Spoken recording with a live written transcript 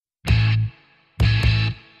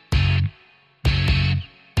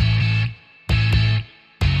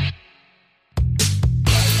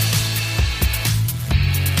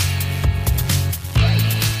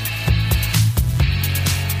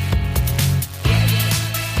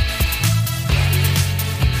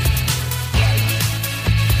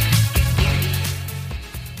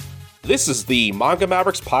This is the Manga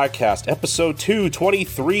Mavericks Podcast, episode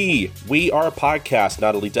 223. We are a podcast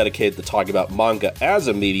not only dedicated to talking about manga as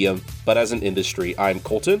a medium, but as an industry. I'm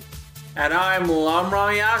Colton. And I'm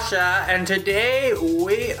Lamron Yasha, and today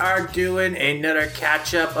we are doing another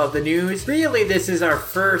catch-up of the news. Really, this is our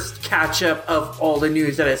first catch-up of all the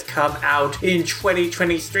news that has come out in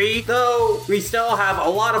 2023, though we still have a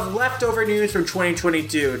lot of leftover news from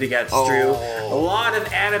 2022 to get through. A lot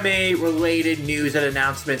of anime-related news and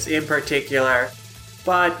announcements in particular.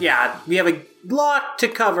 But yeah, we have a lot to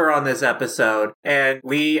cover on this episode, and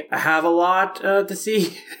we have a lot to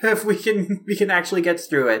see if we can actually get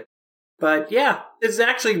through it. But yeah, it's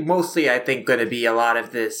actually mostly, I think, going to be a lot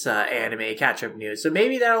of this anime catch-up news. So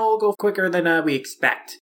maybe that'll go quicker than we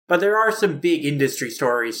expect. But there are some big industry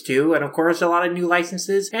stories too, and of course a lot of new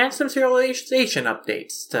licenses and some serialization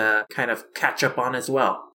updates to kind of catch up on as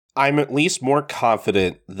well. I'm at least more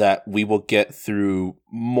confident that we will get through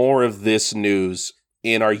more of this news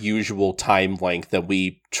in our usual time length than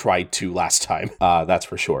we tried to last time. That's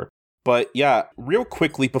for sure. But yeah, real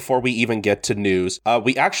quickly before we even get to news,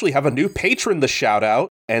 we actually have a new patron to shout out,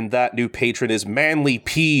 and that new patron is Manly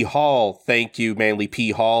P. Hall. Thank you, Manly P.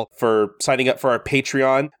 Hall, for signing up for our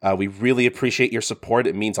Patreon. We really appreciate your support.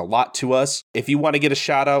 It means a lot to us. If you want to get a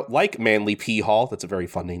shout out like Manly P. Hall, that's a very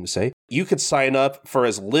fun name to say, you could sign up for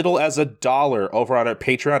as little as $1 over on our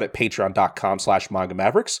Patreon at patreon.com/Manga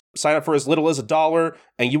Mavericks. Sign up for as little as $1,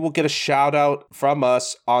 and you will get a shout out from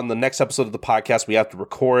us on the next episode of the podcast we have to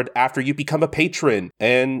record after you become a patron.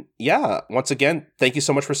 And yeah, once again, thank you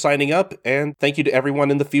so much for signing up, and thank you to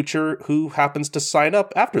everyone in the future who happens to sign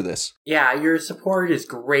up after this. Yeah, your support is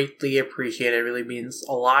greatly appreciated. It really means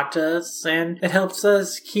a lot to us, and it helps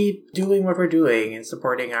us keep doing what we're doing and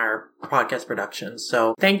supporting our podcast productions.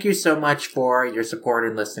 So thank you so much for your support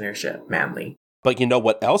and listenership, Manly. But you know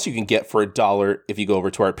what else you can get for $1 if you go over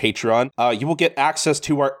to our Patreon? You will get access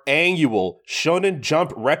to our annual Shonen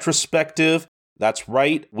Jump retrospective. That's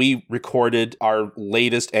right, we recorded our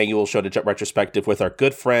latest annual Shonen Jump retrospective with our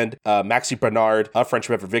good friend, Maxie Bernard of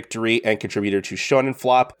Friendship Ever Victory and contributor to Shonen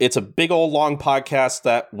Flop. It's a big old long podcast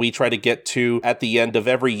that we try to get to at the end of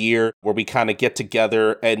every year, where we kind of get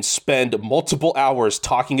together and spend multiple hours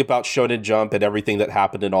talking about Shonen Jump and everything that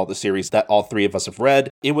happened in all the series that all three of us have read.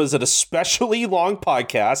 It was an especially long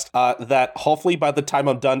podcast that hopefully by the time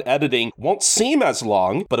I'm done editing won't seem as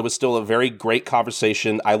long, but it was still a very great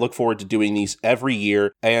conversation. I look forward to doing these every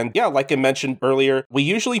year. And yeah, like I mentioned earlier, we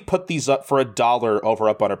usually put these up for $1 over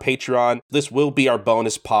up on our Patreon. This will be our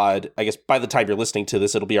bonus pod. I guess by the time you're listening to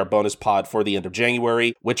this, it'll be our bonus pod for the end of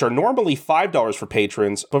January, which are normally $5 for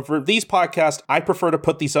patrons. But for these podcasts, I prefer to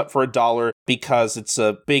put these up for $1 because it's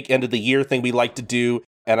a big end of the year thing we like to do.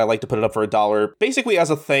 And I like to put it up for $1, basically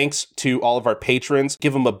as a thanks to all of our patrons.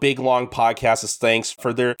 Give them a big, long podcast as thanks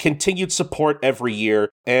for their continued support every year.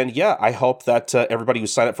 And yeah, I hope that everybody who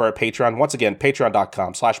signed up for our Patreon, once again,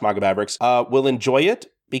 patreon.com/Manga Mavericks, will enjoy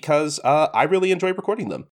it, because I really enjoy recording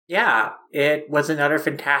them. Yeah, it was another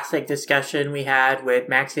fantastic discussion we had with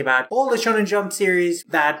Maxie about all the Shonen Jump series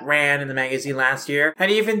that ran in the magazine last year.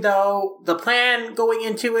 And even though the plan going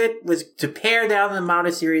into it was to pare down the amount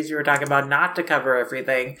of series we were talking about, not to cover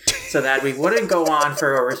everything, so that we wouldn't go on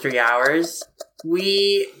for over 3 hours,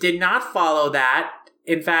 we did not follow that.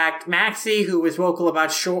 In fact, Maxie, who was vocal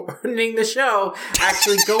about shortening the show,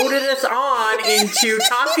 actually goaded us on into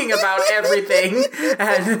talking about everything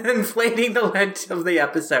and inflating the length of the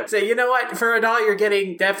episode. So you know what? For $1, you're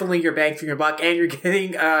getting definitely your bang for your buck, and you're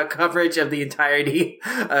getting coverage of the entirety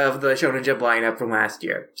of the Shonen Jump lineup from last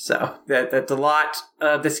year. So that's a lot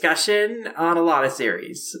of discussion on a lot of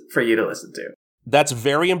series for you to listen to. That's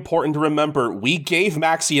very important to remember. We gave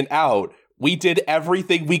Maxie an out. We did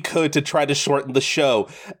everything we could to try to shorten the show,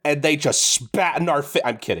 and they just spat in our face.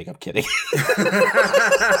 I'm kidding. But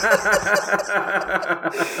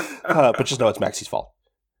just know it's Maxie's fault.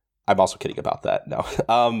 I'm also kidding about that, no.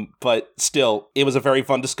 But still, it was a very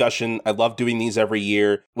fun discussion. I love doing these every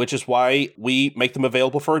year, which is why we make them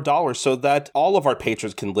available for $1, so that all of our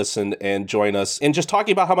patrons can listen and join us in just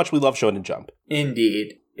talking about how much we love Shonen Jump.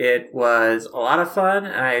 Indeed. It was a lot of fun,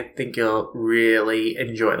 and I think you'll really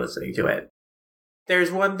enjoy listening to it.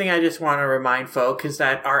 There's one thing I just want to remind folks, is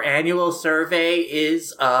that our annual survey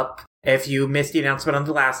is up. If you missed the announcement on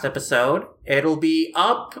the last episode, It'll be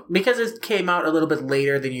up, because it came out a little bit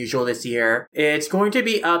later than usual this year. It's going to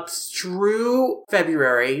be up through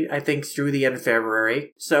February, I think through the end of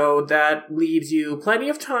February. So that leaves you plenty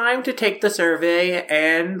of time to take the survey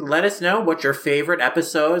and let us know what your favorite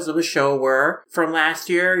episodes of the show were from last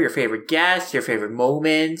year, your favorite guests, your favorite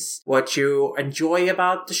moments, what you enjoy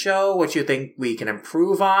about the show, what you think we can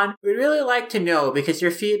improve on. We'd really like to know, because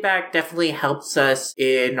your feedback definitely helps us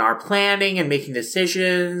in our planning and making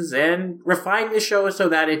decisions and refining the show so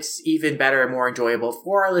that it's even better and more enjoyable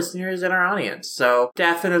for our listeners and our audience. So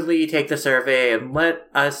definitely take the survey and let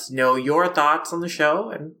us know your thoughts on the show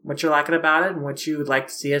and what you're liking about it and what you would like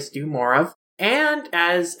to see us do more of. And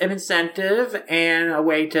as an incentive and a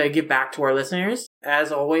way to give back to our listeners,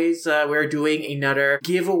 as always, we're doing another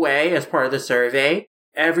giveaway as part of the survey.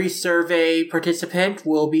 Every survey participant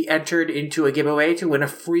will be entered into a giveaway to win a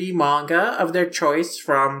free manga of their choice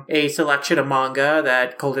from a selection of manga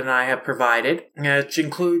that Colton and I have provided, which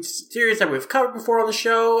includes series that we've covered before on the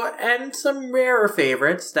show and some rarer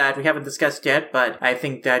favorites that we haven't discussed yet, but I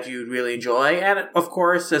think that you'd really enjoy. And of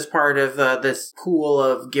course, as part of this pool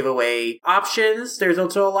of giveaway options, there's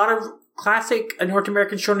also a lot of classic North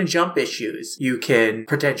American Shonen Jump issues you can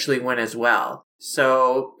potentially win as well.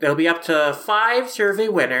 So it'll be up to 5 survey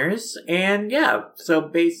winners. And yeah, so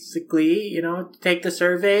basically, take the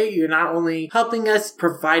survey. You're not only helping us,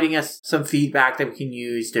 providing us some feedback that we can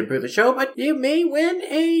use to improve the show, but you may win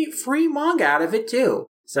a free manga out of it too.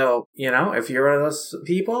 So, if you're one of those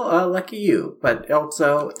people, lucky you. But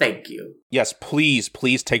also, thank you. Yes, please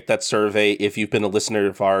take that survey if you've been a listener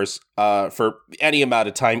of ours for any amount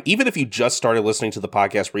of time. Even if you just started listening to the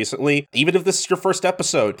podcast recently, even if this is your first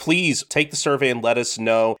episode, please take the survey and let us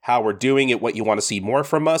know how we're doing it, what you want to see more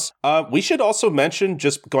from us. We should also mention,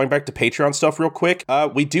 just going back to Patreon stuff real quick,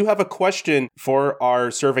 we do have a question for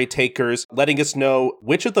our survey takers, letting us know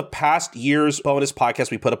which of the past year's bonus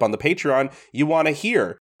podcasts we put up on the Patreon you want to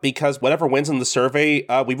hear. Because whatever wins in the survey,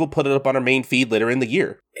 we will put it up on our main feed later in the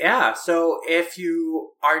year. Yeah, so if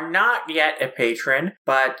you are not yet a patron,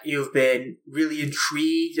 but you've been really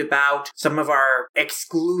intrigued about some of our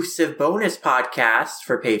exclusive bonus podcasts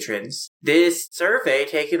for patrons, this survey,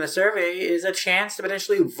 taking the survey, is a chance to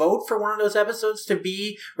potentially vote for one of those episodes to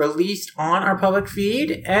be released on our public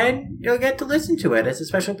feed, and you'll get to listen to it as a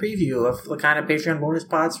special preview of the kind of Patreon bonus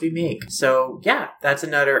pods we make. So yeah, that's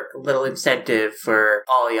another little incentive for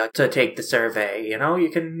all you to take the survey. You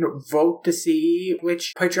can vote to see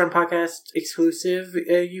which Patreon podcast exclusive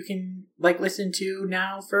you can listen to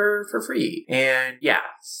now for free. And yeah,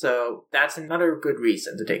 so that's another good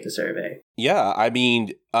reason to take the survey. Yeah, I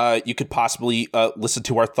mean, you could possibly listen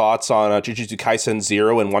to our thoughts on Jujutsu Kaisen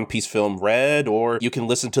 0 and One Piece Film Red, or you can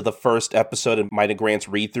listen to the first episode of Mine and Grant's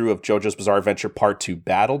read-through of JoJo's Bizarre Adventure Part 2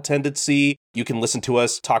 Battle Tendency. You can listen to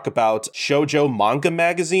us talk about shoujo manga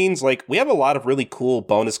magazines. We have a lot of really cool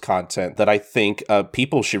bonus content that I think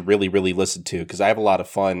people should really, really listen to, because I have a lot of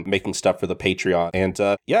fun making stuff for the Patreon. And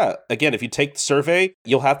yeah, again, if you take the survey,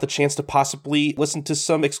 you'll have the chance to possibly listen to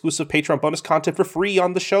some exclusive Patreon bonus content for free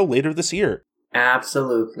on the show later this year.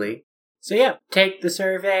 Absolutely. So yeah, take the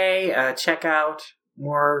survey, check out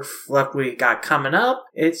more what we got coming up.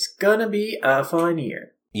 It's gonna be a fun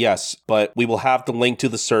year. Yes, but we will have the link to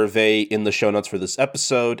the survey in the show notes for this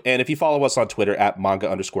episode. And if you follow us on Twitter at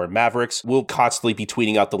manga_mavericks, we'll constantly be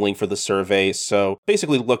tweeting out the link for the survey. So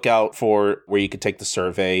basically look out for where you can take the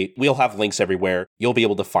survey. We'll have links everywhere. You'll be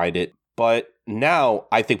able to find it. But now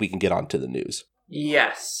I think we can get on to the news.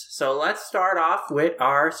 Yes. So let's start off with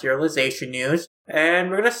our serialization news. And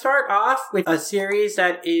we're going to start off with a series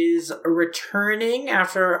that is returning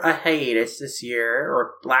after a hiatus this year,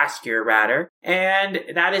 or last year rather, and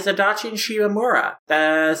that is Adachi Shimamura.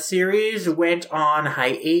 The series went on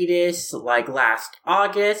hiatus last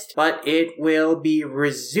August, but it will be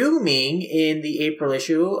resuming in the April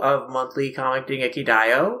issue of Monthly Comic Dengeki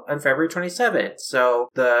Daioh on February 27th. So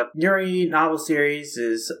the Yuri novel series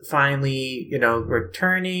is finally,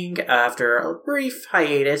 returning after a brief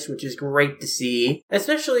hiatus, which is great to see.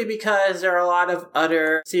 Especially because there are a lot of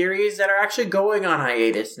other series that are actually going on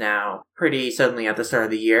hiatus now, pretty suddenly at the start of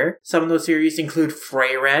the year. Some of those series include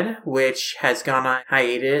Frieren, which has gone on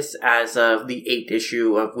hiatus as of the 8th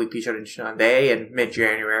issue of Weekly Shonen Sunday in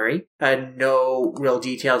mid-January. No real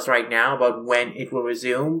details right now about when it will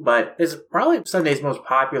resume, but it's probably Sunday's most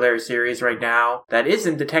popular series right now that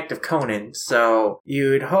isn't Detective Conan, so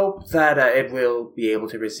you'd hope that it will be able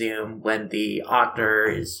to resume when the author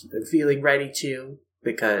is feeling ready to.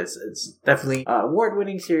 because it's definitely an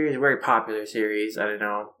award-winning series, a very popular series. I don't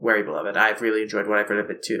know, very beloved. I've really enjoyed what I've read of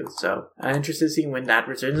it too. So I'm interested in seeing when that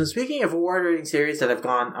returns. And speaking of award-winning series that have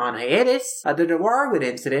gone on hiatus, the Noirwood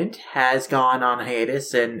Incident has gone on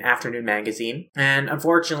hiatus in Afternoon Magazine. And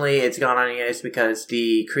unfortunately, it's gone on hiatus because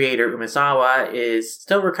the creator, Umezawa, is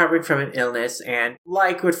still recovering from an illness. And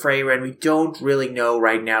like with Frieren, we don't really know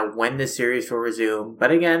right now when the series will resume.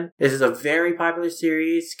 But again, this is a very popular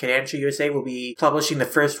series. Kodansha USA will be publishing the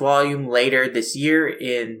first volume later this year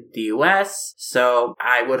in the US. So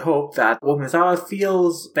I would hope that Umezawa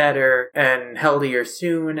feels better and healthier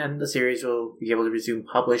soon, and the series will be able to resume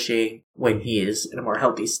publishing when he is in a more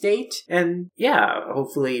healthy state. And yeah,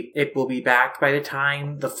 hopefully it will be back by the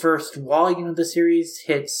time the first volume of the series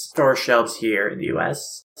hits store shelves here in the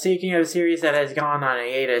US. Speaking of a series that has gone on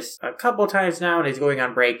hiatus a couple times now and is going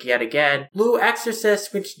on break yet again, Blue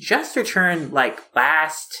Exorcist, which just returned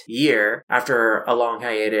last year after a long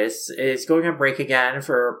hiatus, is going on break again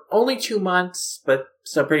for only 2 months, but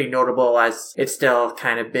still pretty notable as it's still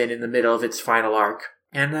kind of been in the middle of its final arc.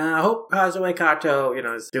 And I hope Zoe Kato,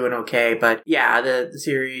 is doing okay. But yeah, the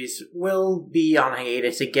series will be on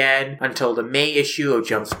hiatus again until the May issue of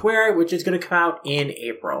Jump Square, which is going to come out in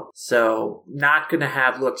April. So not going to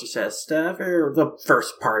have Blue Exorcist for the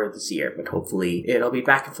first part of this year, but hopefully it'll be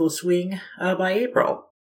back in full swing by April.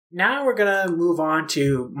 Now we're going to move on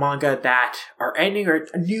to manga that are ending, or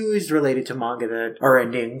news related to manga that are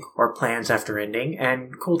ending, or plans after ending.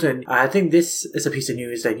 And Colton, I think this is a piece of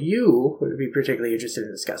news that you would be particularly interested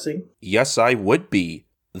in discussing. Yes, I would be.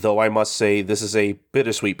 Though I must say this is a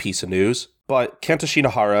bittersweet piece of news. But Kenta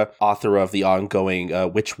Shinohara, author of the ongoing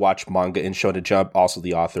Witch Watch manga in Shonen Jump, also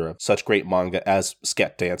the author of such great manga as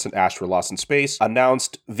Sket Dance and Astro Lost in Space,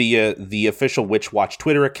 announced via the official Witch Watch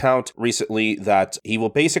Twitter account recently that he will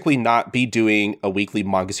basically not be doing a weekly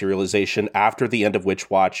manga serialization after the end of Witch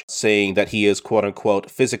Watch, saying that he is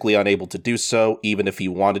quote-unquote physically unable to do so, even if he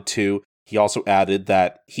wanted to. He also added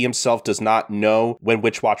that he himself does not know when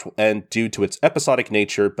Witch Watch will end due to its episodic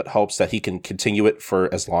nature, but hopes that he can continue it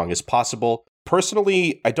for as long as possible.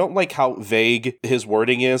 Personally, I don't like how vague his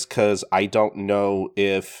wording is, because I don't know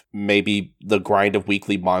if maybe the grind of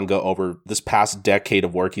weekly manga over this past decade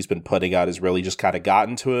of work he's been putting out has really just kind of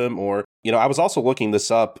gotten to him, or, I was also looking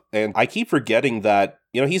this up, and I keep forgetting that,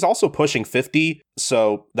 he's also pushing 50,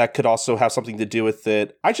 so that could also have something to do with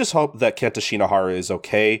it. I just hope that Kenta Shinohara is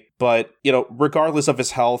okay, but, regardless of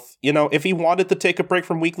his health, if he wanted to take a break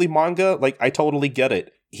from weekly manga, I totally get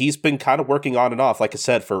it. He's been kind of working on and off, like I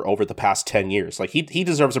said, for over the past 10 years. He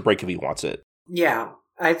deserves a break if he wants it. Yeah,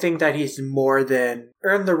 I think that he's more than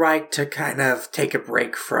earned the right to kind of take a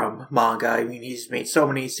break from manga. I mean, he's made so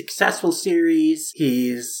many successful series.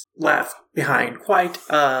 He's left behind quite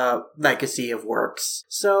a legacy of works.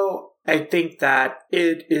 So I think that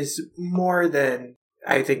it is more than,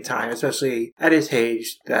 time, especially at his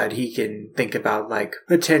age, that he can think about,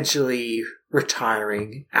 potentially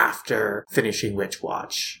retiring after finishing Witch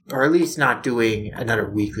Watch. Or at least not doing another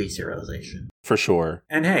weekly serialization. For sure.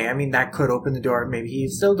 And hey, that could open the door. Maybe he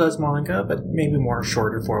still does manga, but maybe more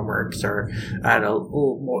shorter form works, or at a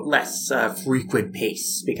little more less frequent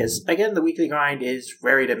pace. Because, again, the weekly grind is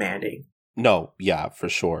very demanding. No, yeah, for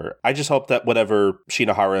sure. I just hope that whatever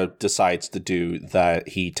Shinohara decides to do, that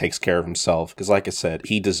he takes care of himself. Because like I said,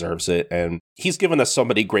 he deserves it. And he's given us so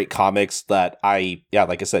many great comics that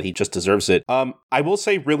like I said, he just deserves it. I will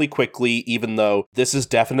say really quickly, even though this is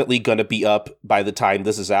definitely going to be up by the time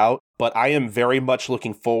this is out, but I am very much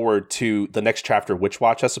looking forward to the next chapter Witch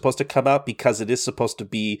Watch that's supposed to come out, because it is supposed to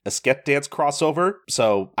be a Sket Dance crossover.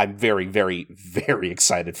 So I'm very, very, very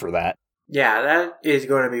excited for that. Yeah, that is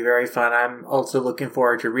going to be very fun. I'm also looking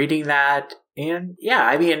forward to reading that. And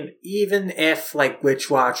yeah, even if Witch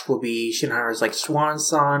Watch will be Shinohara's swan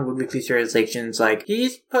song with weekly serializations,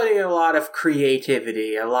 he's putting a lot of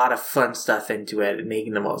creativity, a lot of fun stuff into it and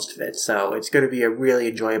making the most of it. So it's going to be a really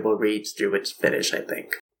enjoyable read through its finish, I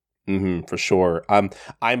think. For sure.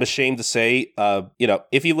 I'm ashamed to say,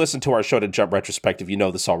 if you listen to our Shonen Jump retrospective, you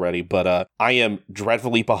know this already, but I am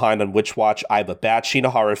dreadfully behind on Witch Watch. I'm a bad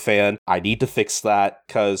Shinohara fan. I need to fix that,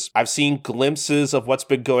 because I've seen glimpses of what's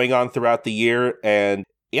been going on throughout the year, and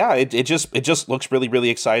yeah, it just looks really, really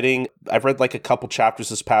exciting. I've read a couple chapters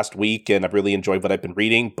this past week, and I've really enjoyed what I've been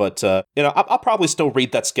reading. But I'll probably still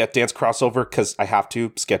read that Sket Dance crossover, because I have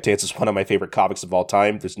to. Sket Dance is one of my favorite comics of all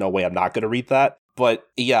time. There's no way I'm not going to read that. But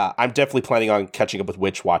yeah, I'm definitely planning on catching up with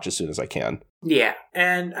Witch Watch as soon as I can. Yeah,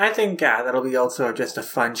 and I think that'll be also just a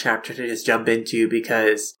fun chapter to just jump into,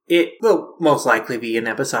 because it will most likely be an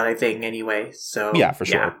episodic thing anyway. So yeah, for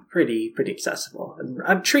sure. Yeah, pretty accessible. And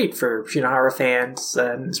a treat for Shinohara fans,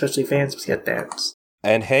 and especially fans of Sket Dance.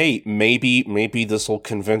 And hey, maybe this will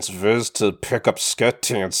convince Viz to pick up Sket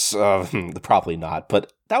Dance. Probably not,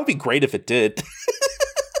 but that would be great if it did.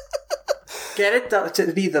 Get it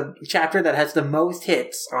to be the chapter that has the most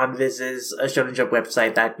hits on Viz's Shonen Jump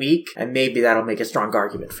website that week, and maybe that'll make a strong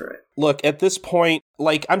argument for it. Look, at this point,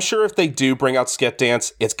 I'm sure if they do bring out Sket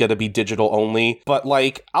Dance, it's gonna be digital only, but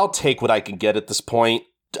I'll take what I can get at this point.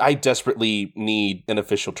 I desperately need an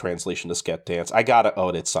official translation to Sket Dance. I gotta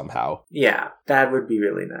own it somehow. Yeah, that would be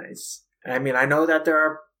really nice. I mean, I know that there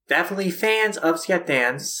are definitely fans of Sket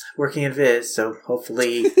Dance working in Viz, so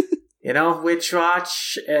hopefully... Witch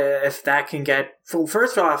Watch, if that can get... Well,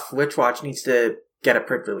 first off, Witch Watch needs to get a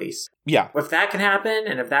print release. Yeah. If that can happen,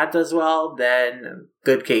 and if that does well, then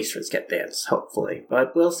good case for Sket Dance, hopefully.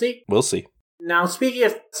 But we'll see. We'll see. Now, speaking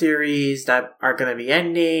of series that are going to be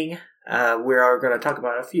ending, we are going to talk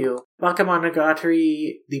about a few.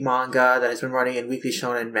 Bakemonogatari, the manga that has been running in Weekly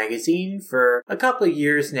Shonen magazine for a couple of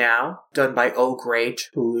years now, done by O Great,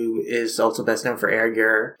 who is also best known for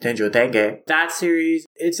Ergur Tenjo Denge. That series,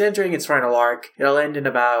 it's entering its final arc. It'll end in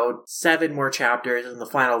about 7 more chapters, and the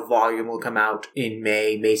final volume will come out in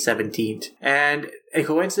May 17th. And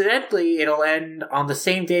coincidentally, it'll end on the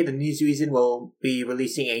same day the Nizuizan will be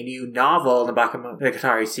releasing a new novel in the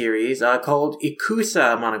Bakemonogatari series called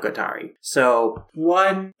Ikusa Monogatari. So,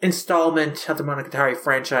 one installment of the Monogatari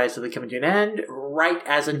franchise will be coming to an end right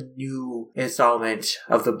as a new installment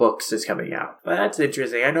of the books is coming out. But that's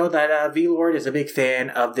interesting. I know that V-Lord is a big fan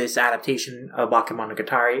of this adaptation of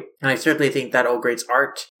Bakemonogatari, and I certainly think that O Great's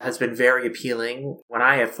art has been very appealing when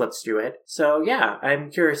I have flipped through it. So yeah, I'm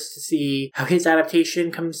curious to see how his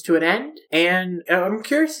adaptation comes to an end, and I'm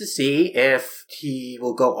curious to see if he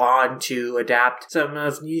will go on to adapt some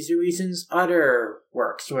of Nizuizan's other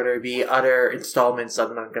works, whether it be other installments of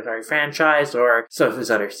the Monogatari franchise or some of his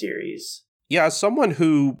other series. Yeah, as someone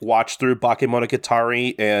who watched through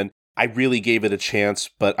Bakemonogatari, and I really gave it a chance,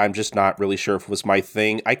 but I'm just not really sure if it was my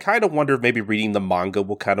thing. I kind of wonder if maybe reading the manga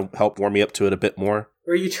will kind of help warm me up to it a bit more.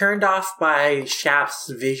 Were you turned off by Shaft's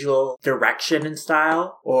visual direction and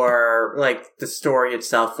style, or the story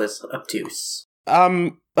itself was obtuse?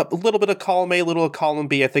 A little bit of column A, a little of column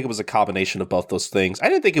B. I think it was a combination of both those things. I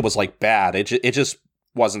didn't think it was bad. It just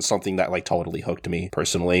wasn't something that totally hooked me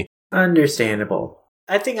personally. Understandable.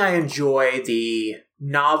 I think I enjoy the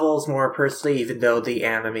novels more personally, even though the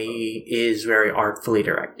anime is very artfully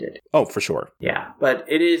directed. Oh, for sure. Yeah, but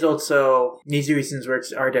it is also, Nizuizan's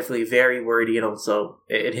works are definitely very wordy, and also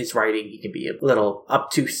in his writing he can be a little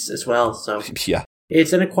obtuse as well, so... Yeah.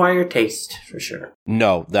 It's an acquired taste, for sure.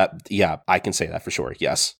 No, I can say that for sure,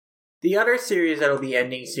 yes. The other series that'll be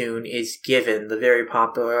ending soon is Given, the very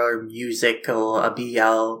popular musical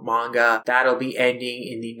BL manga. That'll be ending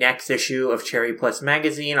in the next issue of Cherry Plus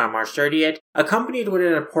magazine on March 30th, accompanied with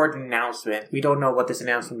an important announcement. We don't know what this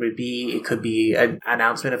announcement would be. It could be an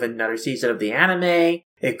announcement of another season of the anime.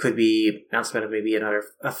 It could be an announcement of maybe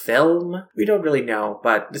a film. We don't really know,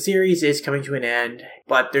 but the series is coming to an end,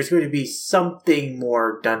 but there's going to be something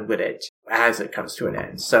more done with it as it comes to an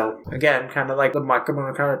end. So, again, kind of like the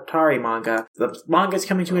Bakemonogatari manga, the manga's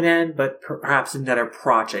coming to an end, but perhaps another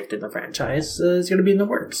project in the franchise is going to be in the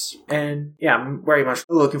works. And yeah, I'm very much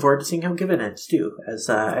looking forward to seeing how Given ends, too,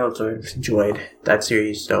 as I also enjoyed that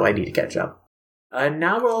series, so I need to catch up.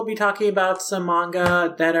 Now we'll be talking about some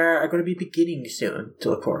manga that are going to be beginning soon to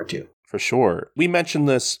look forward to. For sure. We mentioned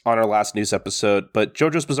this on our last news episode, but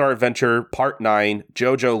JoJo's Bizarre Adventure Part 9,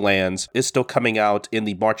 JoJo Lands, is still coming out in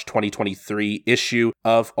the March 2023 issue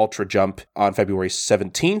of Ultra Jump on February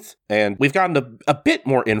 17th. And we've gotten a bit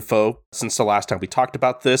more info since the last time we talked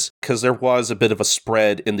about this, because there was a bit of a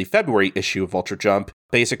spread in the February issue of Ultra Jump,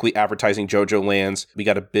 basically advertising JoJo Lands. We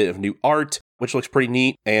got a bit of new art, which looks pretty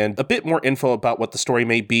neat, and a bit more info about what the story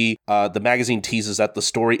may be. The magazine teases that the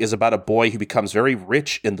story is about a boy who becomes very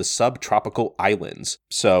rich in the subtropical islands.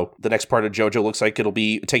 So the next part of JoJo looks like it'll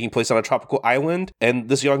be taking place on a tropical island, and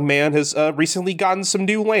this young man has recently gotten some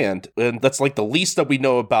new land, and that's the least that we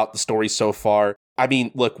know about the story so far. I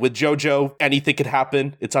mean, look, with JoJo, anything could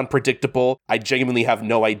happen. It's unpredictable. I genuinely have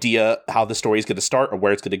no idea how the story is going to start or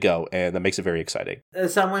where it's going to go, and that makes it very exciting.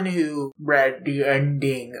 As someone who read the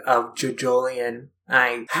ending of JoJolion,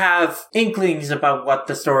 I have inklings about what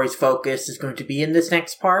the story's focus is going to be in this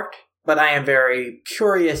next part, but I am very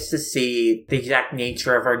curious to see the exact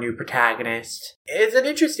nature of our new protagonist. It's an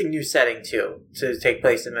interesting new setting, too, to take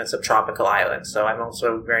place in a subtropical island, so I'm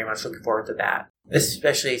also very much looking forward to that.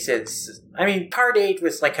 Especially since, Part 8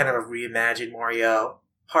 was kind of a reimagined Morio.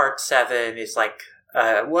 Part 7 is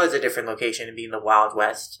was a different location, being the Wild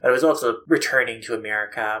West, but it was also returning to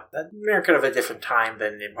America. America of a different time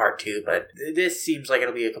than in part 2, but this seems like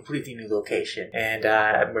it'll be a completely new location, and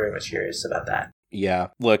I'm very much curious about that. Yeah,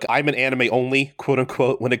 look, I'm an anime only, quote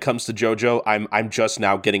unquote, when it comes to JoJo. I'm just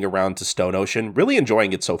now getting around to Stone Ocean, really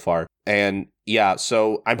enjoying it so far. And yeah,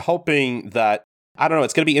 so I'm hoping that, I don't know,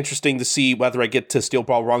 it's going to be interesting to see whether I get to Steel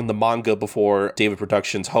Ball Run the manga before David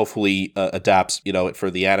Productions hopefully adapts, it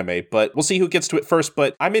for the anime. But we'll see who gets to it first.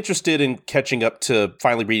 But I'm interested in catching up to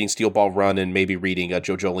finally reading Steel Ball Run and maybe reading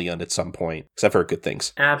JoJo Leon at some point, because I've heard good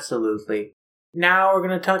things. Absolutely. Now we're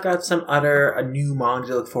going to talk about some other new manga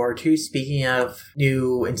to look forward to. Speaking of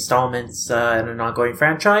new installments in an ongoing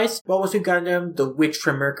franchise, Mobile Suit Gundam, The Witch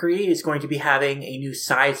from Mercury, is going to be having a new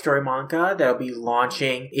side story manga that'll be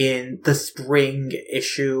launching in the spring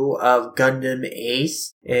issue of Gundam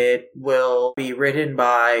Ace. It will be written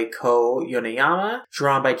by Ko Yoneyama,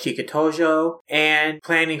 drawn by Chika Tojo, and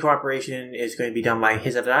planning cooperation is going to be done by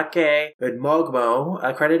Hizadake with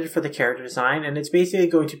Mogmo, credited for the character design, and it's basically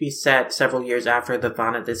going to be set several years after the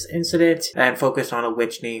Thanatos incident and focused on a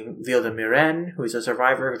witch named Vilda Miren, who is a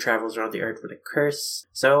survivor who travels around the earth with a curse.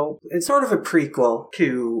 So it's sort of a prequel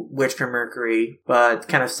to Witch from Mercury, but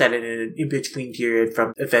kind of set in an in-between period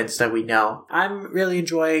from events that we know. I'm really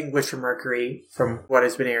enjoying Witch from Mercury from what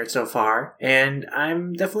has been aired so far, and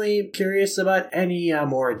I'm definitely curious about any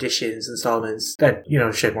more additions, installments that,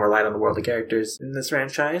 shed more light on the world of characters in this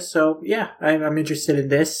franchise. So yeah, I'm interested in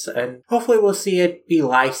this, and hopefully we'll see it be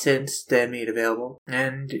licensed and made available.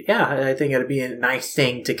 And yeah, I think it'd be a nice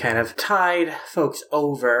thing to kind of tide folks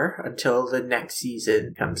over until the next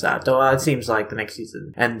season comes out. Though it seems like the next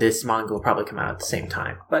season and this manga will probably come out at the same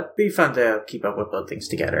time. But it'd be fun to keep up with both things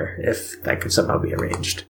together if that could somehow be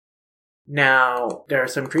arranged. Now, there are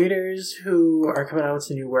some creators who are coming out with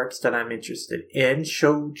some new works that I'm interested in.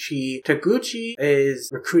 Shoichi Taguchi is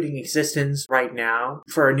recruiting existence right now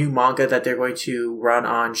for a new manga that they're going to run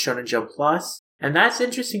on Shonen Jump Plus. And that's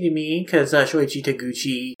interesting to me because Shoichi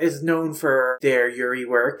Taguchi is known for their Yuri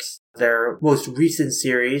works. Their most recent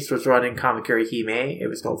series was run in Kamakura Hime. It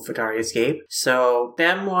was called Futari Escape. So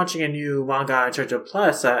them launching a new manga on Shonen Jump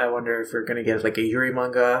Plus, I wonder if we're going to get like a Yuri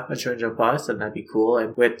manga on Shonen Jump Plus, and that'd be cool.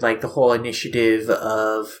 And with like the whole initiative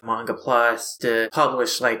of Manga Plus to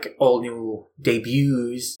publish like all new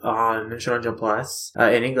debuts on Shonen Jump Plus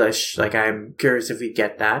in English, like I'm curious if we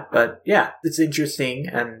get that. But yeah, it's interesting,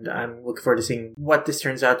 and I'm looking forward to seeing what this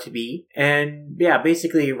turns out to be. And yeah,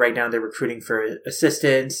 basically right now they're recruiting for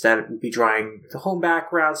assistants that will be drawing the home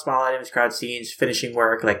background, small items, crowd scenes, finishing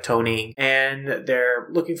work like toning, and they're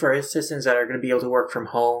looking for assistants that are going to be able to work from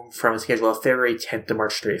home from a schedule of February 10th to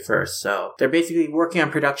March 31st. So they're basically working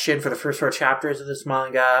on production for the first 4 chapters of this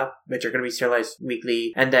manga, which are going to be serialized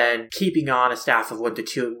weekly, and then keeping on a staff of 1 to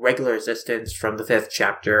 2 regular assistants from the 5th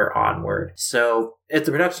chapter onward. So if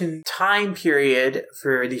the production time period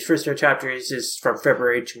for these first 4 chapters is from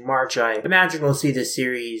February to March, I imagine we'll see this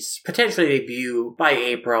series potentially debut by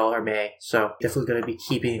April or May. So definitely going to be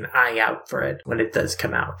keeping an eye out for it when it does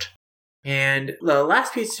come out. And the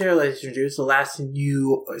last piece here let's introduce, the last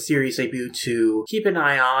new series debut to keep an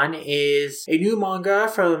eye on, is a new manga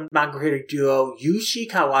from manga creator duo Yushi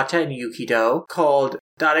Kawata and Yukido called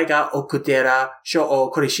Dare ga Okudera Sho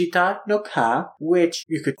o Kurishita no Ka, which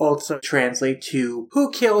you could also translate to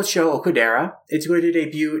Who Killed Sho Okudera. It's going to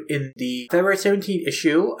debut in the February 17th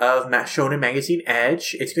issue of Shonen Magazine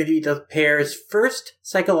Edge. It's going to be the pair's first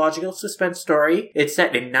psychological suspense story. It's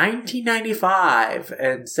set in 1995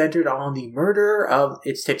 and centered on the murder of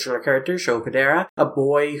its titular character, Sho Okudera, a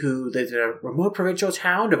boy who lived in a remote provincial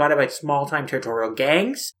town divided by small-time territorial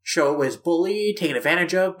gangs. Sho was bullied, taken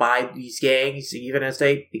advantage of by these gangs, even as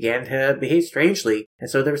they began to behave strangely. And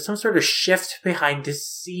so there was some sort of shift behind the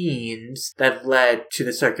scenes that led to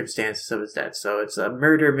the circumstances of his death. So it's a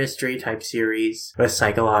murder mystery type series with a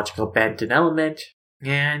psychological bent and element.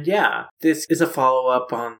 And yeah, this is a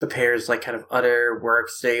follow-up on the pair's like kind of other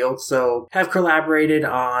works. They also have collaborated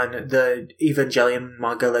on the Evangelion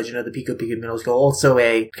manga Legend of the Pico Pico Middle School, also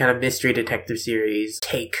a kind of mystery detective series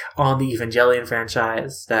take on the Evangelion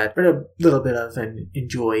franchise that I read a little bit of and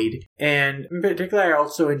enjoyed. And in particular, I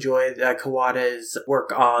also enjoyed Kawada's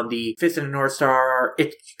work on the Fist of the North Star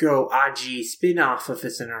Ichigo Aji spin-off of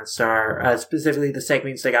Fist of the North Star, specifically the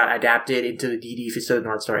segments that got adapted into the DD Fist of the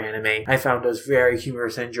North Star anime. I found those very humorous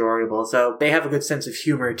and enjoyable. So they have a good sense of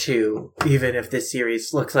humor too, even if this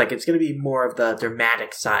series looks like it's going to be more of the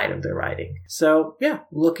dramatic side of their writing. So yeah,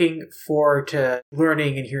 looking forward to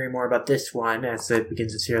learning and hearing more about this one as it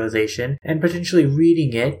begins its serialization and potentially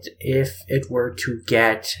reading it if it were to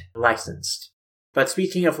get licensed. But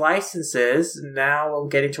speaking of licenses, now we'll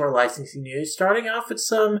get into our licensing news, starting off with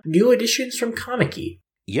some new additions from Comic-E.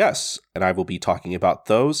 Yes, and I will be talking about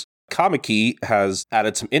those. Comic-E has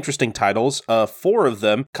added some interesting titles, 4 of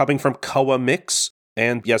them coming from Koa Mix.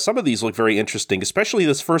 And yeah, some of these look very interesting, especially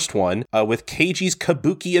this first one with Keiji's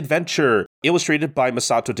Kabuki Adventure, illustrated by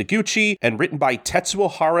Masato Taguchi and written by Tetsuo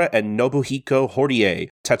Hara and Nobuhiko Horie.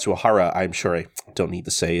 Tetsuo Hara, I'm sure I don't need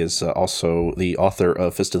to say, is also the author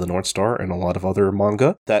of Fist of the North Star and a lot of other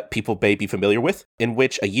manga that people may be familiar with, in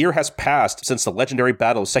which a year has passed since the legendary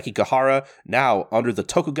battle of Sekigahara. Now, under the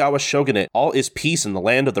Tokugawa shogunate, all is peace in the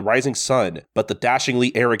land of the rising sun, but the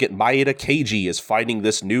dashingly arrogant Maeda Keiji is finding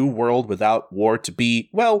this new world without war to be,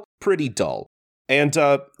 well, pretty dull. And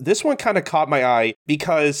this one kind of caught my eye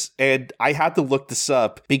because, and I had to look this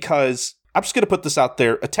up because I'm just going to put this out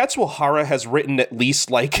there. Tetsuo Hara has written at least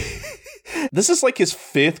this is like his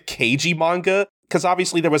 5th Keiji manga. Because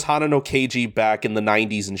obviously there was Hana no Keiji back in the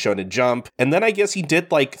 90s in Shonen Jump. And then I guess he did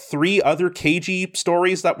 3 other Keiji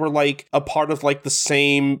stories that were a part of the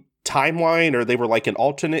same timeline, or they were an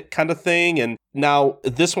alternate kind of thing. And now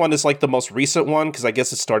this one is the most recent one because I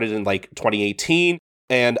guess it started in 2018.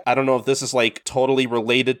 And I don't know if this is totally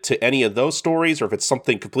related to any of those stories or if it's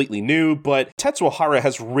something completely new, but Tetsuo Hara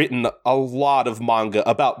has written a lot of manga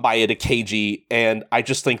about Maeda Keiji, and I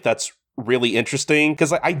just think that's really interesting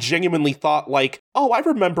because I genuinely thought oh, I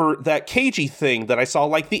remember that Keiji thing that I saw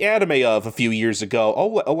the anime of a few years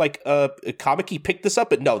ago. Comic-E picked this up,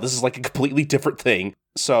 but no, this is a completely different thing.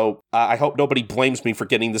 So I hope nobody blames me for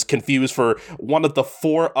getting this confused for one of the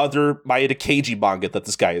 4 other Maeda Keiji manga that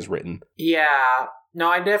this guy has written. Yeah. No,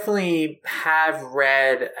 I definitely have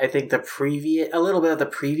read, I think, a little bit of the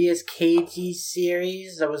previous Keiji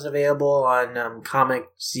series that was available on Comic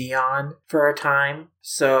Zeon for a time.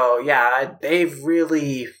 So, yeah, they've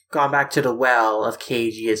really gone back to the well of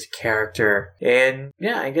Keiji as a character. And,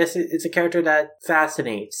 yeah, I guess it's a character that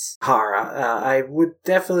fascinates Hara. I would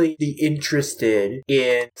definitely be interested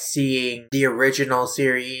in seeing the original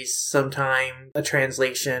series sometime, a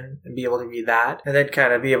translation, and be able to read that. And then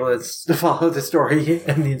kind of be able to follow the story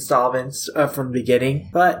and the installments from the beginning.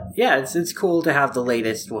 But, yeah, it's cool to have the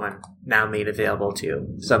latest one now made available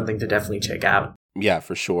too. Something to definitely check out. Yeah,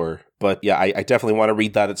 for sure. But yeah, I definitely want to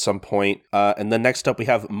read that at some point. And then next up, we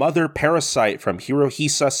have Mother Parasite from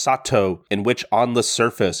Hirohisa Sato, in which on the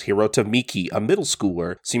surface, Hirota Miki, a middle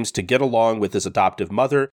schooler, seems to get along with his adoptive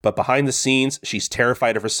mother, but behind the scenes, she's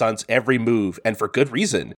terrified of her son's every move, and for good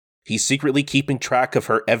reason. He's secretly keeping track of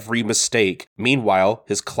her every mistake. Meanwhile,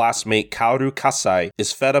 his classmate Kaoru Kasai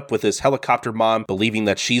is fed up with his helicopter mom believing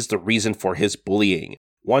that she's the reason for his bullying.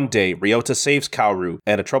 One day, Ryota saves Kaoru,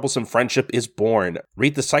 and a troublesome friendship is born.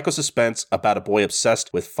 Read the psycho-suspense about a boy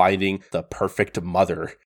obsessed with finding the perfect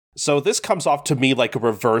mother. So this comes off to me like a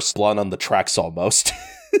reverse Blood on the Tracks almost.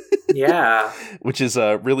 Yeah. Which is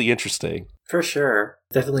really interesting. For sure.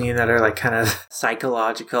 Definitely another kind of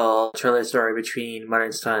psychological thriller story between mother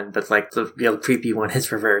and son, but the real creepy one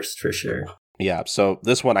is reversed for sure. Yeah, so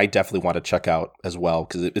this one I definitely want to check out as well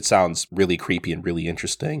because it sounds really creepy and really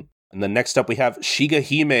interesting. And then next up we have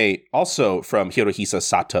Shigahime, also from Hirohisa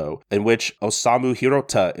Sato, in which Osamu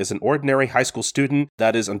Hirota is an ordinary high school student,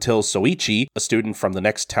 that is until Soichi, a student from the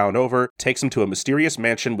next town over, takes him to a mysterious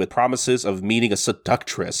mansion with promises of meeting a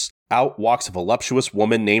seductress. Out walks a voluptuous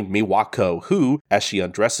woman named Miwako, who, as she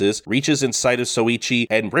undresses, reaches inside of Soichi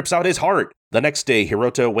and rips out his heart. The next day,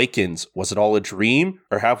 Hirota awakens. Was it all a dream?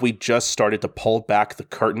 Or have we just started to pull back the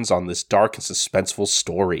curtains on this dark and suspenseful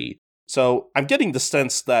story? So I'm getting the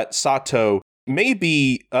sense that Sato may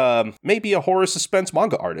be a horror suspense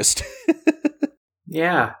manga artist.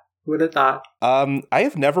 Yeah, who would have thought? I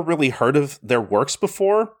have never really heard of their works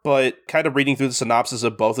before, but kind of reading through the synopsis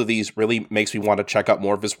of both of these really makes me want to check out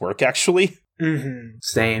more of his work, actually. Mm-hmm.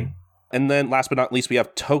 Same. And then last but not least, we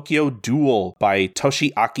have Tokyo Duel by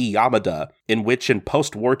Toshiaki Yamada, in which in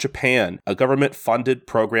post-war Japan, a government-funded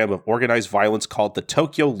program of organized violence called the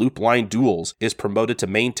Tokyo Loop Line Duels is promoted to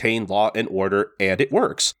maintain law and order, and it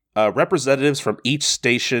works. Representatives from each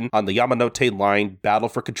station on the Yamanote line battle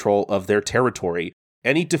for control of their territory.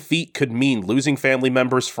 Any defeat could mean losing family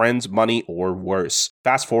members, friends, money, or worse.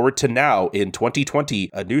 Fast forward to now, in 2020,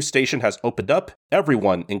 a new station has opened up.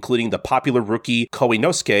 Everyone, including the popular rookie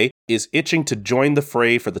Koinosuke, is itching to join the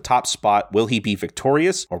fray for the top spot. Will he be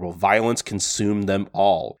victorious, or will violence consume them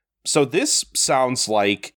all? So this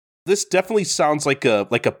definitely sounds like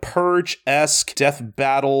a Purge-esque death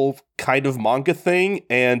battle kind of manga thing,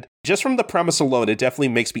 and just from the premise alone, it definitely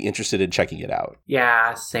makes me interested in checking it out.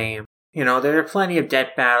 Yeah, same. There are plenty of Death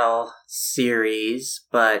Battle series,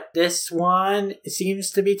 but this one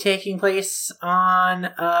seems to be taking place on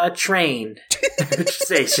a train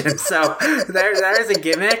station. So there's a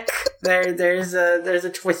gimmick. There's a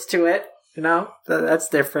twist to it. That's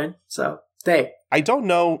different. So stay. I don't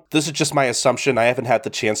know. This is just my assumption. I haven't had the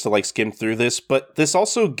chance to skim through this, but this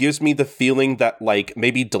also gives me the feeling that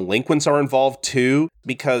maybe delinquents are involved too,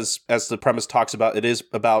 because as the premise talks about, it is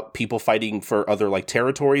about people fighting for other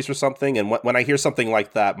territories or something. And when I hear something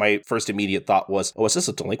like that, my first immediate thought was, oh, is this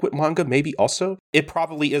a delinquent manga? Maybe also? It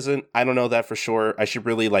probably isn't. I don't know that for sure. I should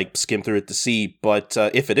really skim through it to see. But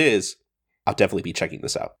if it is, I'll definitely be checking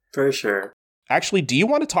this out. For sure. Actually, do you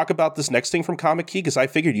want to talk about this next thing from Comic Key? Because I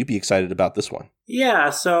figured you'd be excited about this one. Yeah,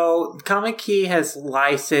 so Comic Key has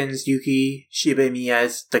licensed Yuki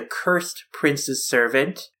Shibamiya's The Cursed Prince's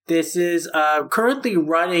Servant. This is a currently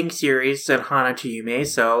running series in Hana to Yume,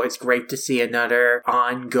 so it's great to see another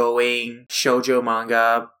ongoing shoujo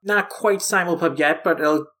manga. Not quite simulpub yet, but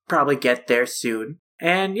it'll probably get there soon.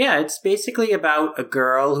 And yeah, it's basically about a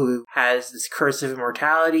girl who has this curse of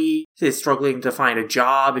immortality, is struggling to find a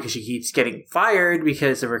job because she keeps getting fired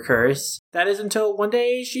because of her curse. That is until one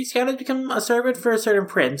day she's kind of become a servant for a certain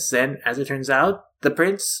prince, and as it turns out, the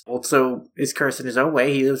prince also is cursed in his own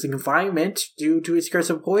way. He lives in confinement due to his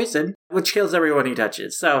curse of poison, which kills everyone he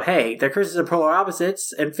touches. So, hey, their curses are polar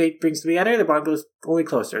opposites, and fate brings them together, the bond goes only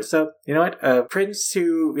closer. So, you know what? A prince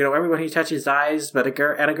who, everyone he touches dies, but a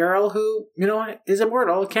girl who, is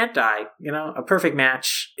immortal, can't die. A perfect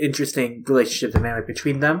match. Interesting relationship dynamic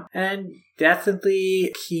between them. And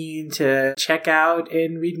definitely keen to check out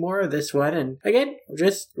and read more of this one. And again,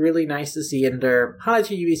 just really nice to see another Hana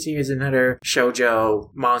to Yume series, another shoujo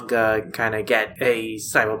manga kind of get a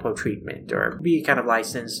simulpub treatment or be kind of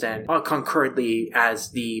licensed and concurrently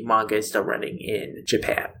as the manga is still running in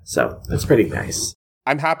Japan. So that's pretty nice.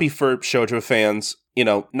 I'm happy for shoujo fans,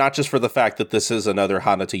 not just for the fact that this is another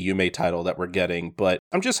Hana to Yume title that we're getting, but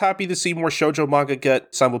I'm just happy to see more shoujo manga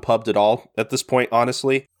get simulpubbed at all at this point,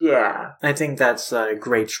 honestly. Yeah, I think that's a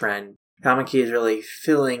great trend. Comic Key is really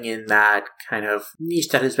filling in that kind of niche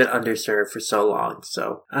that has been underserved for so long,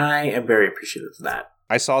 so I am very appreciative of that.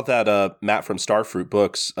 I saw that Matt from Starfruit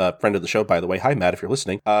Books, friend of the show, by the way. Hi, Matt, if you're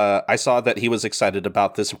listening. I saw that he was excited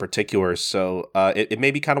about this in particular, so it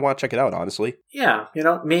made me kind of want to check it out, honestly. Yeah,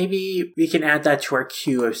 maybe we can add that to our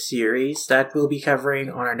queue of series that we'll be covering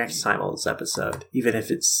on our next Simul's episode, even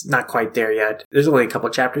if it's not quite there yet. There's only a couple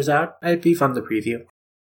chapters out. It'd be fun to preview.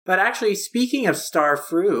 But actually, speaking of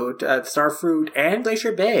Starfruit, Starfruit and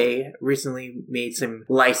Glacier Bay recently made some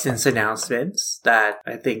license announcements that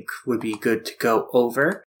I think would be good to go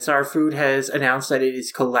over. Starfruit has announced that it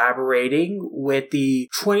is collaborating with the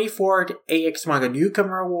 24th AX Manga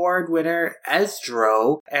Newcomer Award winner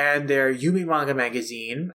Esdro and their Yumi Manga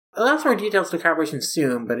magazine. I'll have more details to collaboration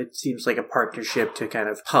soon, but it seems like a partnership to kind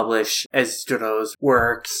of publish Esdro's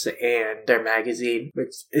works and their magazine,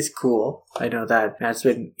 which is cool. I know that Matt's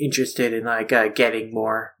been interested in getting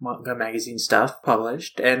more manga magazine stuff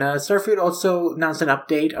published. And Starfruit also announced an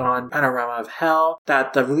update on Panorama of Hell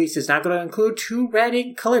that the release is now going to include 2 red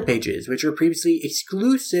ink color pages, which were previously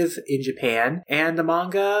exclusive in Japan, and the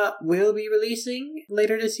manga will be releasing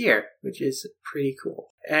later this year, which is pretty cool.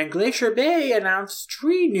 And Glacier Bay announced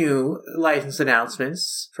 3 new license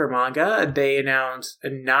announcements for manga. They announced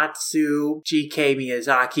Natsu G.K.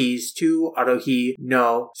 Miyazaki's To Arohi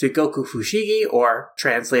no Sugoku Fushigi, or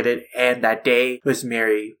translated, And That Day Was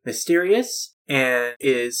Very Mysterious, and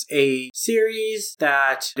is a series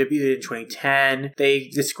that debuted in 2010. They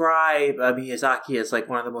describe Miyazaki as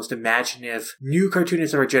one of the most imaginative new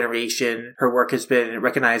cartoonists of our generation. Her work has been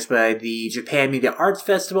recognized by the Japan Media Arts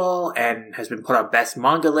Festival and has been put on best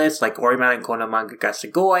manga lists like Oriman and Kono Manga ga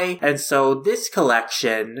Sugoi. And so this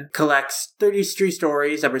collection collects 33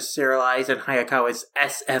 stories that were serialized in Hayakawa's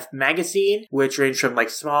SF magazine, which range from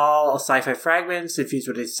small sci-fi fragments infused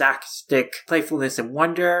with sarcastic playfulness and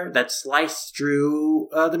wonder that slice through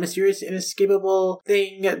the mysterious, inescapable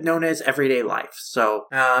thing known as everyday life. So,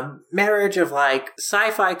 marriage of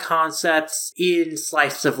sci-fi concepts in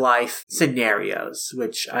slice of life scenarios,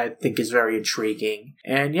 which I think is very intriguing.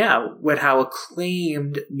 And yeah, with how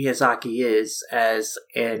acclaimed Miyazaki is as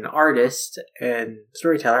an artist and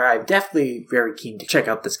storyteller, I'm definitely very keen to check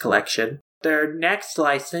out this collection. Their next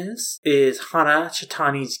license is Hana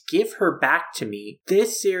Chitani's Give Her Back to Me.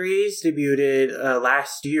 This series debuted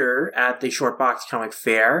last year at the Short Box Comic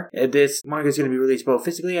Fair. This manga is going to be released both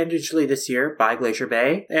physically and digitally this year by Glacier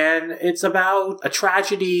Bay. And it's about a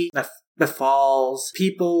tragedy befalls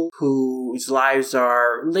people whose lives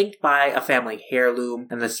are linked by a family heirloom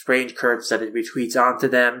and the strange curse that it bequeaths onto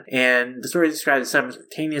them. And the story is described as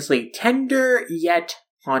simultaneously tender yet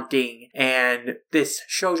haunting, and this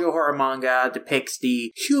shoujo horror manga depicts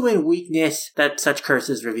the human weakness that such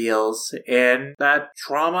curses reveals, and that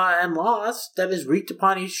trauma and loss that is wreaked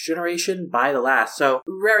upon each generation by the last. So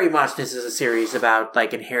very much this is a series about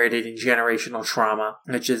like inherited and generational trauma,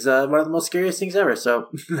 which is one of the most scariest things ever. So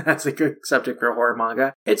that's a good subject for a horror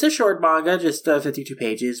manga. It's a short manga, just 52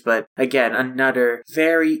 pages, but again, another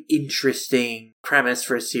very interesting premise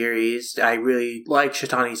for a series. I really like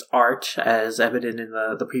Shitani's art, as evident in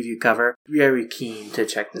the preview cover. Very keen to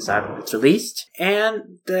check this out when it's released.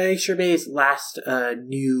 And Glacier Bay's last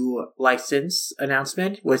new license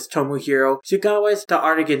announcement was Tomohiro Tsugawa's The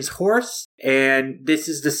Artigan's Horse, and this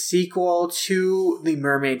is the sequel to the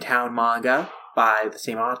Mermaid Town manga by the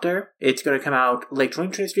same author. It's going to come out late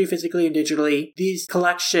 2023 physically and digitally. This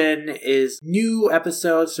collection is new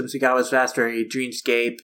episodes from Tsugawa's vast varied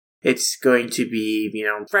dreamscape. It's going to be,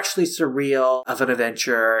 freshly surreal of an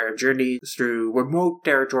adventure, journey through remote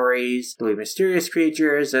territories, there'll be mysterious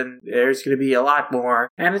creatures, and there's going to be a lot more.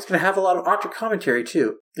 And it's going to have a lot of author commentary,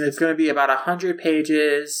 too. It's going to be about 100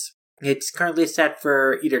 pages. It's currently set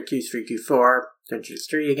for either Q3, Q4,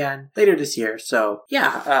 Q3 again, later this year. So,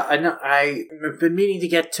 yeah, I've been meaning to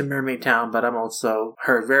get to Mermaid Town, but I'm also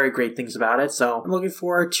heard very great things about it. So, I'm looking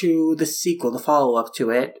forward to the sequel, the follow-up to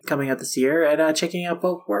it, coming out this year, and checking out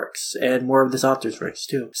both works, and more of this author's works,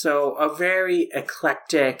 too. So, a very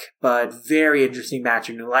eclectic, but very interesting batch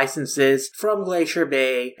of new licenses from Glacier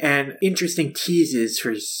Bay, and interesting teases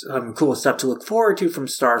for some cool stuff to look forward to from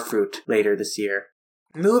Starfruit later this year.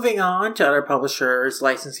 Moving on to other publishers'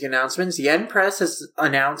 licensing announcements, Yen Press has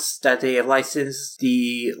announced that they have licensed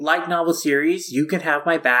the light novel series You Can Have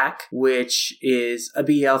My Back, which is a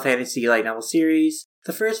BL fantasy light novel series.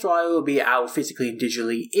 The first volume will be out physically and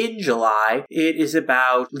digitally in July. It is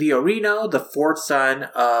about Leorino, the fourth son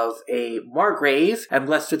of a Margrave, and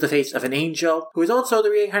blessed with the face of an angel, who is also the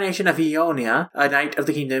reincarnation of Ionia, a knight of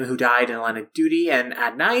the kingdom who died in the line of duty, and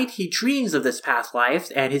at night he dreams of this past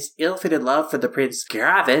life and his ill-fated love for the prince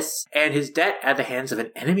Gravis, and his debt at the hands of an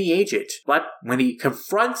enemy agent. But when he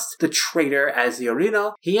confronts the traitor as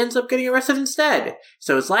Leorino, he ends up getting arrested instead.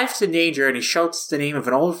 So his life's in danger, and he shouts the name of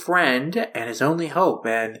an old friend and his only hope.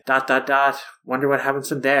 And ... wonder what happens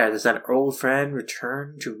from there. Does that old friend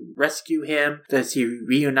return to rescue him? Does he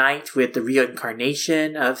reunite with the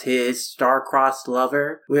reincarnation of his star-crossed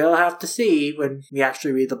lover? We'll have to see when we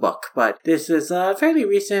actually read the book. But this is a fairly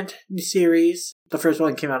recent series. The first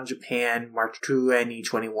one came out in Japan March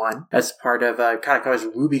 2021 as part of Kadokawa's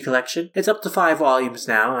Ruby collection. It's up to 5 volumes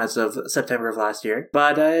now as of September of last year.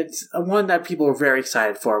 But it's one that people were very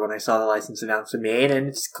excited for when I saw the license announcement made. And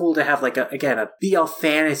it's cool to have, a BL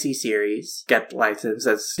fantasy series get licensed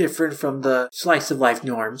that's different from the slice of life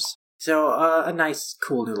norms. So a nice,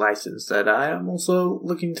 cool new license that I'm also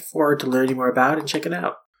looking forward to learning more about and checking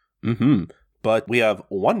out. Mm-hmm. But we have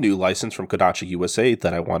one new license from Kodansha USA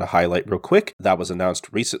that I want to highlight real quick. That was announced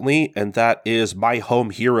recently, and that is My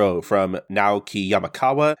Home Hero from Naoki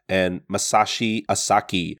Yamakawa and Masashi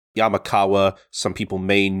Asaki. Yamakawa, some people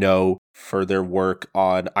may know for their work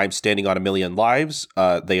on I'm Standing on a Million Lives.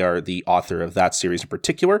 They are the author of that series in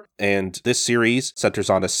particular. And this series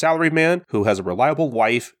centers on a salaryman who has a reliable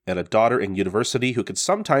wife and a daughter in university who can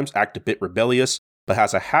sometimes act a bit rebellious, but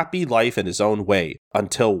has a happy life in his own way,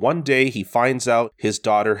 until one day he finds out his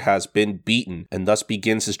daughter has been beaten, and thus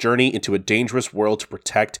begins his journey into a dangerous world to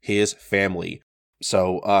protect his family.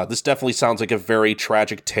 So this definitely sounds like a very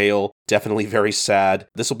tragic tale, definitely very sad.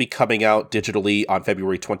 This will be coming out digitally on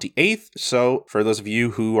February 28th, so for those of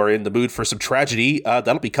you who are in the mood for some tragedy,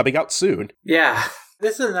 that'll be coming out soon. Yeah.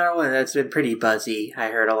 This is another one that's been pretty buzzy. I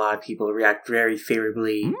heard a lot of people react very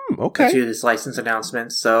favorably to this license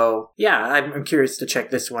announcement. So, yeah, I'm curious to check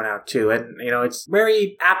this one out, too. And, it's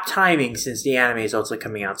very apt timing since the anime is also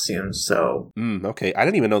coming out soon, so... Okay. I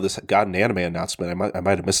didn't even know this got an anime announcement. I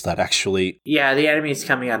might have missed that, actually. Yeah, the anime is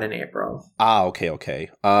coming out in April. Okay. Okay.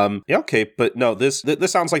 But no, this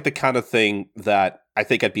sounds like the kind of thing that I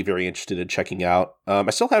think I'd be very interested in checking out. I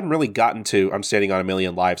still haven't really gotten to I'm Standing on a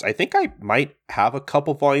Million Lives. I think I might have a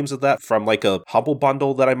couple volumes of that from a Humble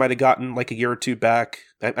bundle that I might have gotten a year or two back.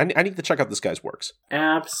 I need to check out this guy's works.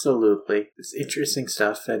 Absolutely. It's interesting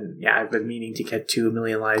stuff. And yeah, I've been meaning to get to A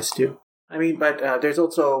Million Lives too. I mean, but there's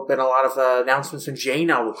also been a lot of announcements from J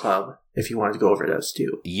Novel Club, if you wanted to go over those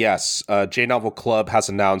too. Yes, J Novel Club has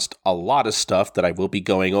announced a lot of stuff that I will be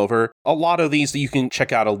going over. A lot of these that you can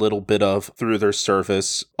check out a little bit of through their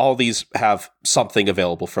service. All these have something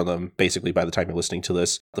available for them, basically, by the time you're listening to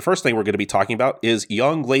this. The first thing we're going to be talking about is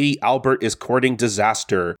Young Lady Albert is Courting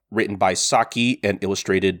Disaster, written by Saki and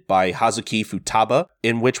illustrated by Hazuki Futaba,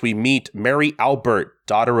 in which we meet Mary Albert,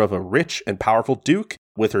 daughter of a rich and powerful duke.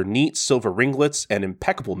 With her neat silver ringlets and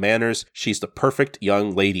impeccable manners, she's the perfect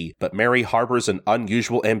young lady. But Mary harbors an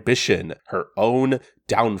unusual ambition, her own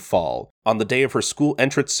downfall. On the day of her school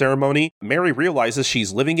entrance ceremony, Mary realizes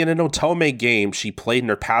she's living in an otome game she played in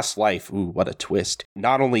her past life. Ooh, what a twist.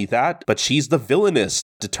 Not only that, but she's the villainess,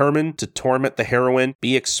 determined to torment the heroine,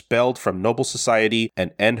 be expelled from noble society,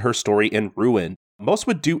 and end her story in ruin. Most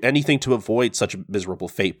would do anything to avoid such a miserable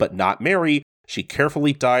fate, but not Mary. She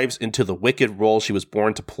carefully dives into the wicked role she was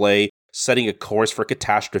born to play, setting a course for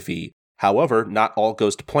catastrophe. However, not all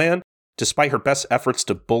goes to plan. Despite her best efforts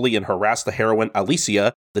to bully and harass the heroine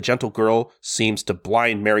Alicia, the gentle girl seems to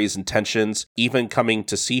blind Mary's intentions, even coming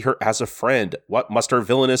to see her as a friend. What must her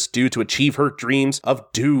villainess do to achieve her dreams of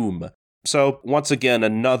doom? So, once again,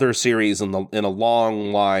 another series in a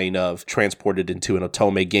long line of transported into an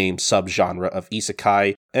otome game subgenre of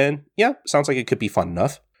isekai. And yeah, sounds like it could be fun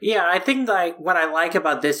enough. Yeah, I think like what I like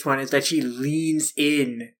about this one is that she leans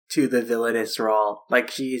in to the villainous role. Like,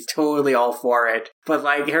 she's totally all for it. But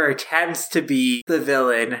like her attempts to be the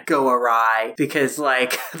villain go awry because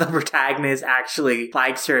like the protagonist actually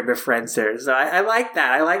likes her and befriends her. So I like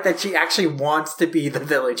that. I like that she actually wants to be the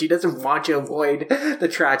villain. She doesn't want to avoid the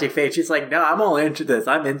tragic fate. She's like, no, I'm all into this.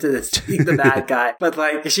 I'm into this being the bad guy. But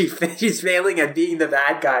like she's failing at being the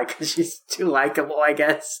bad guy because she's too likable, I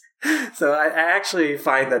guess. So I actually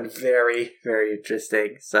find that very, very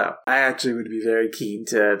interesting. So I actually would be very keen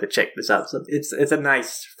to check this out. So it's a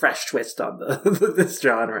nice, fresh twist on this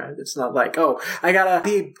genre. It's not like, oh, I gotta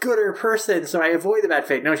be a gooder person, so I avoid the bad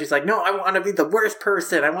fate. No, she's like, no, I want to be the worst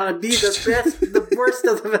person. I want to be the best, the worst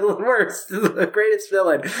of the villain, worst, the greatest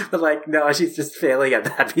villain. But like, no, she's just failing at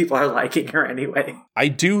that. People are liking her anyway. I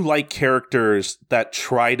do like characters that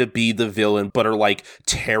try to be the villain, but are like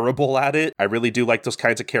terrible at it. I really do like those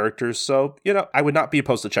kinds of characters. So, I would not be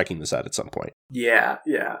opposed to checking this out at some point. Yeah.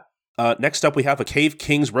 Next up, we have A Cave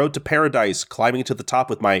King's Road to Paradise, climbing to the top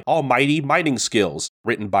with my almighty mining skills,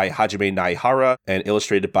 written by Hajime Naihara and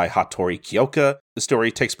illustrated by Hattori Kyoka. The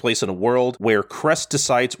story takes place in a world where Crest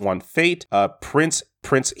decides one fate. Prince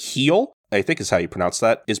Heel, I think is how you pronounce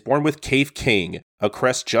that, is born with Cave King, a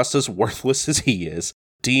Crest just as worthless as he is.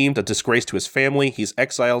 Deemed a disgrace to his family, he's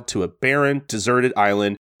exiled to a barren, deserted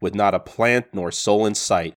island with not a plant nor soul in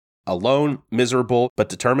sight. Alone, miserable, but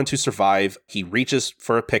determined to survive, he reaches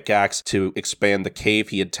for a pickaxe to expand the cave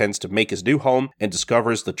he intends to make his new home and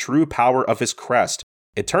discovers the true power of his crest.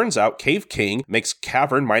 It turns out Cave King makes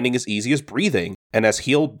cavern mining as easy as breathing, and as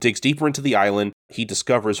Heel digs deeper into the island, he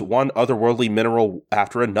discovers one otherworldly mineral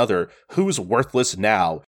after another. Who's worthless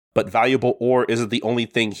now? But valuable ore isn't the only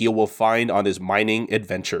thing Heel will find on his mining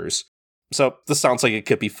adventures. So, this sounds like it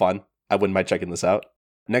could be fun. I wouldn't mind checking this out.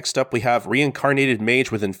 Next up, we have Reincarnated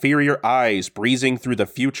Mage with Inferior Eyes, breezing through the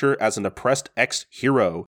future as an oppressed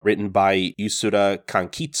ex-hero, written by Yusura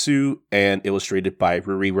Kankitsu and illustrated by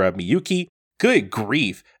Rurira Miyuki. Good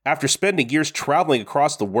grief. After spending years traveling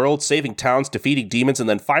across the world, saving towns, defeating demons, and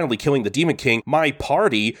then finally killing the Demon King, my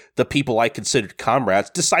party, the people I considered comrades,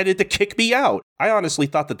 decided to kick me out. I honestly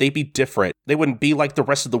thought that they'd be different. They wouldn't be like the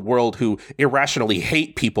rest of the world who irrationally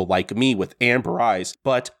hate people like me with amber eyes.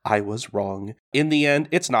 But I was wrong. In the end,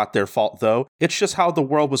 it's not their fault though. It's just how the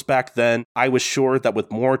world was back then. I was sure that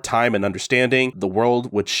with more time and understanding, the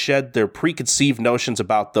world would shed their preconceived notions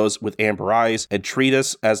about those with amber eyes and treat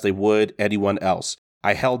us as they would anyone else.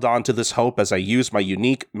 I held on to this hope as I used my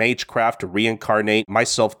unique magecraft to reincarnate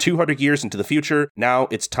myself 200 years into the future. Now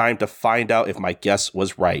it's time to find out if my guess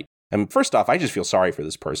was right. And first off, I just feel sorry for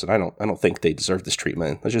this person. I don't think they deserve this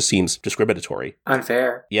treatment. It just seems discriminatory.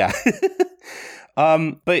 Unfair. Yeah.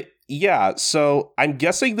 But yeah, so I'm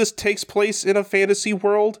guessing this takes place in a fantasy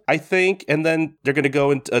world, I think, and then they're going to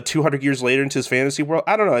go 200 years later into his fantasy world.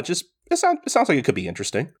 I don't know. It sounds like it could be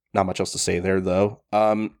interesting. Not much else to say there, though.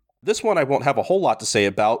 This one I won't have a whole lot to say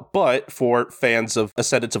about, but for fans of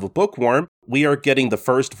Ascendance of a Bookworm, we are getting the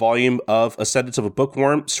first volume of Ascendance of a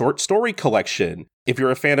Bookworm short story collection. If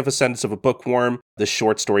you're a fan of Ascendance of a Bookworm, the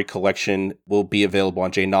short story collection will be available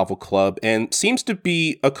on J Novel Club and seems to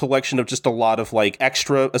be a collection of just a lot of like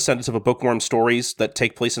extra Ascendance of a Bookworm stories that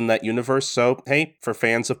take place in that universe. So, hey, for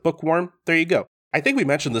fans of Bookworm, there you go. I think we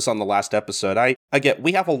mentioned this on the last episode.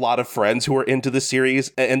 We have a lot of friends who are into the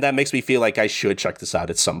series, and that makes me feel like I should check this out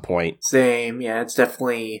at some point. Same, yeah, it's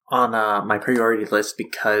definitely on my priority list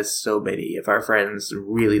because so many of our friends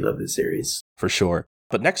really love this series. For sure.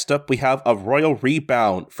 But next up, we have A Royal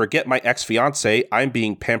Rebound, Forget My Ex-Fiancé, I'm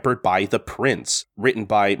Being Pampered by the Prince, written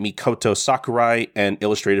by Mikoto Sakurai and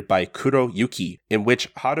illustrated by Kuro Yuki, in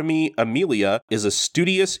which Harumi Emilia is a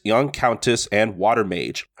studious young countess and water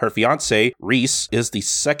mage. Her fiancé, Reese, is the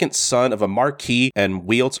second son of a marquis and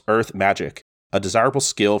wields earth magic, a desirable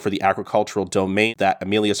skill for the agricultural domain that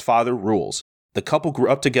Emilia's father rules. The couple grew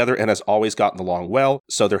up together and has always gotten along well,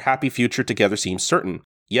 so their happy future together seems certain.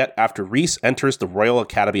 Yet, after Reese enters the Royal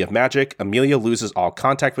Academy of Magic, Emilia loses all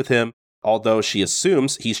contact with him, although she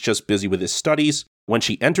assumes he's just busy with his studies. When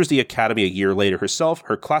she enters the academy a year later herself,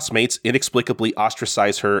 her classmates inexplicably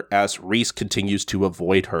ostracize her as Reese continues to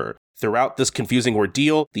avoid her. Throughout this confusing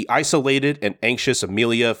ordeal, the isolated and anxious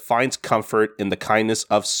Emilia finds comfort in the kindness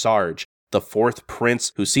of Sarge, the fourth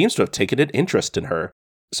prince who seems to have taken an interest in her.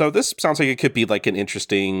 So this sounds like it could be like an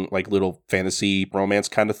interesting, like little fantasy romance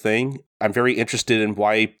kind of thing. I'm very interested in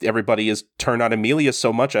why everybody is turned on Emilia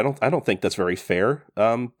so much. I don't think that's very fair.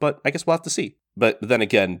 But I guess we'll have to see. But then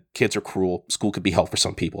again, kids are cruel. School could be hell for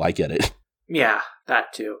some people. I get it. Yeah,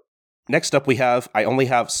 that too. Next up we have I Only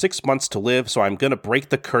Have 6 Months to Live, so I'm gonna break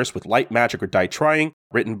the curse with light magic or die trying,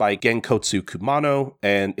 written by Genkotsu Kumano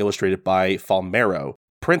and illustrated by Falmero.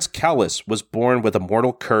 Prince Callus was born with a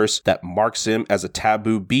mortal curse that marks him as a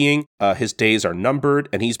taboo being. His days are numbered,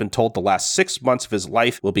 and he's been told the last 6 months of his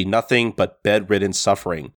life will be nothing but bedridden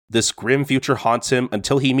suffering. This grim future haunts him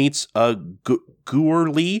until he meets a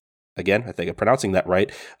Guerli, again, I think I'm pronouncing that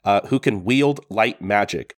right, who can wield light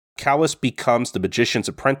magic. Callus becomes the magician's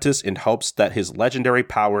apprentice in hopes that his legendary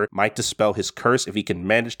power might dispel his curse if he can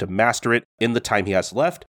manage to master it in the time he has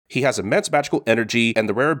left. He has immense magical energy and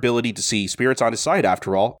the rare ability to see spirits on his side,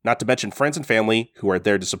 after all, not to mention friends and family who are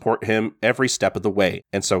there to support him every step of the way.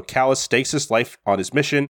 And so Callus stakes his life on his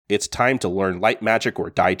mission. It's time to learn light magic or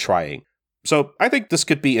die trying. So I think this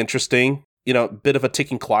could be interesting, bit of a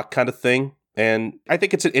ticking clock kind of thing. And I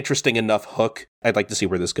think it's an interesting enough hook. I'd like to see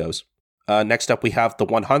where this goes. Next up, we have The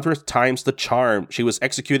 100th Times the Charm. She was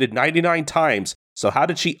executed 99 times. So how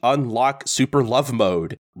did she unlock Super Love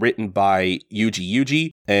Mode? Written by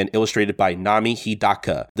Yuji and illustrated by Nami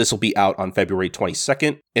Hidaka. This will be out on February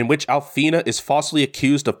 22nd, in which Alfina is falsely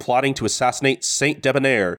accused of plotting to assassinate Saint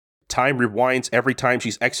Debonair. Time rewinds every time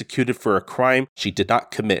she's executed for a crime she did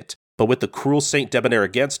not commit. But with the cruel Saint Debonair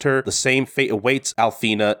against her, the same fate awaits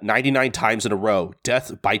Alfina 99 times in a row,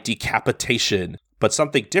 death by decapitation. But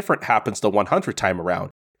something different happens the 100th time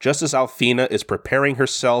around. Just as Alfina is preparing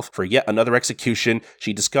herself for yet another execution,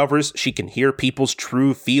 she discovers she can hear people's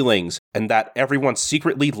true feelings and that everyone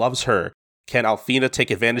secretly loves her. Can Alfina take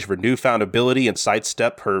advantage of her newfound ability and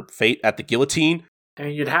sidestep her fate at the guillotine? I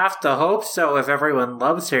mean, you'd have to hope so if everyone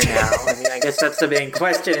loves her now. I mean, I guess that's the main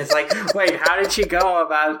question. It's like, wait, how did she go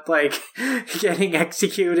about, getting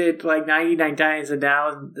executed, 99 times and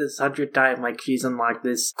now this 100th time, she's unlocked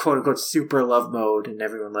this quote-unquote super love mode and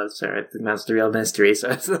everyone loves her. I think that's the real mystery.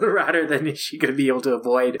 So it's rather than is she going to be able to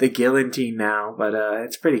avoid the guillotine now. But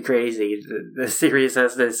it's pretty crazy. The series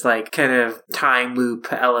has this, kind of time loop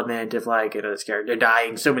element of, this character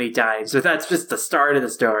dying so many times. So that's just the start of the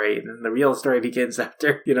story. And then the real story begins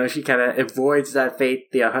after, she kind of avoids that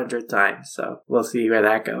fate the 100th time. So we'll see where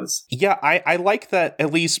that goes. Yeah, I like that,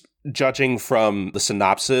 at least judging from the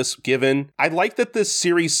synopsis given. I like that this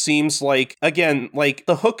series seems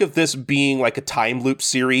the hook of this being a time loop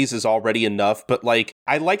series is already enough, but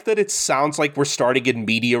I like that it sounds like we're starting in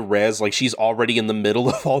media res, she's already in the middle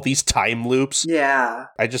of all these time loops. Yeah.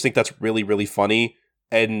 I just think that's really, really funny.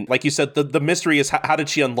 And like you said, the mystery is how did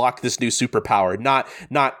she unlock this new superpower? Not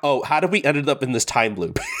how did we ended up in this time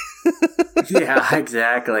loop? Yeah,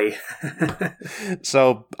 exactly.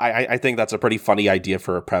 So I think that's a pretty funny idea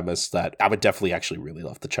for a premise that I would definitely actually really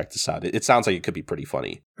love to check this out. It sounds like it could be pretty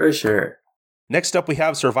funny. For sure. Next up, we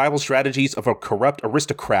have Survival Strategies of a Corrupt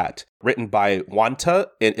Aristocrat, written by Wanta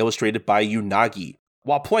and illustrated by Unagi.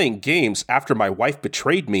 While playing games after my wife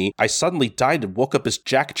betrayed me, I suddenly died and woke up as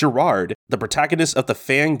Jack Gerard, the protagonist of the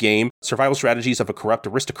fan game Survival Strategies of a Corrupt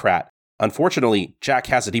Aristocrat. Unfortunately, Jack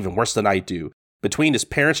has it even worse than I do. Between his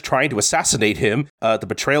parents trying to assassinate him, the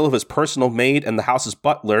betrayal of his personal maid and the house's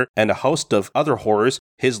butler, and a host of other horrors,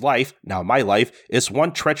 his life, now my life, is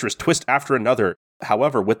one treacherous twist after another.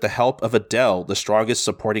 However, with the help of Adele, the strongest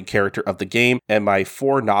supporting character of the game, and my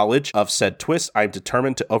foreknowledge of said twist, I'm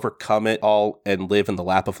determined to overcome it all and live in the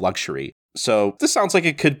lap of luxury. So this sounds like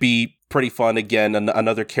it could be pretty fun. Again,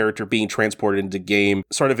 another character being transported into game,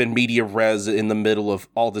 sort of in media res in the middle of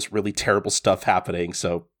all this really terrible stuff happening.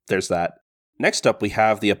 So there's that. Next up, we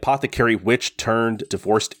have The Apothecary Witch Turned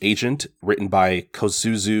Divorced Agent, written by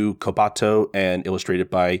Kosuzu Kobato and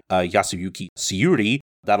illustrated by Yasuyuki Sayuri.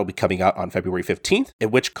 That'll be coming out on February 15th,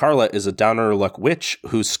 in which Carla is a down-on-her-luck witch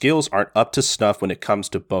whose skills aren't up to snuff when it comes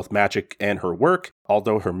to both magic and her work,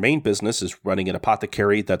 although her main business is running an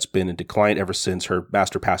apothecary that's been in decline ever since her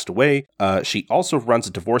master passed away. She also runs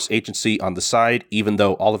a divorce agency on the side, even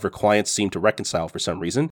though all of her clients seem to reconcile for some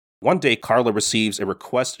reason. One day, Carla receives a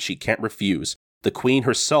request she can't refuse. The queen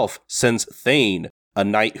herself sends Thane, a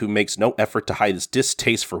knight who makes no effort to hide his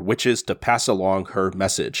distaste for witches, to pass along her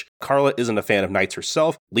message. Carla isn't a fan of knights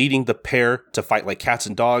herself, leading the pair to fight like cats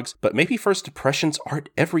and dogs, but maybe first impressions aren't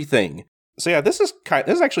everything. So yeah, this is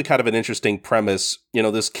actually kind of an interesting premise. You know,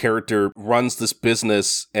 this character runs this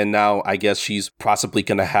business, and now I guess she's possibly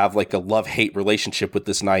going to have like a love-hate relationship with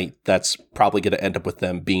this knight that's probably going to end up with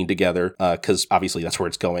them being together, because obviously that's where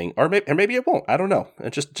it's going. Or maybe it won't. I don't know.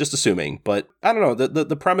 Just assuming. But I don't know.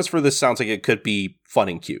 The premise for this sounds like it could be fun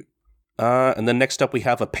and cute. And then next up, we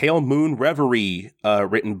have A Pale Moon Reverie,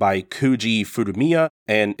 written by Kuji Furumiya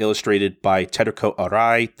and illustrated by Teruko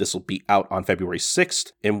Arai. This will be out on February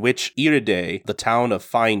 6th, in which Iride, the town of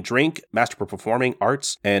fine drink, masterful performing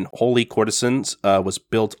arts, and holy courtesans, was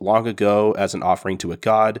built long ago as an offering to a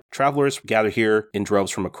god. Travelers gather here in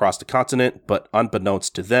droves from across the continent, but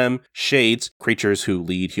unbeknownst to them, shades, creatures who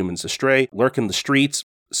lead humans astray, lurk in the streets.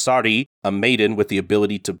 Sari, a maiden with the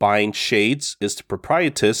ability to bind shades, is the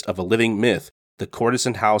proprietress of a living myth, the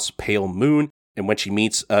courtesan house Pale Moon, and when she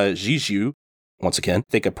meets Jiju, once again, I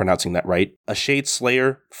think I'm pronouncing that right, a shade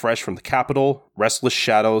slayer fresh from the capital, restless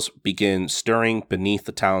shadows begin stirring beneath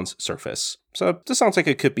the town's surface. So this sounds like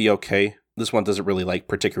it could be okay. This one doesn't really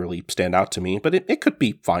particularly stand out to me, but it could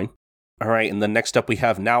be fine. All right, and then next up we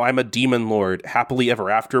have Now I'm a Demon Lord, Happily Ever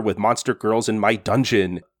After with Monster Girls in My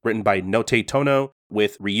Dungeon, written by Note Tono,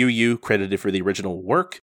 with Ryuyu credited for the original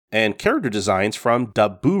work, and character designs from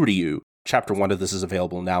Daburyu. Chapter 1 of this is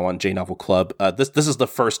available now on J-Novel Club. This is the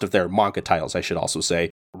first of their manga titles, I should also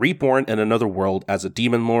say. Reborn in another world as a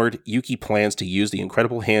demon lord, Yuki plans to use the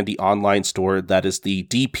incredible handy online store that is the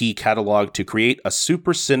DP catalog to create a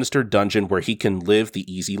super sinister dungeon where he can live the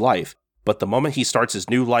easy life. But the moment he starts his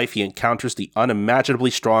new life, he encounters the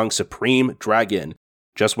unimaginably strong Supreme Dragon.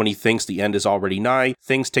 Just when he thinks the end is already nigh,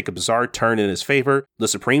 things take a bizarre turn in his favor. The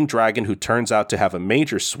Supreme Dragon, who turns out to have a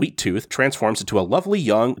major sweet tooth, transforms into a lovely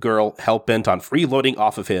young girl hell-bent on freeloading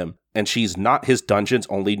off of him. And she's not his dungeon's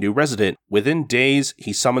only new resident. Within days,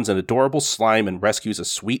 he summons an adorable slime and rescues a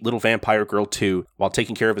sweet little vampire girl too. While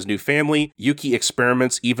taking care of his new family, Yuki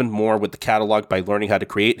experiments even more with the catalog by learning how to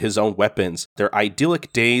create his own weapons. Their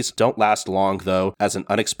idyllic days don't last long, though, as an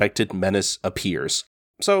unexpected menace appears.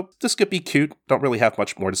 So this could be cute. Don't really have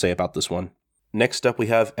much more to say about this one. Next up, we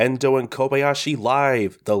have Endo and Kobayashi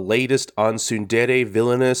Live, the latest on tsundere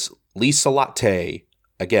villainess Lisa Latte.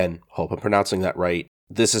 Again, hope I'm pronouncing that right.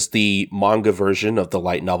 This is the manga version of the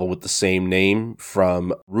light novel with the same name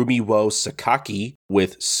from Rumiwo Sakaki,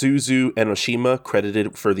 with Suzu Enoshima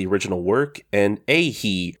credited for the original work and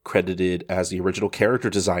Eihi credited as the original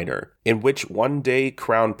character designer, in which one day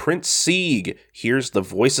Crown Prince Sieg hears the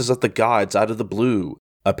voices of the gods out of the blue.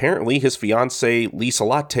 Apparently, his fiancée Lisa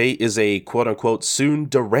Latte is a quote-unquote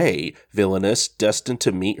tsundere villainess destined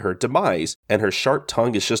to meet her demise, and her sharp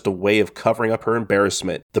tongue is just a way of covering up her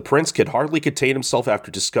embarrassment. The prince could hardly contain himself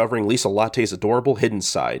after discovering Lisa Latte's adorable hidden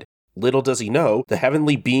side. Little does he know, the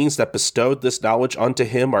heavenly beings that bestowed this knowledge unto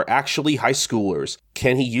him are actually high schoolers.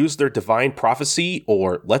 Can he use their divine prophecy,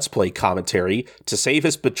 or let's play commentary, to save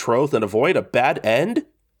his betrothed and avoid a bad end?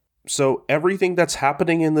 So everything that's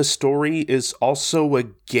happening in the story is also a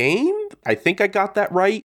game? I think I got that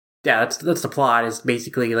right. Yeah, that's the plot. Is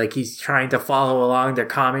basically like he's trying to follow along their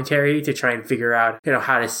commentary to try and figure out,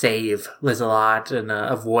 how to save Lizelot and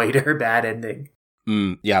avoid her bad ending.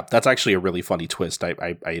 Yeah, that's actually a really funny twist.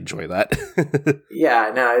 I enjoy that. Yeah,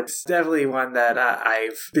 no, it's definitely one that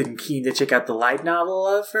I've been keen to check out the light novel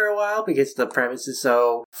of for a while because the premise is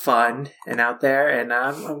so fun and out there, and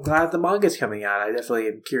I'm glad the manga's coming out. I definitely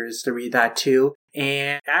am curious to read that too.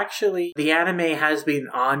 And actually, the anime has been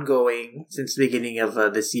ongoing since the beginning of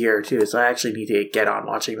this year too, so I actually need to get on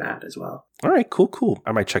watching that as well. All right, cool.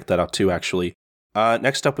 I might check that out too, actually.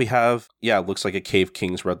 Next up we have, it looks like a Cave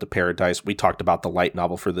King's Road to Paradise. We talked about the light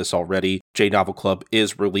novel for this already. J-Novel Club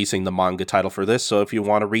is releasing the manga title for this, so if you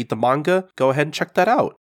want to read the manga, go ahead and check that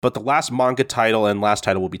out. But the last manga title and last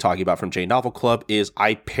title we'll be talking about from J-Novel Club is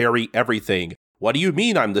I Parry Everything, What do you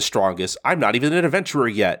mean I'm the strongest? I'm not even an adventurer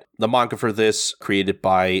yet. The manga for this, created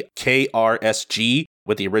by KRSG,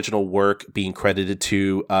 with the original work being credited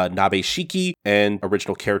to Nabe Shiki and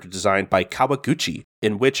original character design by Kawaguchi,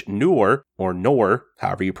 in which Noor, or Noor,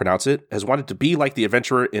 however you pronounce it, has wanted to be like the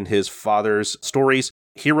adventurer in his father's stories,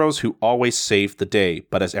 heroes who always save the day.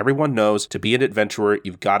 But as everyone knows, to be an adventurer,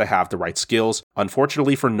 you've got to have the right skills.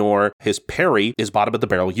 Unfortunately for Noor, his parry is bottom of the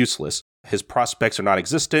barrel useless. His prospects are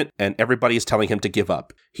non-existent, and everybody is telling him to give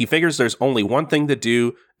up. He figures there's only one thing to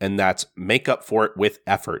do, and that's make up for it with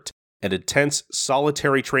effort. An intense,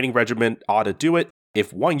 solitary training regimen ought to do it.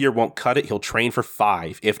 If 1 year won't cut it, he'll train for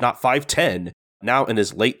 5, if not 5, 10. Now in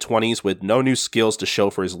his late 20s with no new skills to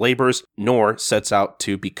show for his labors, Noor sets out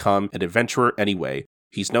to become an adventurer anyway.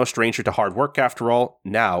 He's no stranger to hard work after all.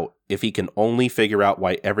 Now, if he can only figure out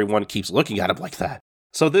why everyone keeps looking at him like that.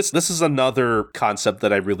 So this is another concept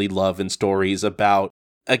that I really love in stories about,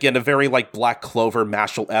 again, a very like Black Clover,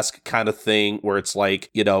 Mashal-esque kind of thing where it's like,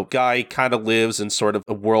 guy kind of lives in sort of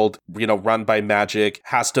a world, run by magic,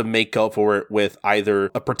 has to make up for it with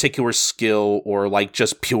either a particular skill or like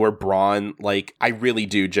just pure brawn. Like, I really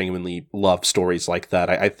do genuinely love stories like that.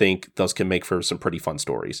 I think those can make for some pretty fun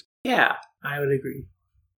stories. Yeah, I would agree.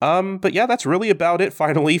 But yeah, that's really about it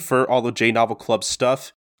finally for all the J-Novel Club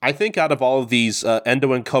stuff. I think out of all of these,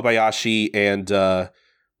 Endo and Kobayashi and,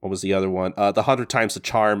 what was the other one? The 100 Times the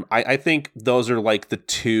Charm. I think those are like the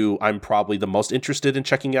two I'm probably the most interested in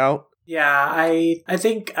checking out. Yeah, I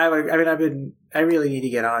think I would. I mean, I really need to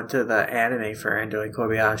get on to the anime for Endo and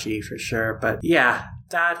Kobayashi for sure. But yeah,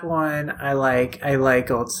 that one I like. I like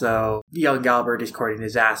also Young Albert is Courting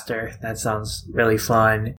Disaster. That sounds really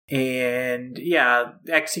fun. And yeah,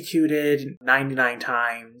 Executed 99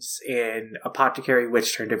 Times and Apothecary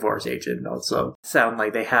Witch Turn Divorce Agent also sound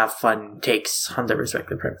like they have fun takes on their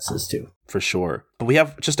respective premises too. For sure. But we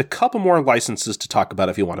have just a couple more licenses to talk about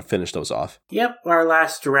if you want to finish those off. Yep, our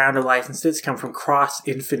last round of licenses come from Cross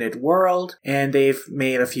Infinite World, and they've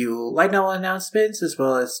made a few light novel announcements as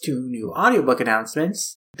well as 2 new audiobook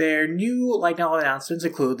announcements. Their new light novel announcements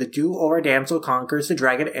include The Do-Over Damsel Conquers the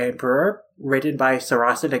Dragon Emperor, written by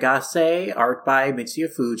Sarasa Nagase, art by Mitsuya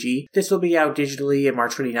Fuji. This will be out digitally on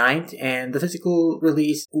March 29th, and the physical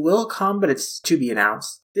release will come, but it's to be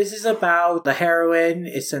announced. This is about the heroine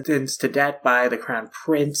is sentenced to death by the crown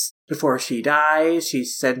prince. Before she dies,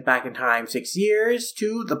 she's sent back in time 6 years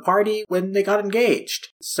to the party when they got engaged.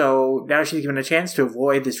 So now she's given a chance to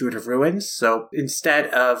avoid this route of ruins. So instead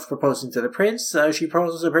of proposing to the prince, she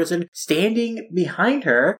proposes to the person standing behind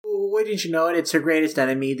her. Wouldn't you know it, it's her greatest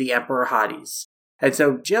enemy, the Emperor Hades. And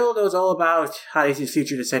so Jill knows all about Hades'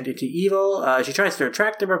 future descent into evil. She tries to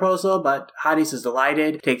retract the proposal, but Hades is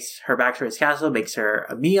delighted, takes her back to his castle, makes her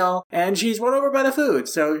a meal, and she's won over by the food.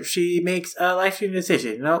 So she makes a life-changing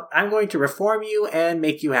decision. I'm going to reform you and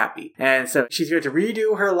make you happy. And so she's here to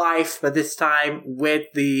redo her life, but this time with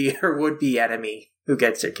her would-be enemy who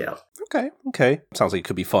gets her killed. Okay. Sounds like it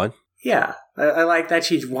could be fun. Yeah, I like that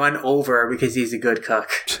she's won over because he's a good cook.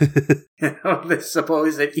 The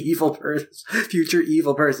supposed evil person, future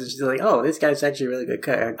evil person. She's like, oh, this guy's actually a really good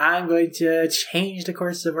cook. I'm going to change the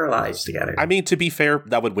course of our lives together. I mean, to be fair,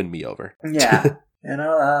 that would win me over. Yeah.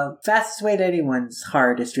 Fastest way to anyone's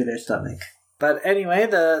heart is through their stomach. But anyway,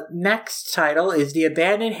 the next title is The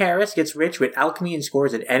Abandoned Heiress Gets Rich with Alchemy and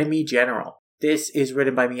Scores an Enemy General. This is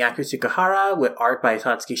written by Miyako Tsukuhara with art by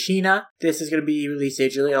Satsuki Shina. This is going to be released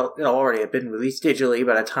digitally. It'll already have been released digitally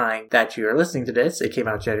by the time that you're listening to this. It came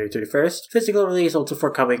out January 31st. Physical release also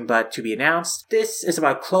forthcoming, but to be announced. This is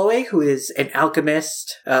about Chloe, who is an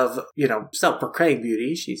alchemist of, self-proclaimed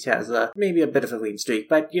beauty. She has maybe a bit of a lean streak,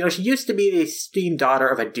 but, she used to be the esteemed daughter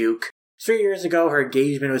of a duke. 3 years ago, her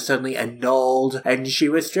engagement was suddenly annulled, and she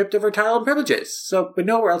was stripped of her title and privileges. So, with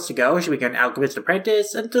nowhere else to go, she became an alchemist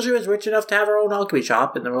apprentice until she was rich enough to have her own alchemy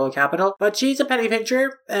shop in the royal capital. But she's a penny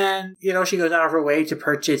pincher, and, she goes out of her way to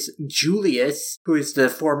purchase Julius, who is the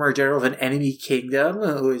former general of an enemy kingdom,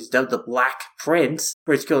 who is dubbed the Black Prince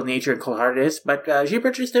for his skilled nature and cold-heartedness. But she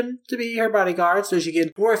purchased him to be her bodyguard so she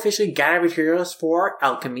can more efficiently gather materials for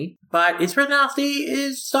alchemy. But his personality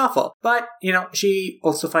is awful. But, she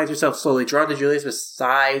also finds herself slowly drawn to Julius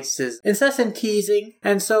besides his incessant teasing.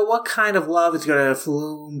 And so what kind of love is going to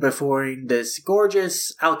floom before this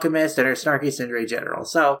gorgeous alchemist and her snarky Cinderay general?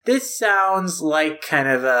 So this sounds like kind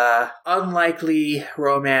of a unlikely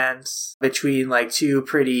romance between like two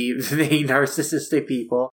pretty vain narcissistic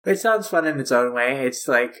people. It sounds fun in its own way. It's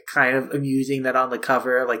like kind of amusing that on the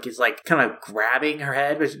cover, like he's like kind of grabbing her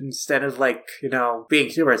head, but instead of like, being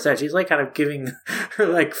super upset, she's like kind of giving her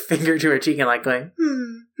like finger to her cheek and like going,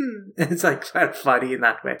 It's like kind of funny in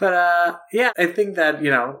that way. But yeah, I think that,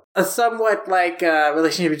 a somewhat like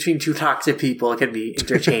relationship between two toxic people can be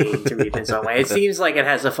entertaining to read in some way. It seems like it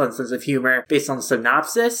has a fun sense of humor based on the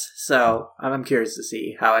synopsis, so I'm curious to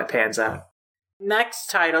see how it pans out. Next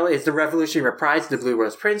title is The Revolutionary Reprise of the Blue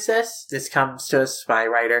Rose Princess. This comes to us by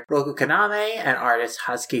writer Roku Kaname and artist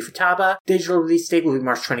Hazuki Futaba. Digital release date will be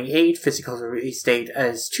March 28th. Physical release date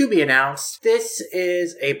is to be announced. This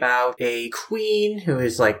is about a queen who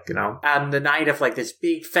is on the night of this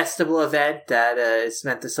big festival event that is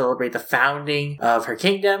meant to celebrate the founding of her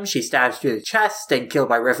kingdom. She's stabbed through the chest and killed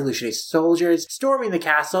by revolutionary soldiers storming the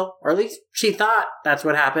castle, or at least she thought that's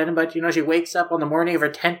what happened. But she wakes up on the morning of her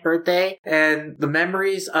 10th birthday and the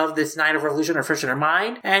memories of this night of revolution are fresh in her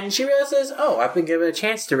mind, and she realizes, I've been given a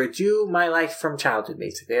chance to redo my life from childhood,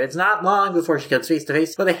 basically. And it's not long before she comes face to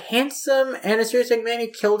face with a handsome and mysterious young man who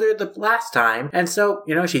killed her the last time. And so,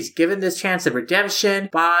 she's given this chance of redemption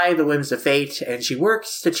by the whims of fate, and she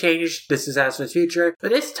works to change this disastrous future,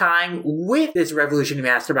 but this time with this revolutionary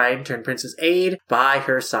mastermind turned Princess Aid by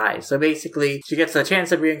her side. So basically, she gets a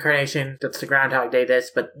chance of reincarnation. That's the Groundhog Day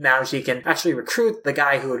but now she can actually recruit the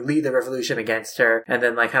guy who would lead the revolution against her, and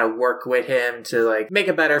then kind of work with him to make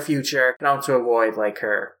a better future and also avoid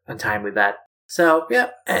her untimely death. So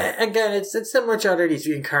yeah, again, it's similar to other these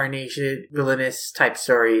reincarnation villainous type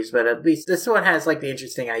stories, but at least this one has the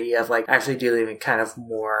interesting idea of actually dealing with kind of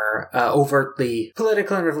more overtly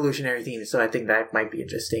political and revolutionary themes. So I think that might be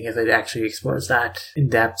interesting if it actually explores that in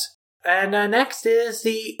depth. And next is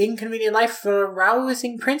The Inconvenient Life of a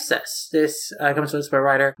Rousing Princess. This comes to us by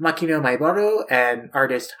writer Makino Maiboro and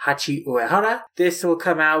artist Hachi Uehara. This will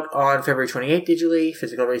come out on February 28th digitally,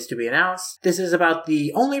 physical release to be announced. This is about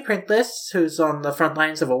the only princeless who's on the front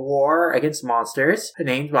lines of a war against monsters.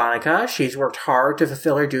 Named Monica, she's worked hard to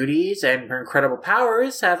fulfill her duties, and her incredible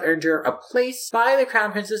powers have earned her a place by the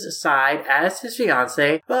Crown Prince's side as his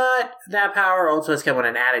fiancée, but that power also has come with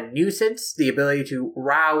an added nuisance, the ability to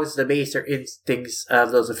rouse the baser instincts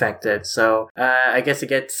of those affected. So I guess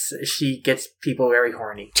she gets people very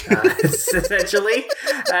horny, essentially.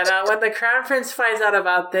 And when the Crown Prince finds out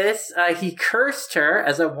about this, he cursed her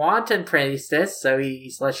as a wanton priestess, so he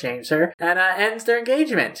slut shames her, and ends their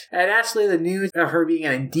engagement. And actually, the news of her being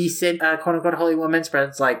an indecent, quote-unquote, holy woman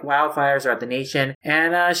spreads like wildfires throughout the nation,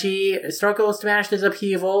 and she struggles to manage this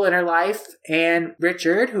upheaval in her life, and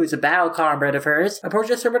Richard, who is a battle comrade of hers,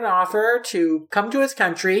 approaches her with an offer to come to his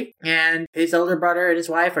country, and his elder brother and his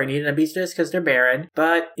wife are needing a mistress because they're barren.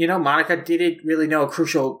 But, Monica didn't really know a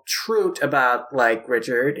crucial truth about,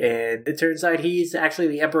 Richard, and it turns out he's actually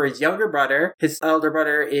the emperor's younger brother. His elder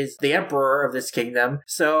brother is the emperor of this kingdom.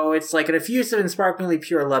 So it's an effusive and sparklingly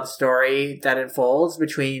pure love story that unfolds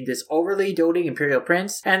between this overly doting imperial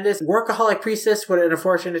prince and this workaholic priestess with an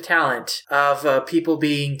unfortunate talent of people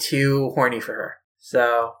being too horny for her.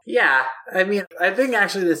 So, yeah, I think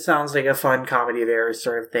actually this sounds like a fun comedy of errors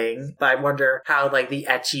sort of thing, but I wonder how, the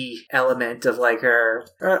ecchi element of, her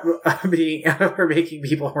making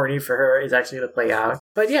people horny for her is actually going to play out.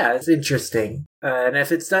 But yeah, it's interesting. And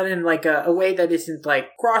if it's done in, a way that isn't,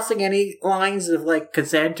 crossing any lines of,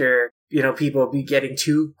 consent or, people be getting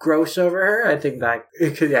too gross over her, I think that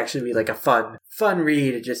it could actually be, a fun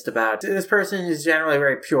read just about this person is generally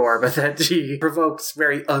very pure, but that she provokes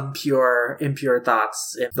very impure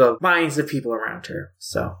thoughts in the minds of people around her.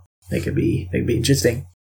 So they could be interesting.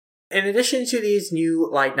 In addition to these new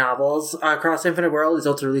light novels, Across Infinite World is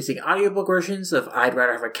also releasing audiobook versions of I'd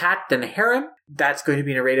Rather Have a Cat Than a Harem. That's going to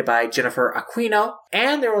be narrated by Jennifer Aquino.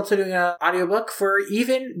 And they're also doing an audiobook for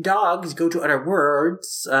Even Dogs Go to Other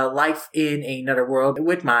Worlds, Life in Another World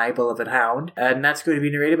with My Beloved Hound. And that's going to be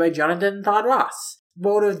narrated by Jonathan Todd Ross.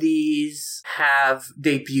 Both of these have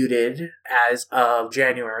debuted as of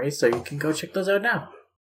January, so you can go check those out now.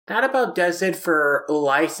 That about does it for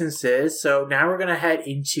licenses. So now we're going to head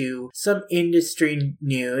into some industry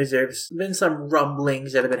news. There's been some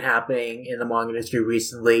rumblings that have been happening in the manga industry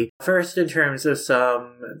recently. First, in terms of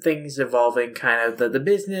some things involving kind of the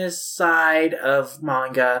business side of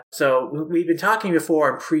manga. So we've been talking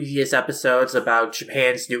before in previous episodes about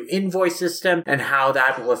Japan's new invoice system and how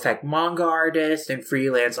that will affect manga artists and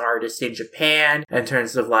freelance artists in Japan in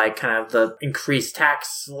terms of kind of the increased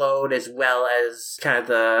tax load as well as kind of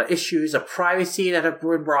the issues of privacy that have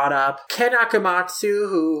been brought up. Ken Akamatsu,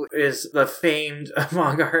 who is the famed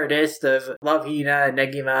manga artist of Love Hina and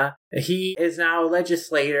Negima, he is now a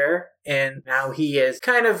legislator, and now he has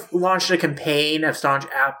kind of launched a campaign of staunch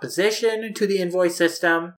opposition to the invoice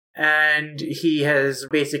system. And he has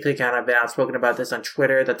basically kind of been outspoken about this on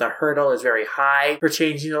Twitter, that the hurdle is very high for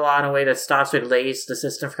changing the law in a way that stops or delays the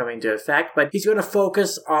system from coming into effect. But he's going to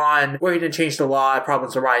focus on where he can change the law if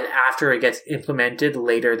problems arise after it gets implemented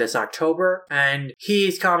later this October. And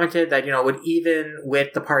he's commented that, even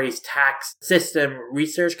with the party's tax system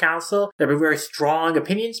research council, there have been very strong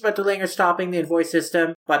opinions about delaying or stopping the invoice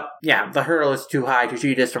system. But yeah, the hurdle is too high to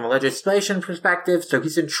treat this from a legislation perspective. So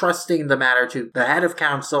he's entrusting the matter to the head of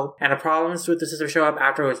council. And if problems with the system show up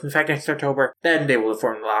afterwards, in fact, next October, then they will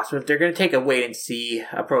inform the law. So they're going to take a wait-and-see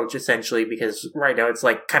approach, essentially, because right now it's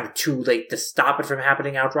kind of too late to stop it from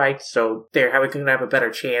happening outright. So they're going to have a better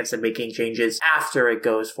chance at making changes after it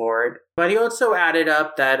goes forward. But he also added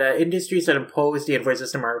up that industries that impose the invoice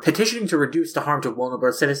system are petitioning to reduce the harm to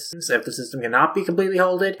vulnerable citizens if the system cannot be completely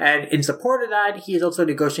halted. And in support of that, he is also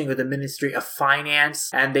negotiating with the Ministry of Finance,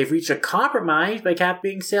 and they've reached a compromise by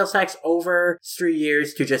capping sales tax over 3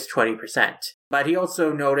 years to just 20%. But he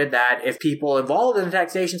also noted that if people involved in the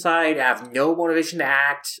taxation side have no motivation to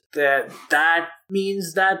act, that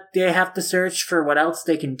means that they have to search for what else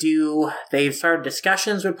they can do. They've started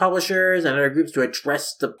discussions with publishers and other groups to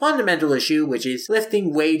address the fundamental issue, which is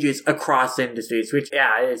lifting wages across industries, which,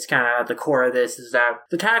 it's kind of at the core of this, is that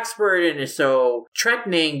the tax burden is so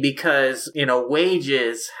threatening because,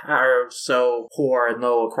 wages are so poor and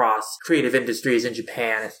low across creative industries in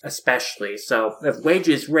Japan, especially. So if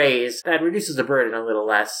wages raise, that reduces the burden a little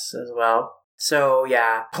less as well. So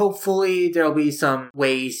yeah, hopefully there'll be some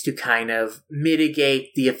ways to kind of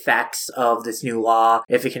mitigate the effects of this new law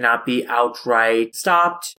if it cannot be outright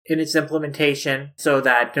stopped in its implementation, so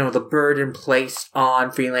that, the burden placed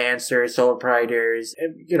on freelancers, sole proprietors,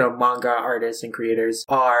 manga artists and creators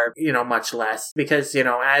are, much less. Because,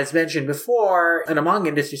 as mentioned before, in a manga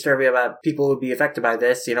industry survey about people who would be affected by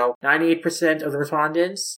this, 98% of the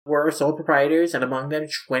respondents were sole proprietors, and among them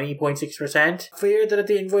 20.6% feared that if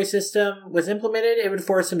the invoice system was implemented, it would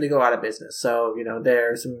force them to go out of business. So,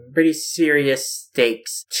 there are some pretty serious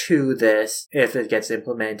stakes to this if it gets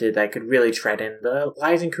implemented that could really threaten the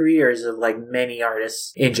lives and careers of many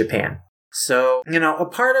artists in Japan. So, a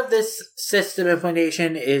part of this system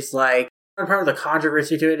implementation is part of the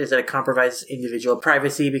controversy to it is that it compromises individual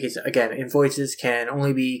privacy because, again, invoices can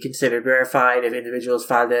only be considered verified if individuals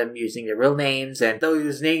file them using their real names, and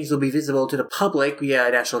those names will be visible to the public via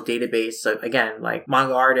a national database. So, again,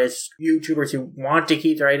 manga artists, YouTubers who want to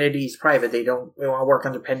keep their identities private, they want to work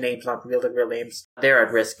under pen names, not reveal their real names, they're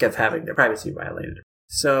at risk of having their privacy violated.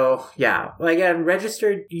 So, yeah, again,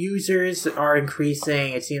 registered users are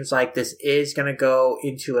increasing. It seems like this is going to go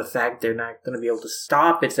into effect. They're not going to be able to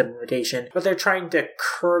stop its implementation, but they're trying to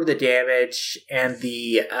curb the damage and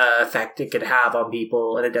the effect it could have on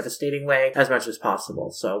people in a devastating way as much as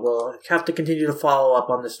possible. So we'll have to continue to follow up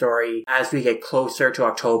on the story as we get closer to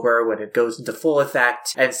October when it goes into full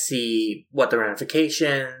effect and see what the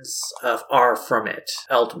ramifications are from it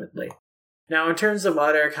ultimately. Now, in terms of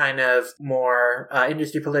other kind of more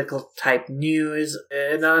industry political type news,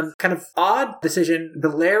 in a kind of odd decision,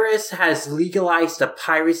 Belarus has legalized the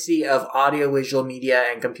piracy of audiovisual media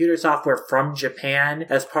and computer software from Japan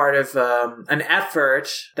as part of an effort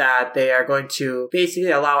that they are going to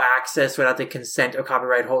basically allow access without the consent of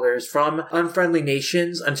copyright holders from unfriendly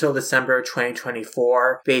nations until December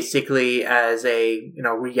 2024, basically as a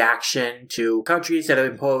reaction to countries that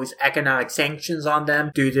have imposed economic sanctions on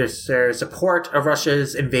them due to their support of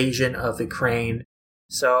Russia's invasion of Ukraine.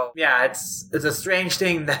 So, yeah, it's a strange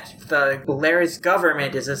thing that the Belarus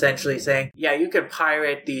government is essentially saying, yeah, you can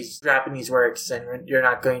pirate these Japanese works and you're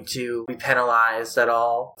not going to be penalized at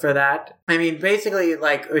all for that. I mean, basically,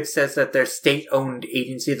 it says that their state-owned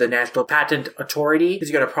agency, the National Patent Authority,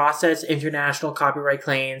 is going to process international copyright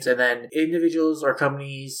claims, and then individuals or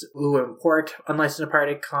companies who import unlicensed or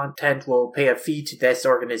pirated content will pay a fee to this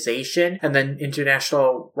organization, and then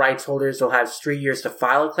international rights holders will have 3 years to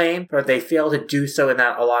file a claim, but if they fail to do so in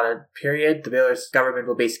that allotted period, the Belarus government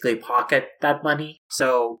will basically pocket that money.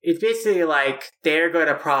 So it's basically they're going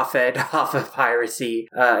to profit off of piracy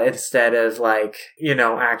instead of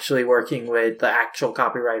actually working with the actual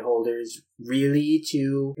copyright holders really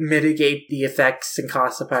to mitigate the effects and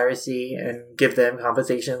costs of piracy and give them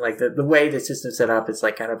compensation. The way the system's set up is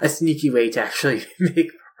kind of a sneaky way to actually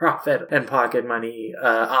make profit and pocket money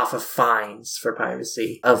off of fines for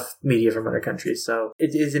piracy of media from other countries. So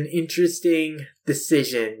it is an interesting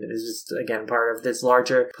decision. It's just, again, part of this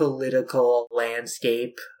larger political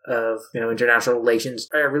landscape of, international relations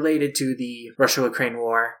related to the Russia-Ukraine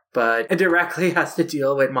war, but it directly has to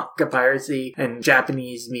deal with manga piracy and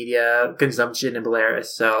Japanese media consumption in Belarus.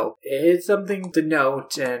 So it's something to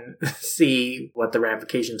note and see what the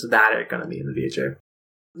ramifications of that are going to be in the future.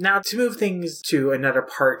 Now, to move things to another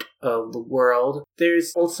part of the world,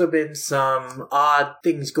 there's also been some odd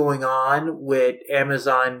things going on with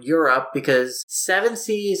Amazon Europe because Seven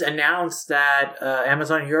Seas announced that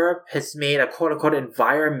Amazon Europe has made a quote-unquote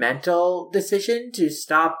environmental decision to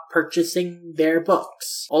stop purchasing their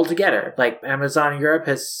books altogether. Like, Amazon Europe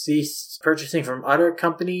has ceased purchasing from other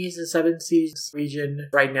companies in Seven Seas region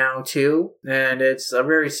right now too, and it's a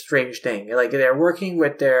very strange thing. Like, they're working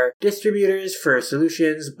with their distributors for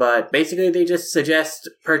solutions, but basically they just suggest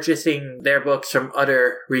purchasing their books from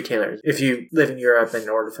other retailers if you live in Europe and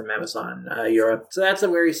order from Amazon Europe. So that's a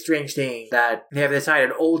very strange thing that they have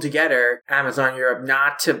decided altogether, Amazon Europe,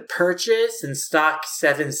 not to purchase and stock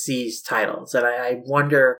Seven Seas titles. And I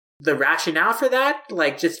wonder the rationale for that,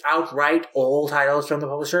 like just outright all titles from the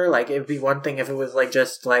publisher. Like, it'd be one thing if it was like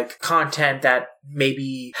just like content that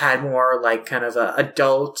maybe had more like kind of a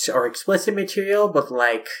adult or explicit material, but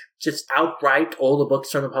like just outright all the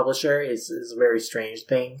books from the publisher is a very strange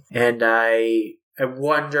thing. And I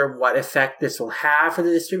wonder what effect this will have for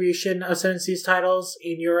the distribution of Seven Seas titles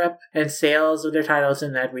in Europe and sales of their titles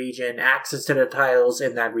in that region, access to the titles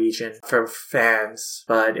in that region for fans.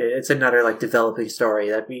 But it's another like developing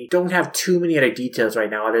story that we don't have too many other details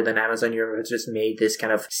right now other than Amazon Europe has just made this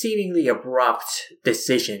kind of seemingly abrupt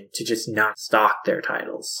decision to just not stock their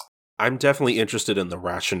titles. I'm definitely interested in the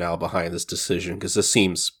rationale behind this decision because this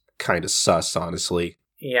seems kind of sus, honestly.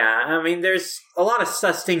 Yeah, I mean, there's a lot of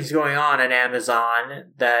sus things going on at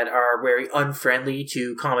Amazon that are very unfriendly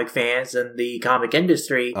to comic fans and the comic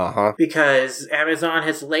industry. Because Amazon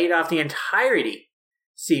has laid off the entirety,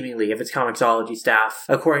 seemingly, of its Comixology staff,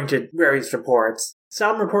 according to various reports.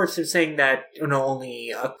 Some reports are saying that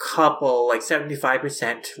only a couple, like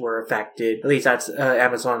 75% were affected. At least that's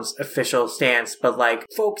Amazon's official stance. But like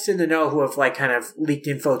folks in the know who have like kind of leaked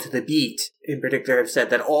info to The Beat in particular have said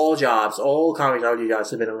that all Comixology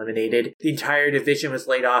jobs have been eliminated. The entire division was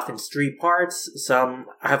laid off in 3 parts. Some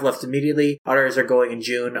have left immediately. Others are going in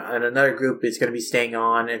June. And another group is going to be staying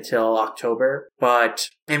on until October. But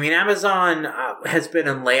I mean, Amazon has been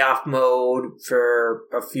in layoff mode for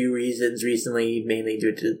a few reasons recently, mainly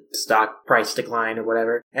due to stock price decline or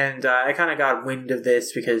whatever. And I kind of got wind of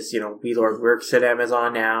this because, Wheelord works at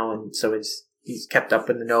Amazon now, and so he's kept up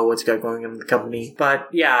in the know what's going on in the company. But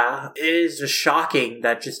yeah, it is just shocking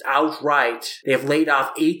that just outright they have laid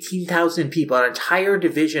off 18,000 people, an entire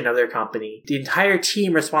division of their company, the entire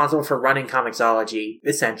team responsible for running Comixology,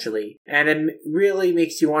 essentially. And it really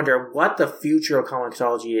makes you wonder what the future of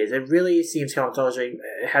Comixology is. It really seems Comixology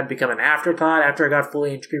had become an afterthought after it got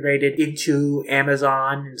fully integrated into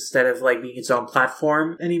Amazon instead of like being its own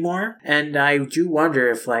platform anymore. And I do wonder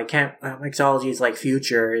if like Comixology's like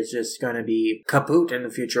future is just going to be kaput in the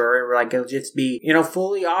future, or like it'll just be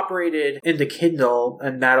fully operated into Kindle,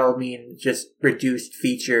 and that'll mean just reduced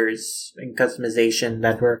features and customization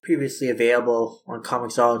that were previously available on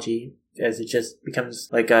Comixology, as it just becomes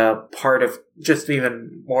like a part of, just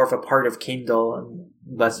even more of a part of Kindle and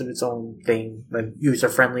less of its own thing, and user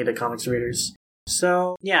friendly to comics readers.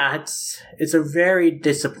 So yeah, it's a very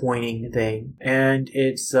disappointing thing, and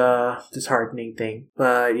it's a disheartening thing.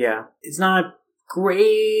 But yeah, it's not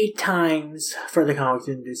great times for the comics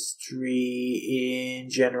industry in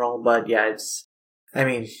general, but yeah,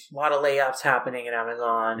 a lot of layoffs happening at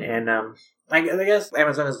Amazon, and I guess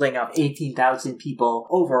Amazon is laying off 18,000 people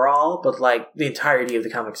overall, but like the entirety of the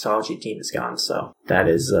Comixology team is gone, so that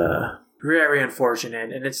is very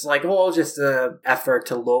unfortunate. And it's like all just an effort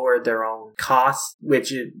to lower their own costs,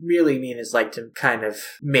 which it really means is like to kind of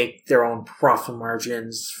make their own profit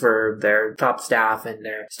margins for their top staff and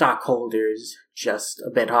their stockholders just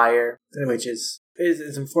a bit higher, which is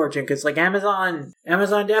unfortunate because like Amazon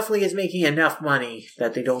definitely is making enough money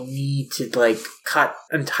that they don't need to like cut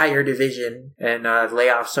entire division and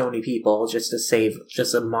lay off so many people just to save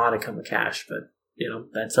just a modicum of cash. But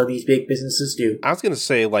that's how these big businesses do. I was going to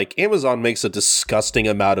say, like, Amazon makes a disgusting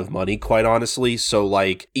amount of money, quite honestly. So,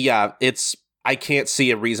 like, yeah, I can't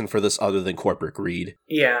see a reason for this other than corporate greed.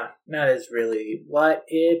 Yeah, that is really what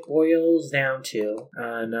it boils down to.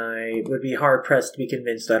 And I would be hard-pressed to be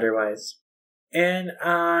convinced otherwise. And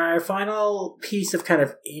our final piece of kind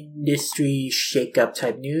of industry shake-up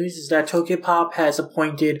type news is that Tokyopop has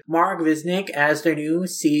appointed Mark Visnick as their new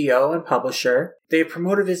CEO and publisher. They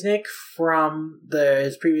promoted Viznik from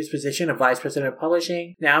his previous position of Vice President of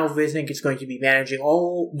Publishing. Now Viznik is going to be managing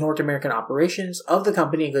all North American operations of the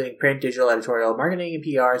company, including print, digital, editorial, marketing, and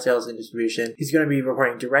PR, sales, and distribution. He's going to be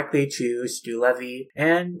reporting directly to Stu Levy.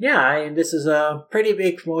 And this is a pretty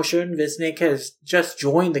big promotion. Viznik has just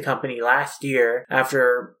joined the company last year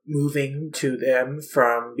after moving to them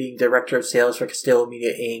from being Director of Sales for Castillo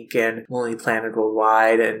Media Inc. and Lonely Planet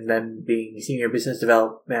Worldwide, and then being Senior Business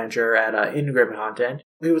Development Manager at Ingram Content.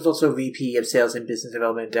 He was also VP of Sales and Business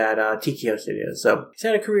Development at TKO Studios. So he's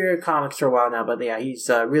had a career in comics for a while now, but he's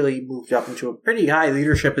really moved up into a pretty high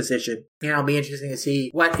leadership position. And it'll be interesting to see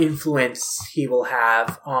what influence he will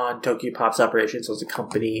have on Tokyopop's operations as a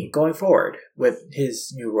company going forward with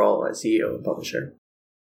his new role as CEO and publisher.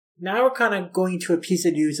 Now we're kind of going to a piece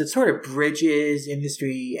of news that sort of bridges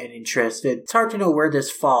industry and interest. It's hard to know where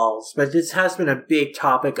this falls, but this has been a big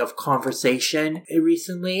topic of conversation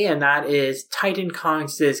recently, and that is Titan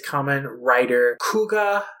Comics' Kamen Rider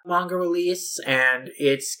Kuuga manga release and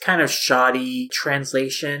its kind of shoddy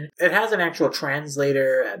translation. It has an actual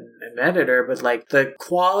translator and an editor, but the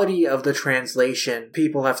quality of the translation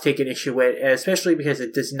people have taken issue with, especially because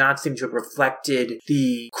it does not seem to have reflected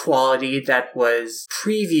the quality that was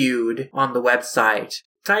previewed on the website.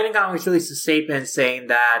 Titan Comics released a statement saying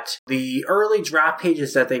that the early draft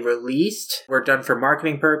pages that they released were done for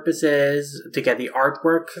marketing purposes, to get the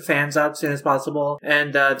artwork fans out as soon as possible.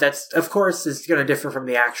 And that's, of course, is going to differ from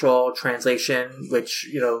the actual translation, which,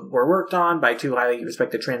 were worked on by two highly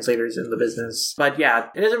respected translators in the business. But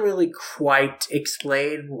it doesn't really quite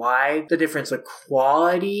explain why the difference of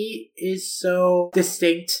quality is so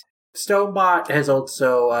distinct. Stonebot has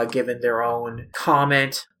also given their own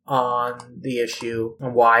comment on the issue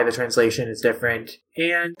and why the translation is different.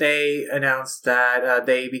 And they announced that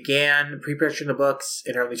they began pre-production of books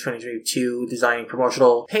in early 2022, designing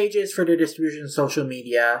promotional pages for their distribution on social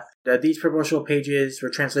media. These promotional pages were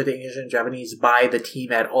translated to English and Japanese by the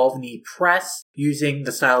team at Ovni Press, using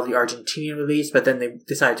the style of the Argentinian release, but then they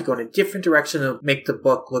decided to go in a different direction to make the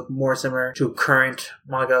book look more similar to current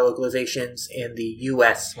manga localizations in the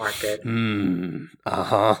US market.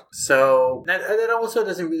 So that also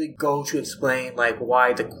doesn't really go to explain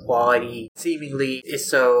why the quality seemingly is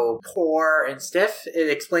so poor and stiff. It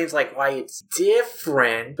explains why it's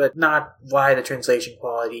different, but not why the translation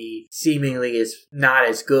quality seemingly is not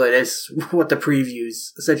as good as what the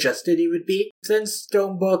previews suggested it would be. Since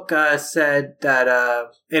Stonebook said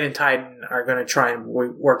that it and Titan are going to try and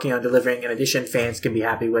working on delivering an edition fans can be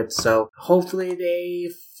happy with, so hopefully they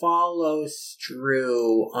follows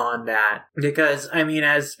through on that. Because,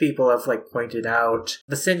 as people have pointed out,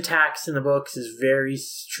 the syntax in the books is very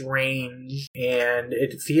strange, and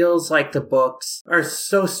it feels like the books are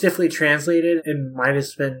so stiffly translated and might have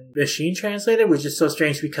been machine translated, which is so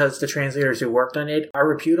strange because the translators who worked on it are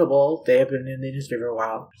reputable. They have been in the industry for a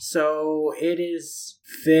while. So it is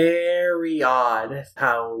very odd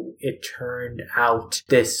how it turned out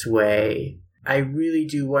this way. I really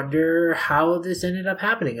do wonder how this ended up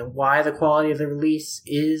happening and why the quality of the release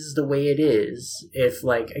is the way it is. If,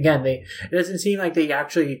 it doesn't seem like they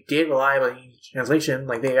actually did rely on translation,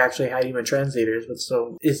 they actually had human translators, but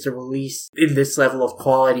so is the release in this level of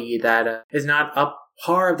quality that is not up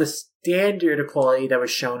par of the standard of quality that was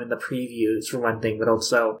shown in the previews, for one thing, but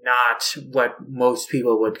also not what most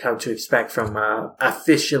people would come to expect from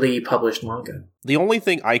officially published manga. The only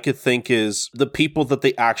thing I could think is the people that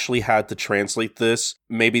they actually had to translate this,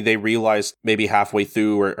 maybe they realized maybe halfway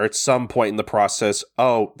through or at some point in the process,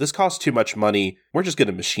 oh, this costs too much money, we're just going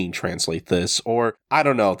to machine translate this. Or, I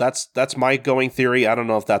don't know, that's my going theory. I don't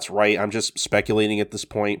know if that's right. I'm just speculating at this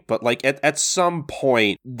point. But at some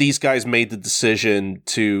point, these guys made the decision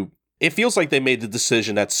to... It feels like they made the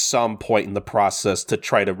decision at some point in the process to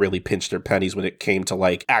try to really pinch their pennies when it came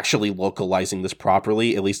to actually localizing this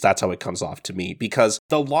properly. At least that's how it comes off to me. Because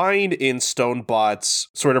the line in Stonebot's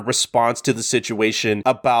sort of response to the situation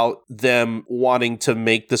about them wanting to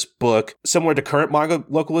make this book similar to current manga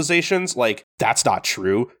localizations, that's not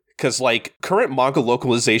true. Because current manga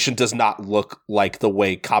localization does not look like the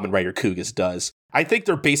way Kamen Rider Kuuga's does. I think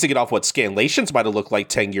they're basing it off what Scanlations might have looked like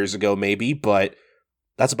 10 years ago, maybe, but...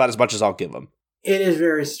 that's about as much as I'll give them. It is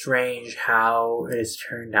very strange how it has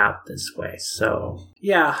turned out this way. So,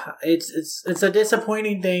 it's a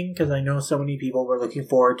disappointing thing because I know so many people were looking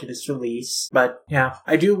forward to this release. But,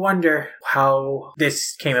 I do wonder how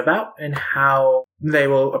this came about and how they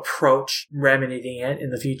will approach remedying it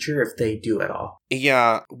in the future if they do at all.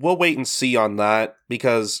 Yeah, we'll wait and see on that.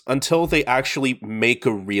 because until they actually make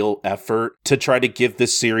a real effort to try to give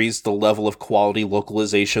this series the level of quality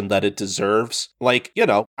localization that it deserves, like, you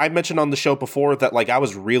know, I mentioned on the show before that, like, I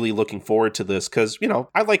was really looking forward to this because, you know,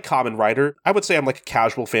 I like Kamen Rider. I would say I'm like a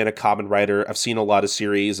casual fan of Kamen Rider. I've seen a lot of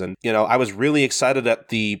series, and, you know, I was really excited at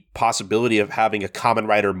the possibility of having a Kamen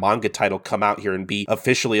Rider manga title come out here and be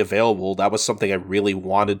officially available. That was something I really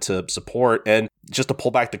wanted to support, and just to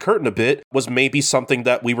pull back the curtain a bit, was maybe something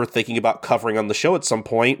that we were thinking about covering on the show at some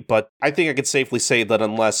point, but I think I could safely say that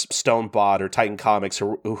unless Stonebot or Titan Comics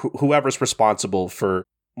or whoever's responsible for,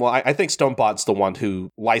 well, I think Stonebot's the one who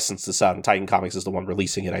licensed this out and Titan Comics is the one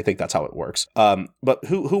releasing it. I think that's how it works. But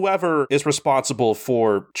whoever is responsible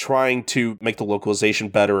for trying to make the localization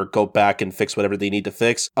better or go back and fix whatever they need to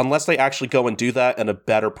fix, unless they actually go and do that and a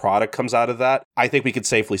better product comes out of that, I think we could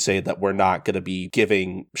safely say that we're not going to be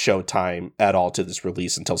giving Showtime at all to this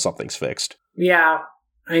release until something's fixed. Yeah.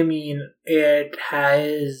 I mean, it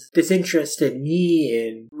has disinterested me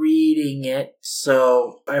in reading it,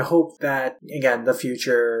 so I hope that, again, the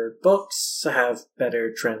future books have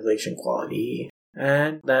better translation quality,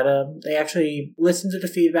 and that they actually listen to the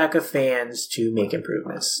feedback of fans to make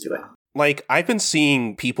improvements to it. Like, I've been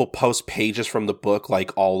seeing people post pages from the book,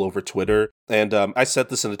 like, all over Twitter, and I said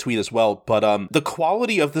this in a tweet as well, but the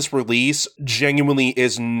quality of this release genuinely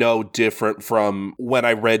is no different from when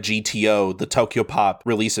I read GTO, the Tokyo Pop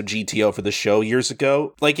release of GTO for the show years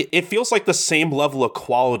ago. Like, it feels like the same level of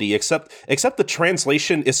quality, except the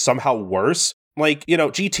translation is somehow worse. Like, you know,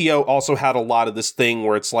 GTO also had a lot of this thing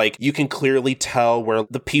where it's like, you can clearly tell where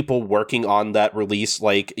the people working on that release,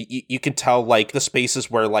 like, you can tell, like, the spaces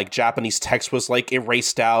where, like, Japanese text was, like,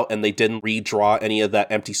 erased out and they didn't redraw any of that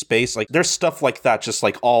empty space. Like, there's stuff like that just,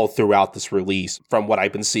 like, all throughout this release, from what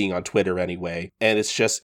I've been seeing on Twitter anyway. And it's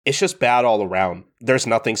just bad all around. There's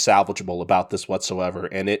nothing salvageable about this whatsoever,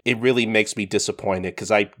 and it really makes me disappointed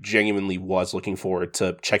because I genuinely was looking forward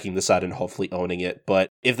to checking this out and hopefully owning it. But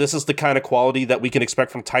if this is the kind of quality that we can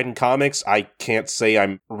expect from Titan Comics, I can't say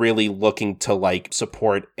I'm really looking to, like,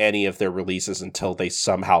 support any of their releases until they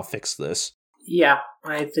somehow fix this. Yeah,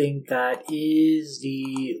 I think that is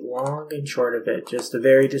the long and short of it. Just a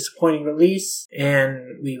very disappointing release,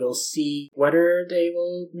 and we will see whether they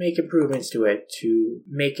will make improvements to it to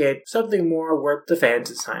make it something more worth the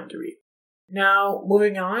fans' time to read. Now,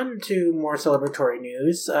 moving on to more celebratory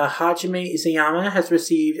news, Hajime Isayama has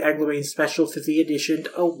received Anglomane's Special 50th Edition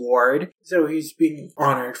Award, so he's being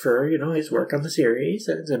honored for, you know, his work on the series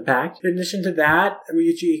and its impact. In addition to that,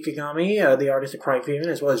 Ryuichi Ikegami, the artist of Crying Freeman,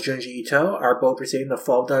 as well as Junji Ito, are both receiving the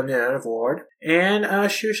Fall Done Award. And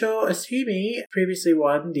Shusho Asumi previously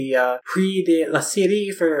won the Prix de la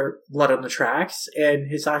Série for Blood on the Tracks,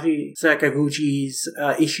 and Hisashi Sakaguchi's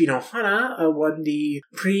Ishino Hana won the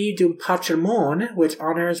Prix du Patrimoine, which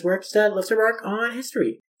honors works that left a mark on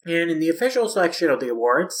history. And in the official selection of the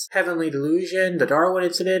awards, Heavenly Delusion, The Darwin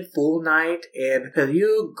Incident, Full Night, and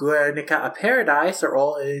Peleu Guernica a Paradise are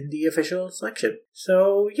all in the official selection.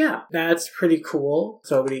 So yeah, that's pretty cool.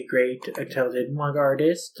 So many great and talented manga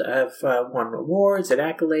artists have won awards and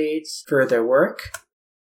accolades for their work.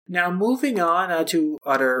 Now, moving on to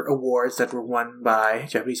other awards that were won by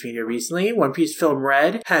Japanese media recently, One Piece Film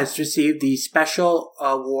Red has received the special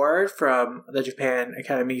award from the Japan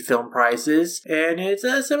Academy Film Prizes, and it's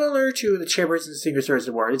similar to the Chairperson Singer Service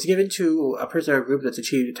Award. It's given to a person or group that's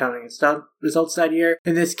achieved astounding results that year.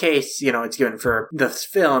 In this case, you know, it's given for the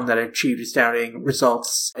film that achieved astounding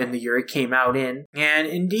results in the year it came out in. And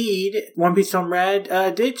indeed, One Piece Film Red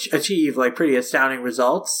did achieve, like, pretty astounding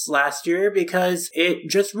results last year because it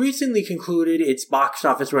just recently concluded its box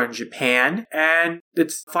office run in Japan, and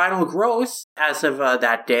its final gross as of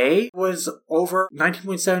that day was over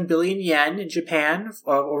 19.7 billion yen in Japan,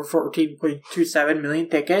 over 14.27 million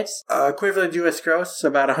tickets, equivalent US gross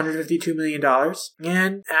about $152 million.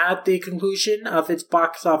 And at the conclusion of its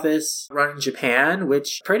box office run in Japan,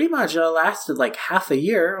 which pretty much lasted like half a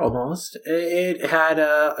year almost, it had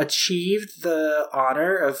achieved the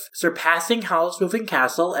honor of surpassing Howl's Moving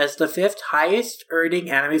Castle as the 5th highest earning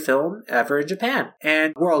anime film ever in Japan.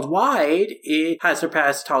 And worldwide, it has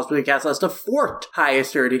surpassed Howl's Moving Castle as the 4th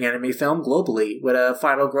highest earning anime film globally, with a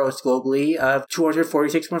final gross globally of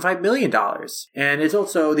 $246.5 million. And it's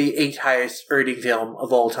also the 8th highest earning film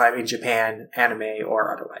of all time in Japan, anime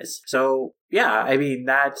or otherwise. So yeah, I mean,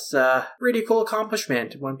 that's a pretty cool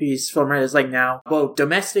accomplishment. One Piece Film Red is like now, both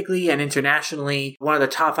domestically and internationally, one of the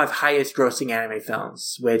top 5 highest grossing anime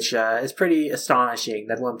films, which is pretty astonishing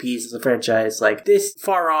that One Piece is a franchise like this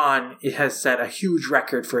far on. It has set a huge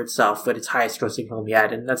record for itself with its highest grossing film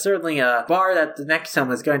yet. And that's certainly a bar that the next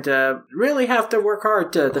film is going to really have to work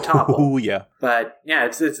hard to topple. Oh, yeah. But yeah,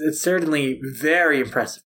 it's certainly very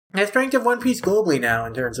impressive. The strength of One Piece globally now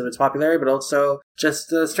in terms of its popularity, but also just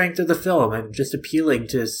the strength of the film and just appealing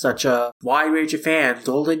to such a wide range of fans,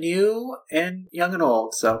 old and new and young and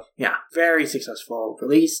old. So yeah, very successful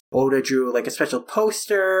release. Oda drew like a special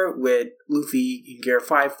poster with Luffy in Gear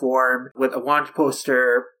 5 form, with a wand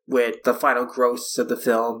poster with the final gross of the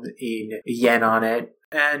film in yen on it.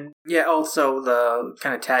 And yeah, also the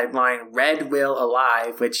kind of tagline, Red will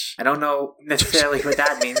alive, which I don't know necessarily what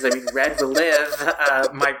that means. I mean, Red will live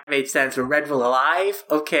might make sense, but Red will alive?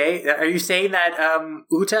 Okay. Are you saying that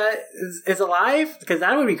Uta is alive? Because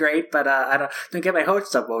that would be great, but I don't get my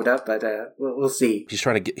hopes up, Oda, but we'll see. He's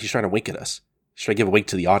trying to wink at us. He's trying to give a wink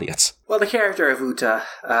to the audience. Well, the character of Uta,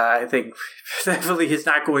 I think, definitely is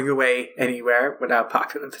not going away anywhere with how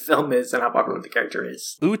popular the film is and how popular the character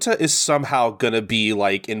is. Uta is somehow gonna be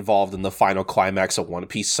like involved in the final climax of One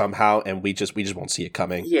Piece somehow, and we just won't see it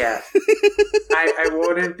coming. Yeah, I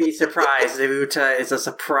wouldn't be surprised if Uta is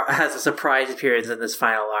has a surprise appearance in this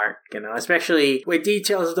final arc. Especially with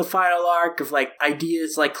details of the final arc of like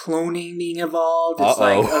ideas like cloning being involved. It's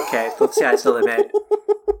like, okay, let's see, I still admit.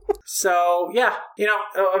 So, yeah,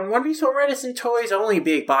 One Piece Film Red is in Toei's only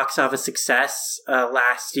big box office success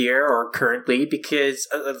last year or currently because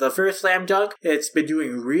of the first Slam Dunk. It's been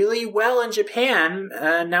doing really well in Japan,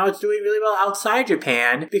 and now it's doing really well outside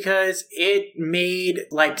Japan because it made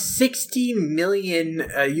like $16 million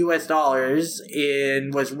US dollars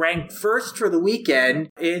and was ranked first for the weekend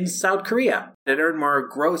in South Korea. It earned more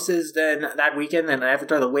grosses than that weekend than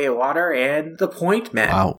Avatar The Way of Water and The Point Men.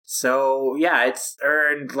 Wow. So, yeah, it's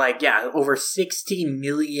earned over 16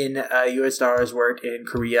 million US dollars worth in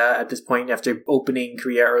Korea at this point after opening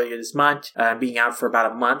Korea earlier this month, being out for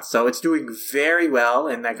about a month. So it's doing very well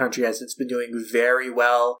in that country as it's been doing very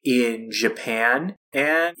well in Japan.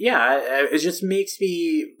 And yeah, it just makes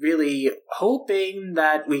me really hoping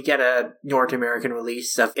that we get a North American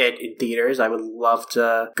release of it in theaters. I would love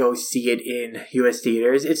to go see it in US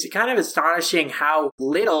theaters. It's kind of astonishing how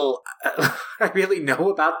little I really know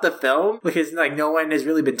about the film because no one has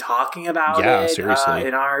really been talking about it seriously.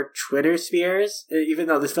 In our Twitter spheres, even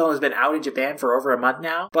though this film has been out in Japan for over a month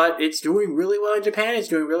now. But it's doing really well in Japan. It's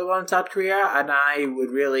doing really well in South Korea. And I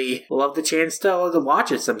would really love the chance to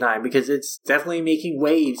watch it sometime because it's definitely making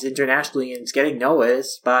waves internationally and it's getting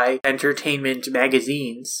noticed by entertainment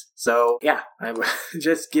magazines. So, yeah, I would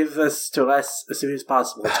just give this to us as soon as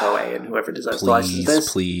possible, Toei, and whoever decides to license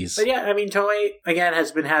this. Please. But yeah, I mean, Toei, again,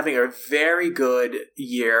 has been having a very good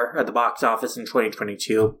year at the box office in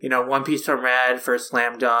 2022. One Piece Film Red, First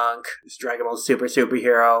Slam Dunk, Dragon Ball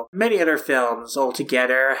Superhero, many other films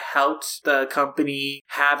altogether helped the company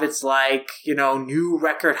have its, new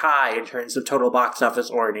record high in terms of total box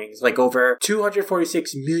office earnings, over $246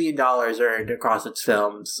 million earned across its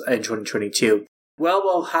films in 2022. Well,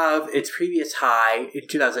 we'll have its previous high in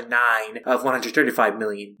 2009 of $135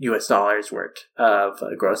 million US dollars worth of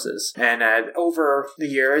grosses. And over the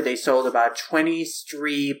year, they sold about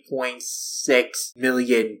 23.6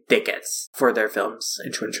 million tickets for their films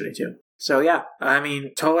in 2022. So yeah, I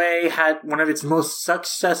mean, Toei had one of its most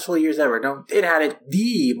successful years ever. No, it had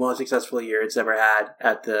the most successful year it's ever had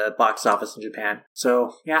at the box office in Japan.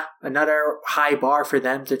 So yeah, another high bar for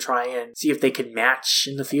them to try and see if they can match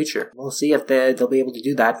in the future. We'll see if they'll be able to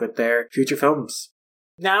do that with their future films.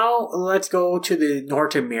 Now, let's go to the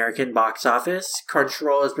North American box office.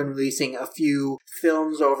 Crunchyroll has been releasing a few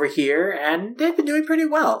films over here, and they've been doing pretty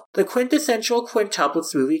well. The quintessential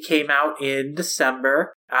Quintuplets movie came out in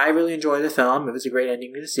December. I really enjoyed the film. It was a great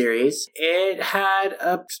ending to the series. It had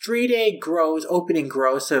a 3-day opening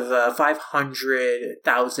gross of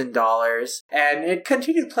 $500,000, and it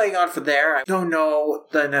continued playing on from there. I don't know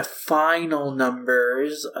the final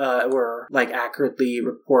numbers were accurately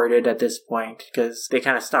reported at this point because they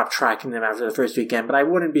kind of stopped tracking them after the first weekend. But I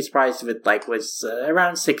wouldn't be surprised if it was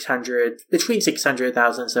around 600, between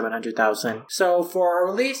 600,000 and 700,000. So for a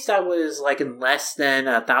release that was in less than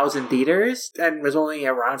 1,000 theaters and was only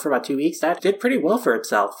around around for about 2 weeks, that did pretty well for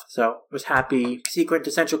itself. So was happy to see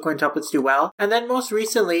Quintessential Quintuplets do well. And then most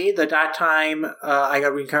recently, That Time I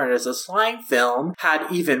Got Reincarnated as a Slime film had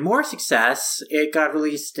even more success. It got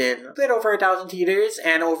released in a bit over 1,000 theaters,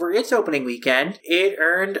 and over its opening weekend, it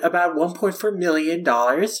earned about $1.4 million,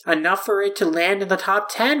 enough for it to land in the top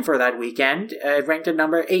 10 for that weekend. It ranked at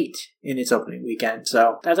number 8 in its opening weekend.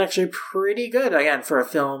 So that's actually pretty good, again, for a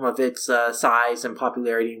film of its size and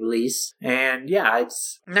popularity and release. And yeah,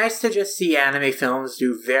 it's nice to just see anime films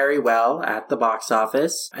do very well at the box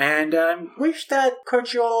office. And I wish that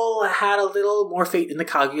Crunchyroll had a little more faith in the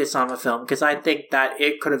Kaguya-sama film, because I think that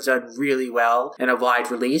it could have done really well in a wide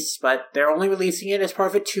release, but they're only releasing it as part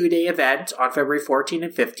of a 2-day event on February 14th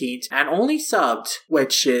and 15th, and only subbed,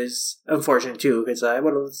 which is unfortunate too, because I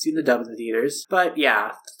would have seen the dub in the theaters. But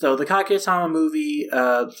yeah, so the Kaguya-sama movie,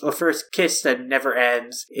 The First Kiss That Never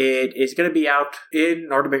Ends, it is going to be out in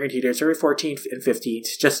North American theaters February 14th and 15th,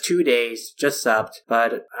 just 2 days, just subbed,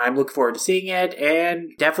 but I'm looking forward to seeing it,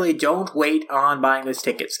 and definitely don't wait on buying those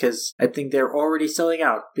tickets, because I think they're already selling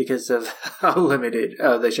out because of how limited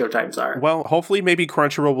the showtimes are. Well, hopefully maybe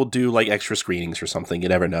Crunchyroll will do like extra screenings or something, you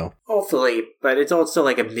never know. Hopefully, but it's also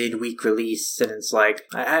like a midweek release, and it's like,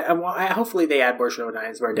 I hopefully they add more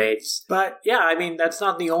showtimes, more dates. But yeah, I mean, that's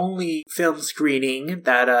not the only film screening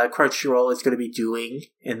that Crunchyroll is going to be doing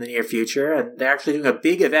in the near future, and they're actually doing a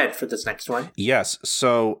big event for this next one. Yes,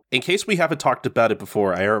 so in case we haven't talked about it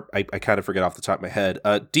before, I kind of forget off the top of my head,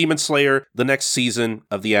 Demon Slayer, the next season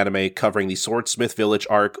of the anime covering the Swordsmith Village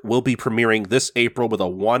arc, will be premiering this April with a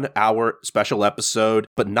 1-hour special episode.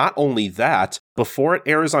 But not only that, before it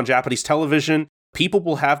airs on Japanese television, people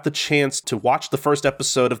will have the chance to watch the first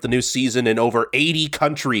episode of the new season in over 80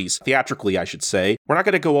 countries, theatrically, I should say. We're not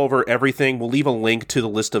going to go over everything. We'll leave a link to the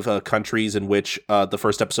list of countries in which the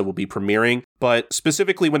first episode will be premiering. But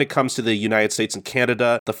specifically when it comes to the United States and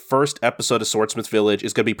Canada, the first episode of Swordsmith Village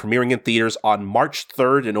is going to be premiering in theaters on March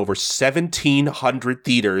 3rd in over 1,700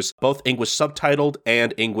 theaters, both English subtitled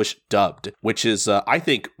and English dubbed, which is, I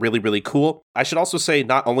think, really, really cool. I should also say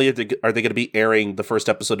not only are they going to be airing the first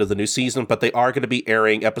episode of the new season, but they are going to be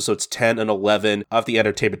airing episodes 10 and 11 of the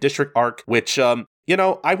Entertainment District arc, which,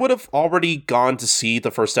 I would have already gone to see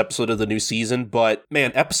the first episode of the new season, but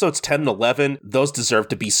man, episodes 10 and 11, those deserve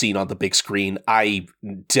to be seen on the big screen. I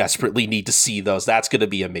desperately need to see those. That's going to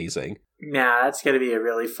be amazing. Yeah, that's going to be a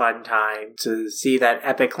really fun time to see that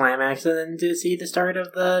epic climax and then to see the start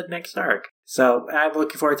of the next arc. So I'm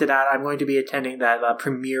looking forward to that. I'm going to be attending that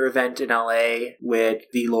premiere event in LA with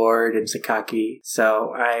V-Lord and Sakaki.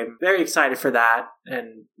 So I'm very excited for that.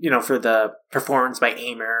 And, for the performance by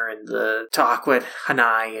Aimer and the talk with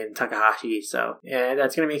Hanai and Takahashi. So yeah,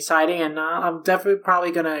 that's going to be exciting. And I'm definitely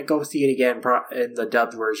probably going to go see it again in the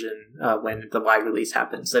dubbed version when the wide release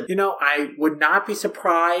happens. And, I would not be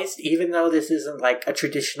surprised, even though this isn't like a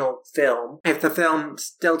traditional film, if the film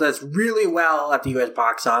still does really well at the US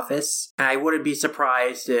box office. I wouldn't be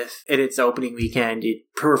surprised if in its opening weekend it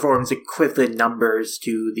performs equivalent numbers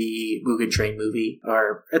to the Mugen Train movie,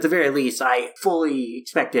 or at the very least I fully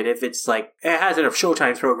expect it, if it's like it has enough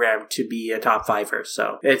Showtime program, to be a top fiver.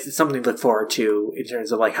 So it's something to look forward to in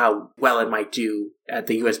terms of like how well it might do at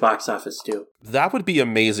the US box office too. That would be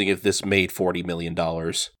amazing if this made $40 million.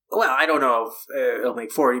 Well, I don't know if it'll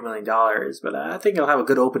make $40 million, but I think it'll have a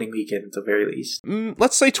good opening weekend at the very least.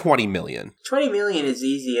 Let's say $20 million. $20 million is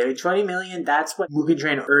easy. I mean, $20 million, that's what Mugen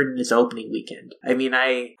Train earned in its opening weekend. I mean,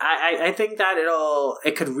 I think that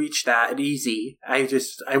it could reach that easy. I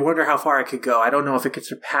wonder how far it could go. I don't know if it could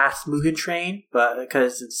surpass Mugen Train, but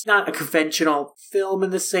because it's not a conventional film in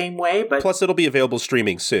the same way. But plus, it'll be available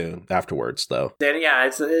streaming soon afterwards, though. Then, yeah,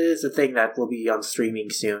 it is a thing that will be on streaming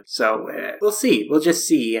soon. So we'll see. We'll just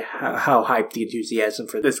see how hyped the enthusiasm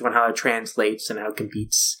for this one, how it translates and how it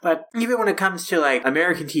competes. But even when it comes to like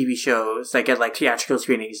American TV shows that get like theatrical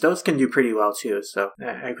screenings, those can do pretty well too. So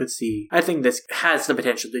I think this has the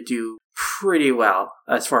potential to do pretty well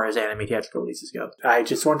as far as anime theatrical releases go. I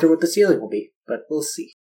just wonder what the ceiling will be, but we'll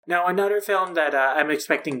see. Now, another film that I'm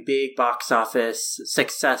expecting big box office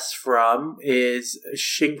success from is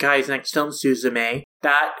Shinkai's next film, Suzume.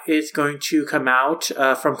 That is going to come out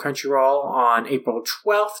from Crunchyroll on April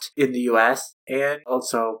 12th in the US, and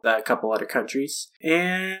also a couple other countries.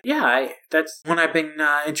 And yeah, that's one I've been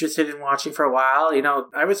interested in watching for a while.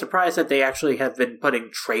 I was surprised that they actually have been putting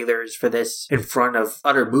trailers for this in front of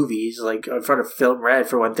other movies, like in front of Film Red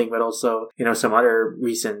for one thing, but also, some other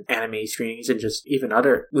recent anime screenings and just even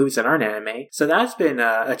other movies that aren't anime. So that's been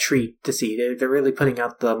a treat to see. They're really putting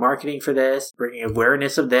out the marketing for this, bringing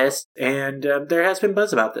awareness of this, and there has been significant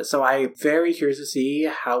buzz about this. So I'm very curious to see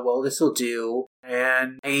how well this will do.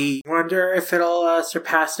 And I wonder if it'll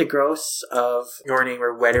surpass the gross of Your Name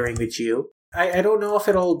or Weathering with You. I don't know if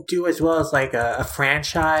it'll do as well as like a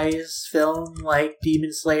franchise film like Demon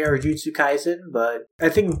Slayer or Jujutsu Kaisen, but I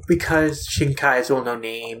think because Shinkai is a well-known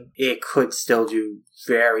name, it could still do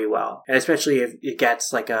very well, and especially if it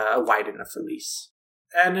gets like a wide enough release.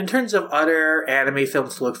 And in terms of other anime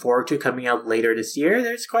films to look forward to coming out later this year,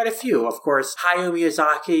 there's quite a few. Of course, Hayao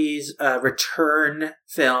Miyazaki's Return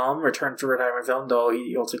for Retirement film, though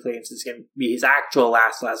he also claims it's going to be his actual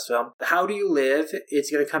last film. How Do You Live?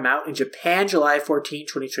 It's going to come out in Japan July 14,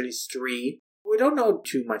 2023. We don't know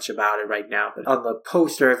too much about it right now, but on the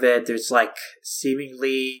poster of it, there's like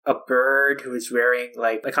seemingly a bird who is wearing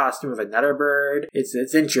like a costume of another bird.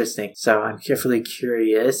 It's interesting. So I'm carefully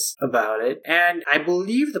curious about it. And I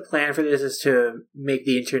believe the plan for this is to make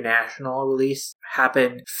the international release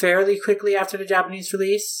happen fairly quickly after the Japanese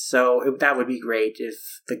release. So that would be great if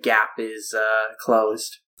the gap is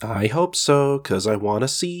closed. I hope so, because I want to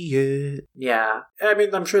see it. Yeah. I mean,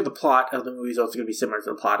 I'm sure the plot of the movie is also going to be similar to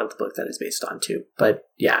the plot of the book that it's based on, too. But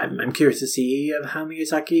yeah, I'm curious to see how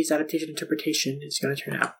Miyazaki's adaptation interpretation is going to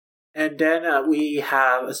turn out. And then we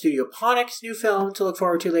have a Studio Ponix new film to look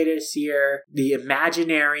forward to later this year, The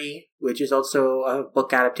Imaginary, which is also a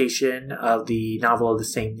book adaptation of the novel of the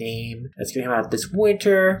same name. It's going to come out this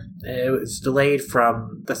winter. It was delayed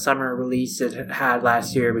from the summer release it had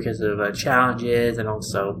last year because of challenges and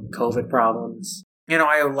also COVID problems. You know,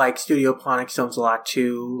 I like Studio Ponix films a lot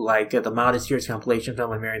too, like the Modest Years compilation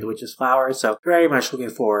film and Mary the Witch's Flower, so very much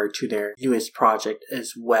looking forward to their newest project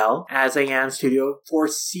as well. As I am, Studio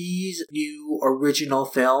 4C's new original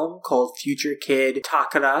film called Future Kid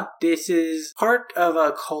Takara. This is part of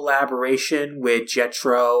a collaboration with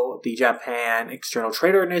JETRO, the Japan External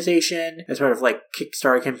Trade Organization, as part of like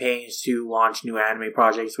Kickstarter campaigns to launch new anime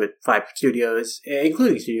projects with 5 studios,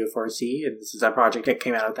 including Studio 4C, and this is a project that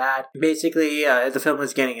came out of that. Basically, the film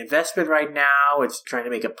is getting investment right now. It's trying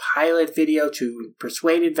to make a pilot video to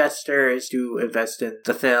persuade investors to invest in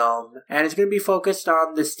the film. And it's going to be focused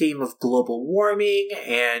on this theme of global warming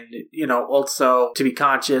and, you know, also to be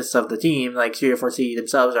conscious of the theme, like Studio 4C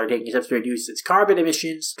themselves are taking steps to reduce its carbon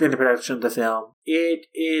emissions during the production of the film. It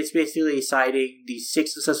is basically citing the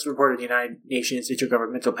 6th assessment report of the United Nations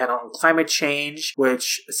Intergovernmental Panel on Climate Change,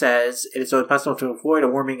 which says it is impossible to avoid a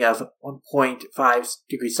warming of 1.5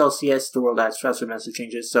 degrees Celsius. The world has massive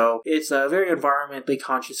changes. So it's a very environmentally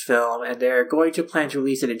conscious film, and they're going to plan to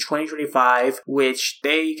release it in 2025, which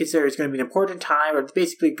they consider is going to be an important time, or it's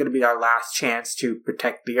basically going to be our last chance to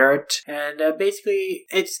protect the Earth. And basically,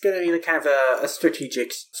 it's going to be kind of a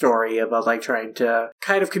strategic story about like trying to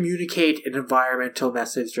kind of communicate an environmental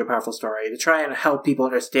message through a powerful story to try and help people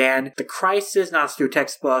understand the crisis, not through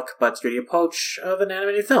textbook, but through the approach of an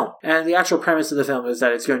animated film. And the actual premise of the film is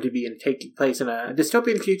that it's going to be taking place in a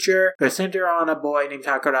dystopian future, going to center on a boy named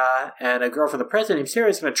Takara, and a girl from the present named Sarah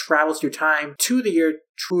is going to travel through time to the year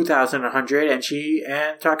 2100, and she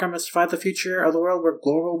and Takara must survive the future of the world where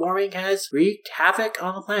global warming has wreaked havoc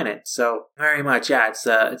on the planet. So, very much, yeah, it's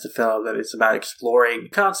a film that is about exploring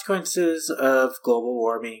consequences of global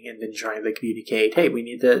warming and then trying to communicate, hey, we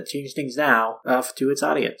need to change things now to its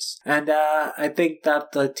audience. And I think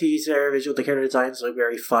that the teaser visual, the character designs look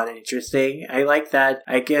very fun and interesting. I like that,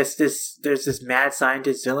 I guess there's this mad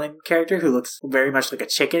scientist villain character who looks very much like a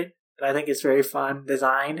chicken. I think it's very fun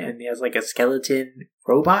design, and he has like a skeleton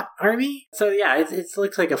robot army. So yeah, it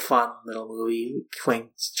looks like a fun little movie, quaint,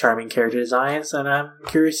 charming character designs, and I'm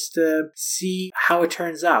curious to see how it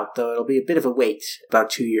turns out, though it'll be a bit of a wait, about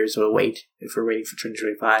 2 years of a wait, if we're waiting for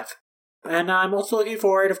 2025. And I'm also looking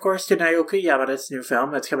forward, of course, to Naoki Yamada's new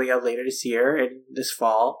film that's coming out later this year, and this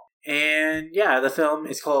fall. And yeah, the film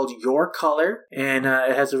is called Your Color, and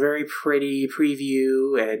it has a very pretty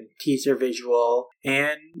preview and teaser visual.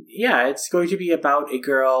 And yeah, it's going to be about a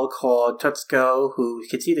girl called Totsuko who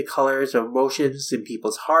can see the colors of emotions in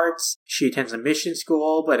people's hearts. She attends a mission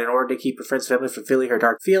school, but in order to keep her friend's family from feeling her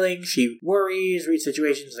dark feelings, she worries, reads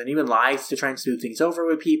situations, and even lies to try and smooth things over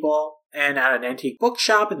with people. And at an antique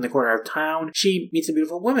bookshop in the corner of town, she meets a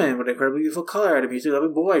beautiful woman with incredibly beautiful color and a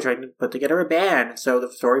music-loving boy trying to put together a band. So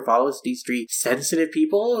the story follows these 3 sensitive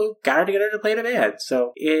people who got her together to play in a band.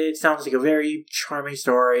 So it sounds like a very charming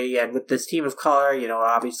story. And with this team of color, you know,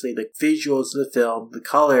 obviously the visuals of the film, the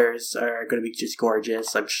colors are going to be just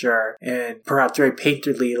gorgeous, I'm sure. And perhaps very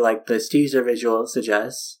painterly like this teaser visual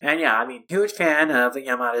suggests. And yeah, I mean, huge fan of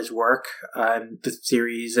Yamada's work on the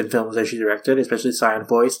series and films that she directed, especially Silent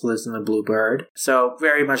Voice, Listen to Bluebird. So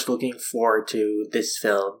very much looking forward to this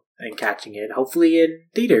film and catching it, hopefully in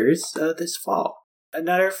theaters this fall.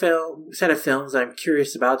 Another set of films I'm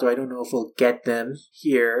curious about, though I don't know if we'll get them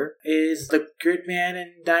here, is the Gridman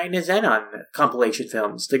and Dynazenon compilation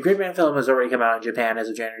films. The Gridman film has already come out in Japan as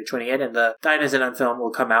of January 28th, and the Dynazenon film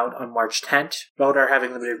will come out on March 10th. Both are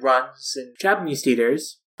having limited runs in Japanese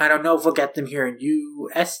theaters. I don't know if we'll get them here in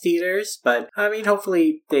US theaters, but I mean,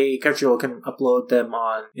 hopefully Crunchyroll can upload them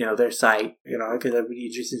on, their site, because I'd be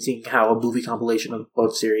interested in seeing how a movie compilation of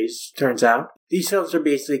both series turns out. These films are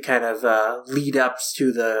basically kind of lead-ups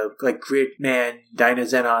to the Gridman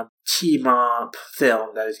Dynazenon team-up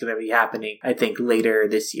film that is going to be happening, I think, later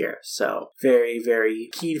this year. So very, very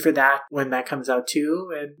keen for that when that comes out too,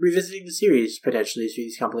 and revisiting the series potentially through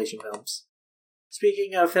these compilation films.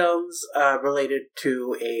 Speaking of films related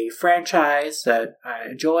to a franchise that I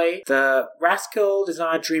enjoy, the Rascal Does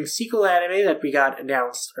Not Dream sequel anime that we got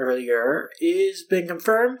announced earlier is been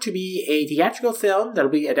confirmed to be a theatrical film that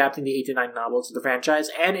will be adapting the 8 to 9 novels of the franchise,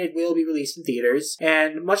 and it will be released in theaters.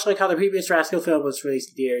 And much like how the previous Rascal film was released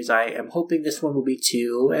in theaters, I am hoping this one will be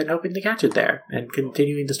too, and hoping to catch it there, and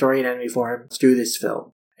continuing the story in anime form through this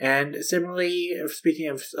film. And similarly, speaking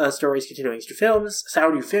of stories continuing through films,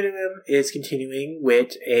 Sound Euphonium is continuing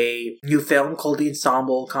with a new film called the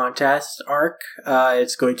Ensemble Contest Arc.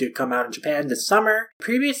 It's going to come out in Japan this summer.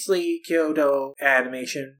 Previously, Kyoto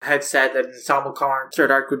Animation had said that Ensemble Contest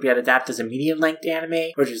Arc would be adapted as a medium-length anime,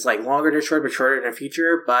 which is longer to short, but shorter in the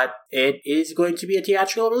future, but it is going to be a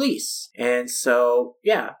theatrical release. And so,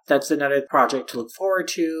 yeah, that's another project to look forward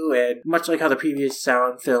to, and much like how the previous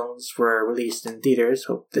Sound films were released in theaters,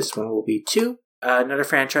 hope this one will be too. Another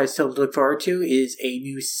franchise to look forward to is a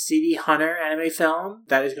new City Hunter anime film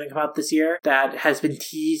that is going to come out this year that has been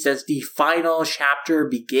teased as the final chapter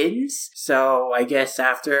begins. So I guess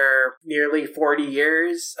after nearly 40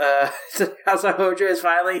 years, House of Hojo is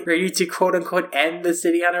finally ready to quote-unquote end the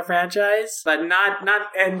City Hunter franchise, but not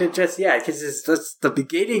end it just yet, because it's just the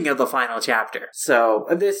beginning of the final chapter. So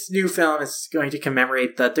this new film is going to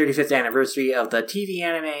commemorate the 35th anniversary of the TV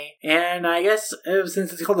anime, and I guess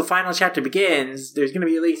since it's called The Final Chapter Begins, there's going to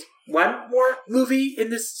be at least one more movie in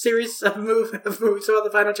this series of movies about the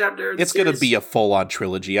final chapter. It's going to be a full-on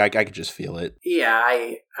trilogy. I could just feel it. Yeah,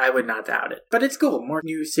 I would not doubt it. But it's cool. More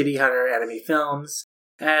new City Hunter anime films.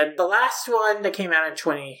 And the last one that came out in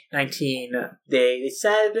 2019, they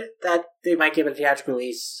said that they might give it a theatrical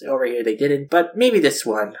release. Over here they didn't, but maybe this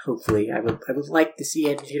one, hopefully. I would like to see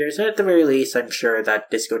it in theaters. And at the very least, I'm sure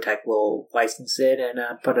that Discotek will license it and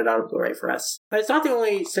put it out on Blu-ray for us. But it's not the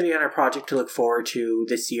only City Hunter project to look forward to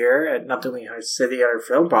this year, and not the only City Hunter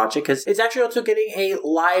film project, because it's actually also getting a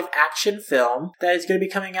live-action film that is going to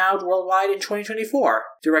be coming out worldwide in 2024.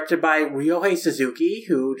 Directed by Ryohei Suzuki,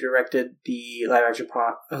 who directed the live-action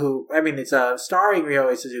it's starring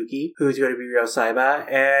Ryohei Suzuki, who's going to be Ryo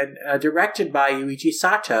Saiba, and directed by Yuichi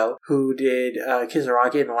Sato, who did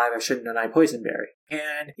Kizaragi and the live-action Nanai Poisonberry.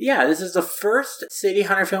 And yeah, this is the first City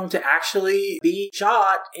Hunter film to actually be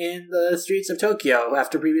shot in the streets of Tokyo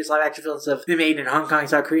after previous live-action films have been made in Hong Kong,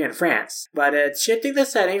 South Korea, and France. But it's shifting the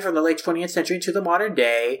setting from the late 20th century to the modern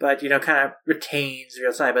day, but, kind of retains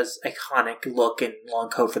Ryo Saiba's iconic look and long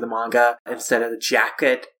coat for the manga instead of the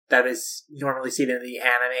jacket that is normally seen in the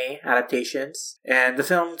anime adaptations. And the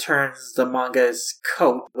film turns the manga's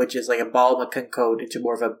coat, which is like a ball-making coat, into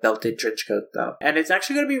more of a belted trench coat, though. And it's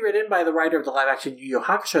actually going to be written by the writer of the live-action Yu Yu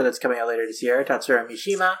Hakusho that's coming out later this year, Tatsuro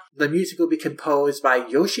Mishima. The music will be composed by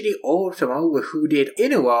Yoshiri Otomo, who did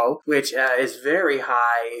Inuo, which is very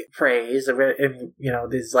high praise. And,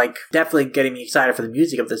 this is definitely getting me excited for the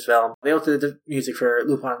music of this film. They also did the music for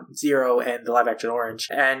Lupin Zero and the live-action Orange.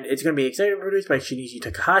 And it's going to be executive produced by Shinichi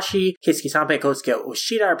Takahashi. Keisuke Sanpei and Kosuke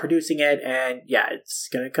Oshida are producing it, and yeah, it's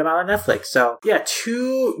gonna come out on Netflix. So yeah,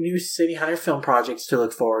 2 new City Hunter film projects to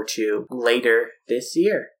look forward to later this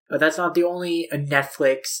year. But that's not the only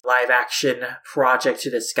Netflix live-action project to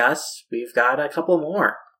discuss. We've got a couple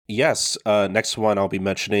more. Yes, next one I'll be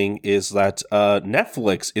mentioning is that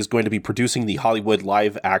Netflix is going to be producing the Hollywood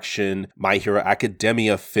live-action My Hero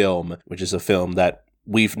Academia film, which is a film that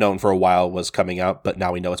we've known for a while was coming out, but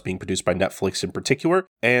now we know it's being produced by Netflix in particular.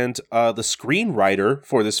 And the screenwriter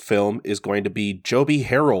for this film is going to be Joby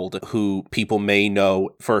Harold, who people may know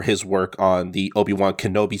for his work on the Obi-Wan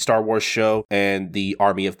Kenobi Star Wars show and the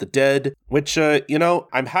Army of the Dead, which,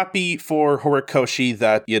 I'm happy for Horikoshi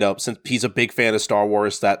that, since he's a big fan of Star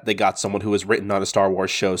Wars, that they got someone who has written on a Star Wars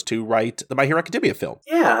shows to write the My Hero Academia film.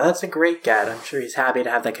 Yeah, that's a great get. I'm sure he's happy to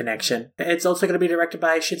have that connection. It's also going to be directed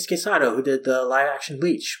by Shinsuke Sato, who did the live-action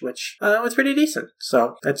Bleach, which was pretty decent.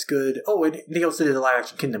 So that's good. Oh, and he also did the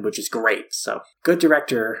live-action Kingdom, which is great. So good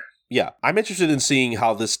director. Yeah, I'm interested in seeing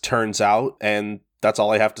how this turns out, and that's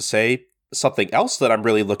all I have to say. Something else that I'm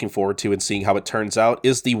really looking forward to and seeing how it turns out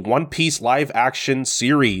is the One Piece live action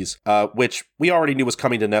series, which we already knew was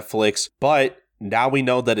coming to Netflix, but now we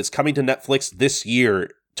know that it's coming to Netflix this year,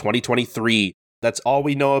 2023. That's all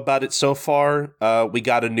we know about it so far. We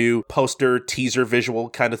got a new poster, teaser, visual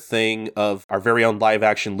kind of thing of our very own live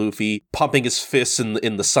action Luffy pumping his fists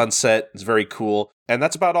in the sunset. It's very cool. And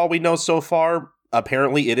that's about all we know so far.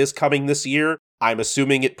 Apparently, it is coming this year. I'm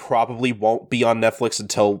assuming it probably won't be on Netflix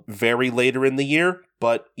until very later in the year,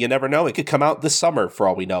 but you never know. It could come out this summer for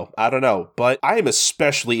all we know. I don't know. But I am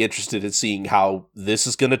especially interested in seeing how this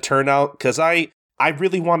is going to turn out, because I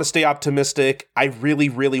really want to stay optimistic. I really,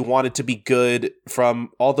 really want it to be good from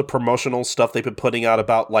all the promotional stuff they've been putting out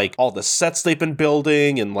about, like, all the sets they've been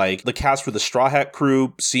building, and, like, the cast for the Straw Hat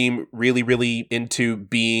crew seem really, really into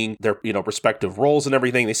being their, respective roles and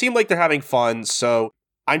everything. They seem like they're having fun, so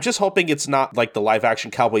I'm just hoping it's not like the live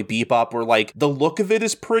action Cowboy Bebop, where, like, the look of it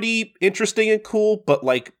is pretty interesting and cool, but,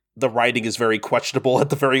 like, the writing is very questionable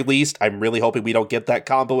at the very least. I'm really hoping we don't get that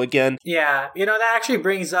combo again. Yeah, that actually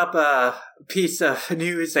brings up a piece of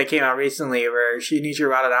news that came out recently where Shinichiro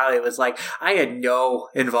Watanabe was like, I had no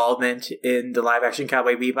involvement in the live-action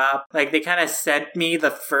Cowboy Bebop. Like, they kind of sent me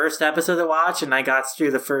the first episode to watch, and I got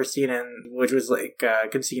through the first scene, which was like a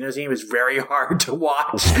casino scene. It was very hard to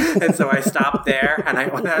watch, and so I stopped there, and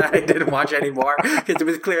I didn't watch anymore, because it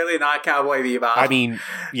was clearly not Cowboy Bebop. I mean,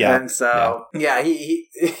 yeah. And so, yeah, he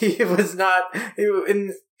was not...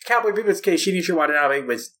 In Cowboy Bebop's case, Shinichiro Watanabe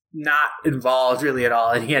was not involved really at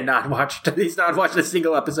all, and he's not watched a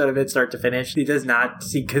single episode of it start to finish. He does not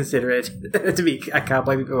consider it to be a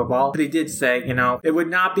Cowboy Bebop at all. But he did say, it would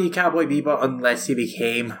not be Cowboy Bebop unless he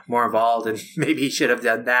became more involved, and maybe he should have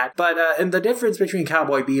done that. But and the difference between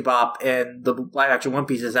Cowboy Bebop and the live-action One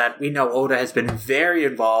Piece is that we know Oda has been very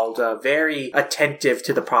involved, very attentive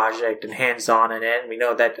to the project and hands-on in it. And we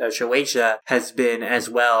know that Shueisha has been as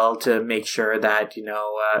well to make sure that,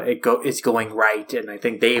 it's going right. And I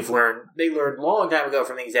think they learned a long time ago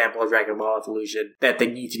from the example of Dragon Ball Evolution that they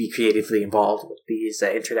need to be creatively involved with these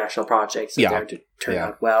international projects in order to turn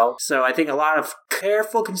out well. So I think a lot of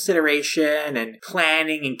careful consideration and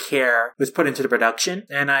planning and care was put into the production,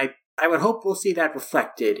 and I would hope we'll see that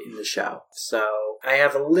reflected in the show. So I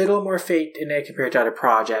have a little more faith in it compared to other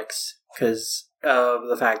projects, because of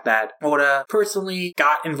the fact that Oda personally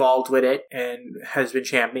got involved with it and has been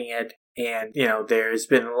championing it. And, there's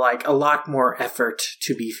been, like, a lot more effort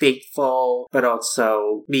to be faithful, but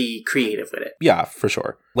also be creative with it. Yeah, for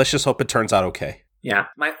sure. Let's just hope it turns out okay. Yeah.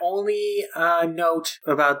 My only note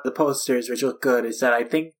about the posters, which look good, is that I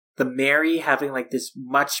think the Mary having, like, this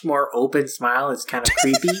much more open smile is kind of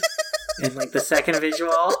creepy. In, like, the second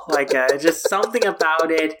visual, like, just something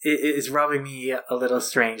about it is rubbing me a little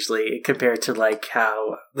strangely compared to, like,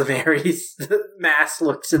 how the Mary's mask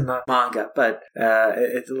looks in the manga. But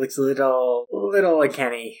it looks a little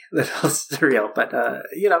uncanny, a little surreal. But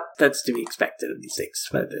that's to be expected in these things.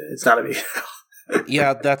 But it's not a big deal.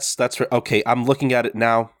 Yeah, that's right. Okay, I'm looking at it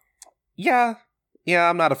now. Yeah,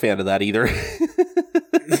 I'm not a fan of that either.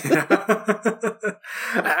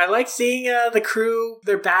 I like seeing the crew,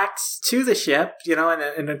 their backs to the ship,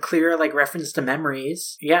 and a clear, like, reference to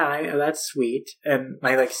memories. Yeah, that's sweet. And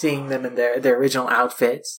I like seeing them in their original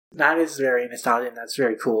outfits. That is very nostalgic, and that's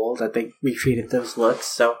very cool that they recreated those looks.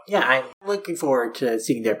 So, yeah, I'm looking forward to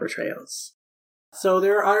seeing their portrayals. So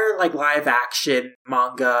there are, like, live-action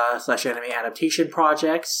manga/anime adaptation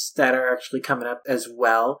projects that are actually coming up as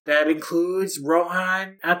well. That includes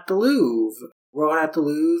Rohan at the Louvre. Rohan at the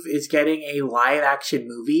Louvre is getting a live-action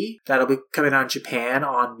movie that'll be coming out in Japan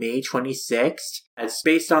on May 26th. It's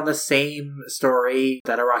based on the same story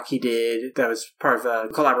that Araki did, that was part of a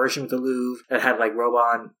collaboration with the Louvre, that had, like,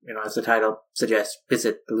 Rohan, as the title suggests,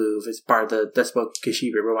 visit the Louvre. It's part of the Despo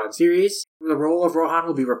Kishibe Rohan series. The role of Rohan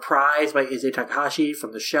will be reprised by Issei Takahashi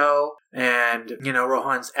from the show, and,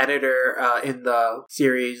 Rohan's editor in the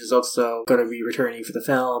series is also going to be returning for the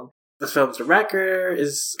film. The film's director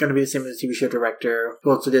is going to be the same as the TV show director, who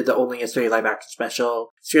also did the Only Yesterday live-action special.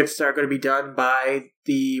 Scripts are going to be done by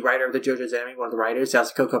the writer of the JoJo's anime, one of the writers,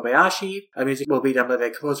 Yasuko Kobayashi. Music will be done by the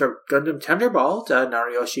composer of Gundam Thunderbolt,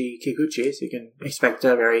 Nariyoshi Kikuchi, so you can expect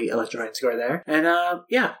a very electrifying score there. And,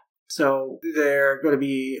 so there are going to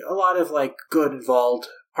be a lot of, like, good involved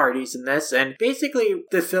parties in this, and basically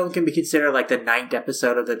the film can be considered like the 9th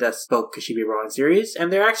episode of the Death Spoke Kashibi Rohan series,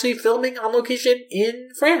 and they're actually filming on location in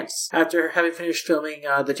France after having finished filming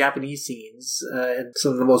the Japanese scenes in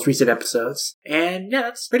some of the most recent episodes. And yeah,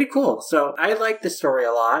 that's pretty cool. So I like this story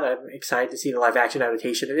a lot. I'm excited to see the live action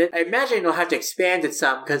adaptation of it. I imagine they'll have to expand it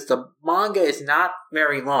some because the manga is not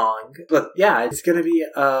very long. But yeah, it's going to be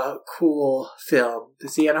a cool film to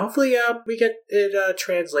see, and hopefully we get it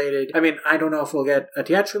translated. I mean, I don't know if we'll get a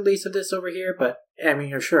theatrical release of this over here, but I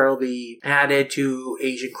mean, I'm sure it'll be added to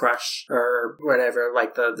Asian Crush or whatever,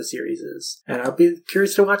 like the series is. And I'll be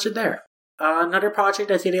curious to watch it there. Another project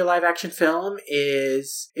that's getting a live-action film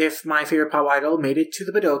is If My Favorite Pop Idol Made It to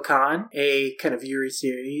the Budokan, a kind of viewer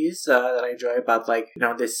series that I enjoy about, like, you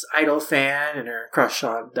know, this idol fan and her crush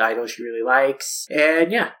on the idol she really likes.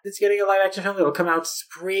 And yeah, it's getting a live-action film. It'll come out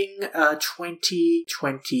spring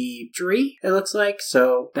 2023, it looks like.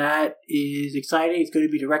 So that is exciting. It's going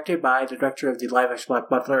to be directed by the director of the live-action Black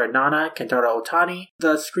Butler, Nana, Kentaro Otani.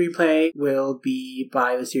 The screenplay will be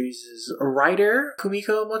by the series' writer,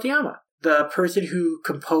 Kumiko Motoyama. The person who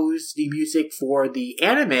composed the music for the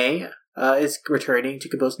anime is returning to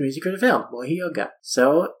compose the music for the film, Mohi Yoga.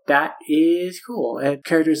 So that is cool. And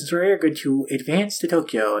characters in the story are going to advance to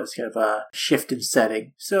Tokyo as kind of a shift in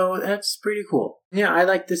setting. So that's pretty cool. Yeah, I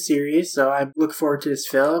like this series, so I look forward to this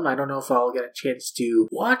film. I don't know if I'll get a chance to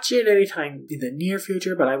watch it anytime in the near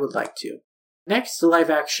future, but I would like to. Next, the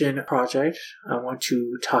live-action project I want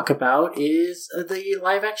to talk about is the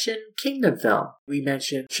live-action Kingdom film. We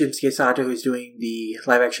mentioned Shinsuke Sato, who's doing the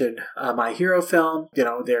live-action My Hero film. You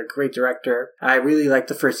know, they're a great director. I really like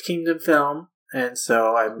the first Kingdom film. And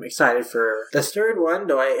so I'm excited for the third one,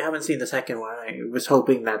 though I haven't seen the second one. I was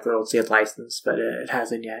hoping that they'll see it licensed, but it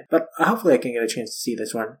hasn't yet. But hopefully I can get a chance to see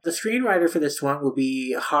this one. The screenwriter for this one will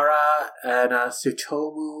be Hara and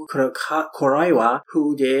Tsutomu Koraiwa,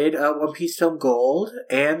 who did One Piece film Gold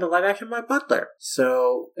and the live action My Butler.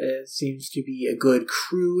 So it seems to be a good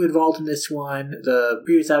crew involved in this one. The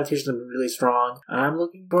previous adaptations have been really strong. I'm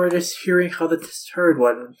looking forward to hearing how the third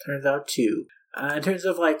one turns out too. In terms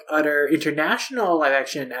of like other international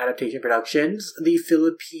live-action adaptation productions, the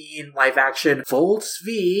Philippine live-action Volts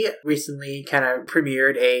V recently kind of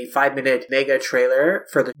premiered a 5-minute mega trailer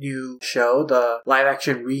for the new show, the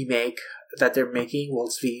live-action remake that they're making,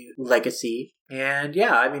 Volts V Legacy. And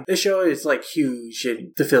yeah, I mean, this show is like huge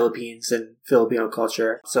in the Philippines and Filipino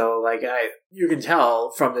culture. So like you can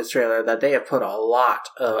tell from this trailer that they have put a lot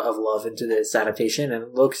of love into this adaptation, and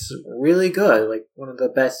it looks really good. Like one of the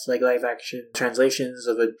best like live action translations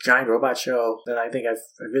of a giant robot show that I think I've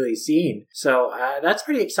really seen. So that's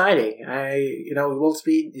pretty exciting.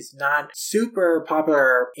 Wolfspeed is not super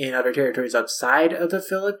popular in other territories outside of the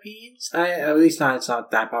Philippines. It's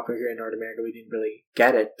not that popular here in North America. We didn't really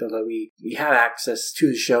get it, although we have access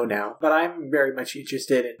to the show now. But I'm very much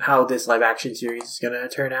interested in how this live action series is going to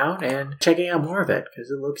turn out and checking out more of it because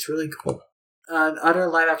it looks really cool. Another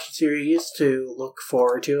live action series to look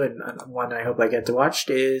forward to, and one I hope I get to watch,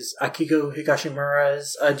 is Akiko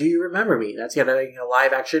Higashimura's Do You Remember Me? That's getting a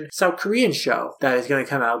live action South Korean show that is going to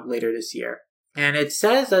come out later this year. And it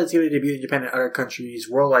says that it's going to debut in Japan and other countries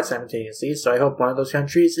worldwide simultaneously, so I hope one of those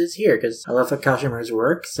countries is here, because I love how Kashimura's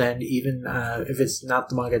works, and even if it's not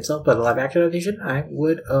the manga itself, but a live-action adaptation, I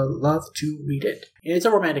would love to read it. And it's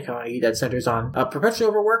a romantic comedy that centers on a perpetually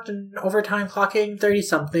overworked and overtime clocking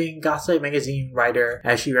 30-something gossip magazine writer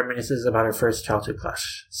as she reminisces about her first childhood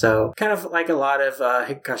crush. So, kind of like a lot of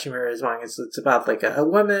Kashimura's mangas, it's about like a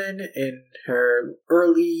woman in her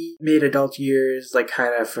early, mid-adult years, like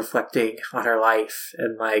kind of reflecting on her life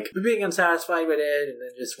and like being unsatisfied with it and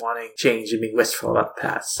then just wanting change and being wistful about the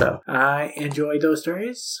past. So I enjoyed those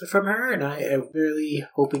stories from her, and I am really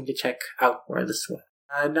hoping to check out more of this one.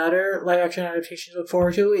 Another live-action adaptation to look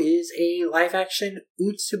forward to is a live-action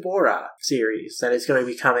Utsubora series that is going to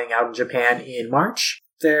be coming out in Japan in March.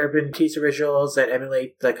 There have been teaser visuals that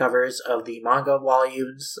emulate the covers of the manga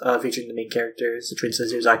volumes featuring the main characters, the twin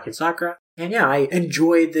sisters Aki and Sakura. And yeah, I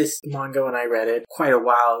enjoyed this manga when I read it quite a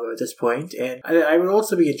while ago at this point, and I would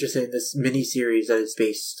also be interested in this mini-series that is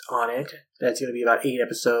based on it. That's going to be about 8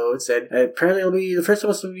 episodes, and apparently the first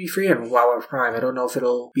episode will be free on WoW Prime. I don't know if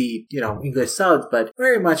it'll be, English subs, but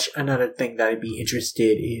very much another thing that I'd be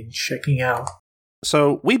interested in checking out.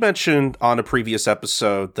 So we mentioned on a previous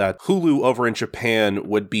episode that Hulu over in Japan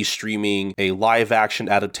would be streaming a live-action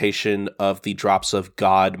adaptation of the Drops of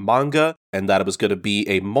God manga. and that it was going to be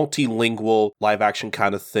a multilingual live action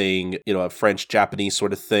kind of thing, a French-Japanese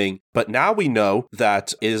sort of thing. But now we know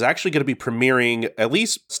that it is actually going to be premiering, at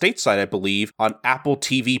least stateside, I believe, on Apple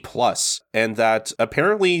TV Plus, and that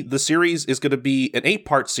apparently the series is going to be an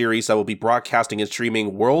 8-part series that will be broadcasting and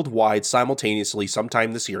streaming worldwide simultaneously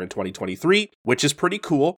sometime this year in 2023, which is pretty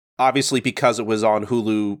cool. Obviously, because it was on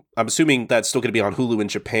Hulu, I'm assuming that's still going to be on Hulu in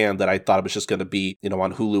Japan, that I thought it was just going to be,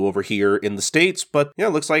 on Hulu over here in the States. But, it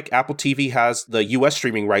looks like Apple TV has the US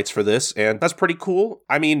streaming rights for this, and that's pretty cool.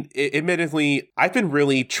 I mean, admittedly, I've been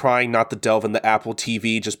really trying not to delve into Apple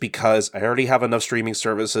TV just because I already have enough streaming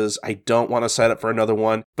services. I don't want to sign up for another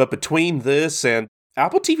one. But between this and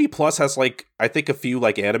Apple TV Plus has, I think a few,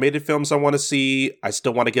 animated films I want to see. I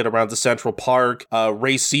still want to get around to Central Park.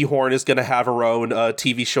 Ray Seahorn is going to have her own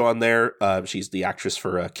TV show on there. She's the actress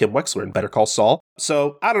for Kim Wexler in Better Call Saul.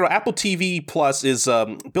 So, I don't know, Apple TV Plus is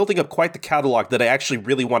building up quite the catalog that I actually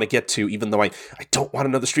really want to get to, even though I don't want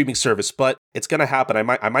another streaming service, but it's going to happen.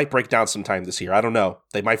 I might break down sometime this year. I don't know.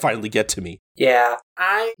 They might finally get to me. Yeah,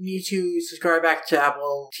 I need to subscribe back to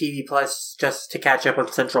Apple TV Plus just to catch up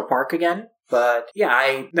with Central Park again. But yeah,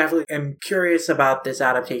 I definitely am curious about this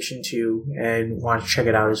adaptation too and want to check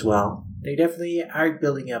it out as well. They definitely are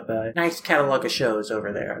building up a nice catalog of shows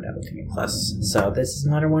over there on Apple TV Plus. So this is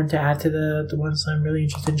another one to add to the ones I'm really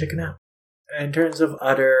interested in checking out. In terms of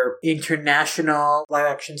other international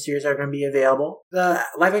live-action series that are going to be available, the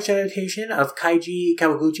live-action adaptation of Kaiji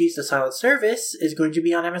Kawaguchi's The Silent Service is going to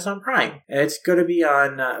be on Amazon Prime. It's going to be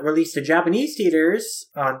released in Japanese theaters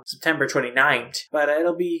on September 29th, but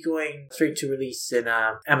it'll be going straight to release in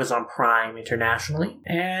Amazon Prime internationally.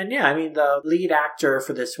 And yeah, the lead actor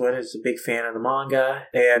for this one is a big fan of the manga,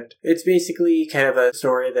 and it's basically kind of a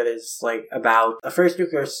story that is about a first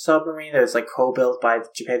nuclear submarine that is co-built by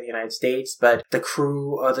Japan and the United States, but the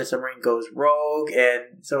crew of the submarine goes rogue,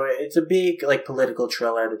 and so it's a big political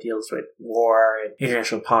thriller that deals with war and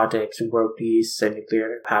international politics and world peace and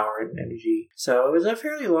nuclear power and energy. So it was a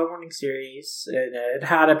fairly long-running series, and it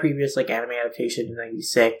had a previous anime adaptation in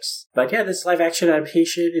 '96. But yeah, this live-action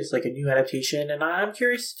adaptation is a new adaptation, and I'm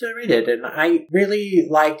curious to read it. And I really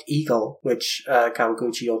liked Eagle, which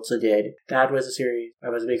Kawaguchi also did. That was a series I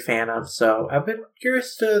was a big fan of, so I've been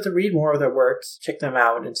curious to read more of their works, check them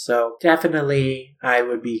out, and so definitely I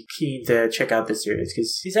would be keen to check out this series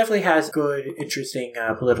because he definitely has good, interesting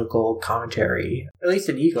political commentary. At least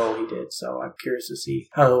in Eagle he did, so I'm curious to see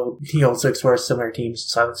how he also explores similar themes in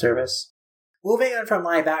Silent Service. Moving on from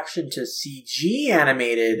live action to CG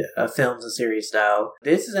animated films and series, though,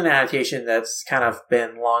 this is an adaptation that's kind of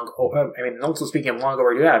been also speaking of long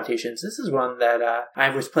overdue adaptations, this is one that I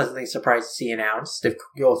was pleasantly surprised to see announced. If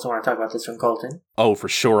you also want to talk about this from Colton. Oh, for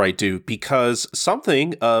sure I do, because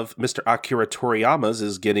something of Mr. Akira Toriyama's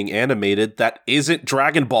is getting animated that isn't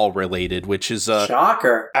Dragon Ball related, which is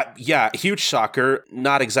shocker. Yeah, huge shocker.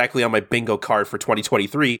 Not exactly on my bingo card for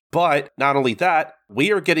 2023, but not only that,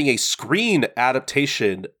 we are getting a screen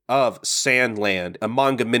adaptation of Sandland, a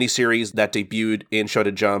manga miniseries that debuted in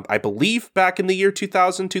Shonen Jump, I believe back in the year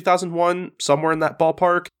 2000, 2001, somewhere in that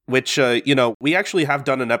ballpark, which, we actually have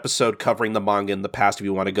done an episode covering the manga in the past if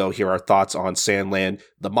you want to go hear our thoughts on Sandland,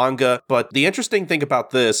 the manga. But the interesting thing about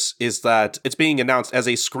this is that it's being announced as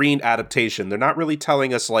a screen adaptation. They're not really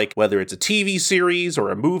telling us whether it's a TV series or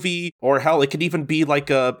a movie, or hell, it could even be like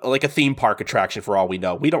a theme park attraction for all we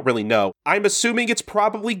know. We don't really know. I'm assuming it's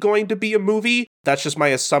probably going to be a movie. That's just my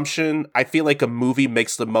assumption. I feel like a movie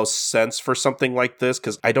makes the most sense for something like this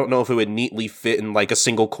because I don't know if it would neatly fit in a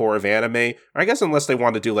single core of anime. Or I guess unless they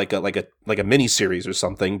want to do like a mini series or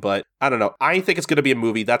something. But I don't know. I think it's going to be a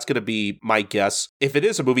movie. That's going to be my guess. If it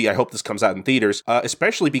is a movie, I hope this comes out in theaters.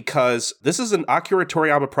 Especially because this is an Akira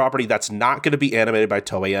Toriyama property that's not going to be animated by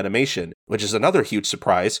Toei Animation, which is another huge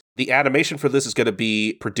surprise. The animation for this is going to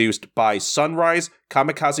be produced by Sunrise,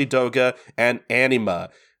 Kamikaze Doga, and Anima,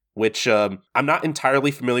 which I'm not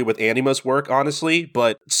entirely familiar with Anima's work, honestly,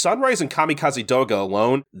 but Sunrise and Kamikaze Doga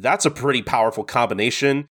alone, that's a pretty powerful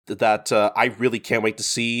combination that I really can't wait to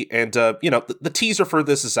see. And, the teaser for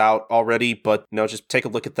this is out already, but, just take a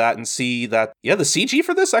look at that and see that, the CG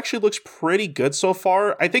for this actually looks pretty good so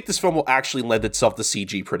far. I think this film will actually lend itself to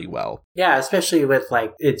CG pretty well. Yeah, especially with,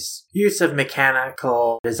 its use of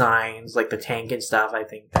mechanical designs, like the tank and stuff. I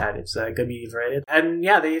think that it's a good medium for it. And,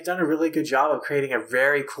 they've done a really good job of creating a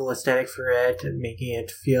very cool aesthetic for it and making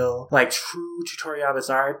it feel like true to Toriyama's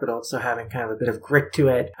art, but also having kind of a bit of grit to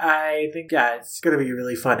it. I think, it's going to be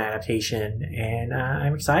really fun adaptation, and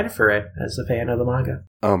I'm excited for it as a fan of the manga.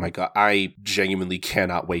 Oh my god, I genuinely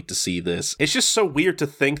cannot wait to see this. It's just so weird to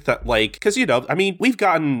think that, like, because, you know, I mean, we've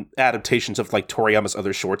gotten adaptations of, like, Toriyama's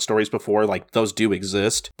other short stories before, like, those do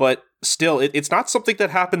exist, but still, it's not something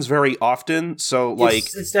that happens very often, so, like...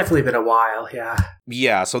 It's definitely been a while, yeah.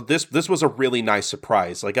 Yeah, so this was a really nice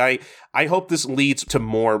surprise. Like, I hope this leads to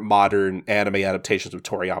more modern anime adaptations of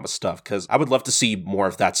Toriyama stuff, because I would love to see more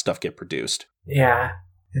of that stuff get produced. Yeah.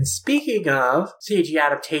 And speaking of CG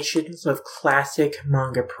adaptations of classic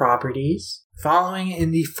manga properties, following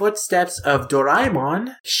in the footsteps of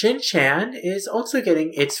Doraemon, Shin-Chan is also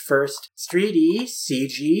getting its first 3D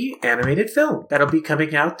CG animated film that'll be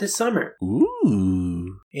coming out this summer.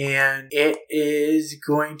 Ooh. And it is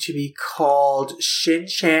going to be called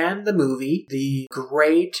Shin-Chan the Movie, The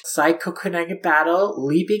Great Psychokinetic Battle,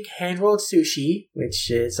 Leaping Hand-Rolled Sushi, which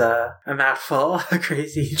is a mouthful, a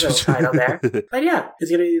crazy little title there. But yeah, it's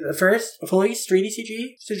going to be the first fully 3D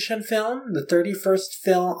CG Shin-Chan film, the 31st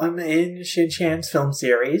film in Shin-Chan's film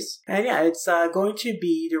series. And yeah, it's going to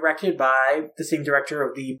be directed by the same director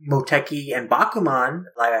of the Moteki and Bakuman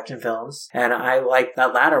live-action films. And I liked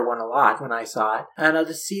that latter one a lot when I saw it. And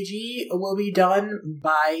the CG will be done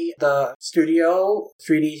by the studio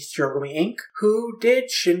 3D Shirogumi Inc., who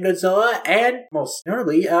did Shin Godzilla and, most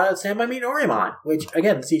notably, Stand By Me Doraemon, which,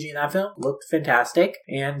 again, the CG in that film looked fantastic.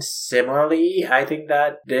 And similarly, I think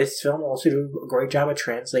that this film will also do a great job of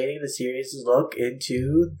translating the series' look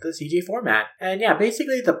into the CG format. And yeah,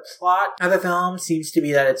 basically the plot of the film seems to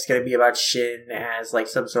be that it's going to be about Shin as like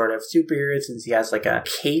some sort of superhero since he has like a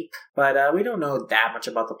cape. But we don't know that much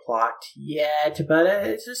about the plot yet, but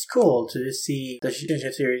it's just cool to see the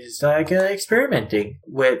Shin-Chan series experimenting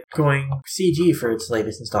with going CG for its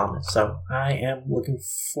latest installment. So I am looking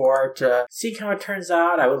forward to seeing how it turns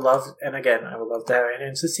out. I would love to have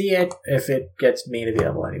it to see it if it gets made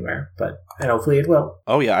available anywhere, and hopefully it will.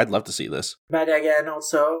 Oh yeah, I'd love to see this. But again,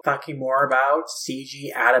 also talking more about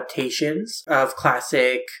CG adaptations of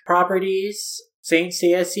classic properties. Saint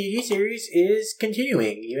Seiya CG series is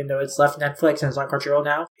continuing, even though it's left Netflix and it's on Crunchyroll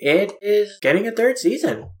now. It is getting a third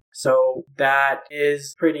season. So that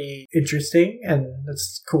is pretty interesting, and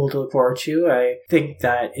that's cool to look forward to. I think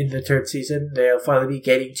that in the third season, they'll finally be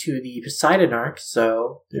getting to the Poseidon arc,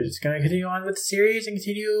 so they're just going to continue on with the series and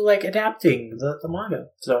continue, like, adapting the manga.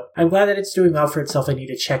 So I'm glad that it's doing well for itself. I need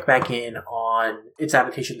to check back in on its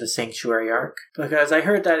adaptation of the Sanctuary arc, because I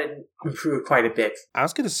heard that it improved quite a bit. I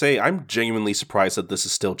was going to say, I'm genuinely surprised that this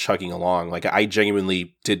is still chugging along. Like, I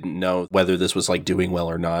genuinely didn't know whether this was, like, doing well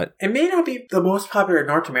or not. It may not be the most popular in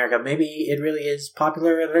North America. Maybe it really is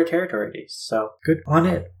popular in other territories. So good on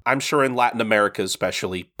it. I'm sure in Latin America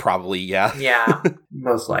especially, probably, yeah. Yeah,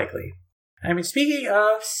 most likely. I mean, speaking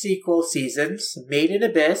of sequel seasons, Made in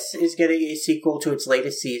Abyss is getting a sequel to its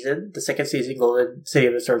latest season, the second season, Golden City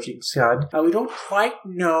of the Searching Sun. We don't quite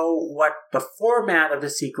know what the format of the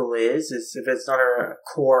sequel is if it's not a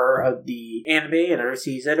core of the anime, another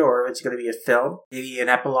season, or if it's going to be a film, maybe an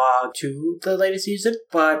epilogue to the latest season.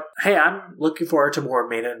 But hey, I'm looking forward to more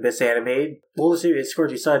Made in Abyss anime. Golden City of the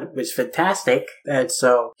Searching Sun was fantastic, and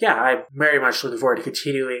so yeah, I'm very much looking forward to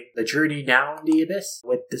continuing the journey down the abyss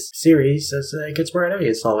with this series as it gets more anime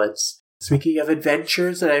installments. Speaking of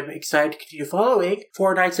adventures that I'm excited to continue following,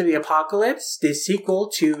 Four Knights of the Apocalypse, the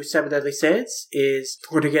sequel to Seven Deadly Sins, is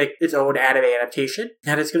going to get its own anime adaptation,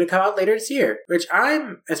 and it's going to come out later this year, which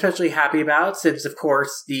I'm especially happy about since, of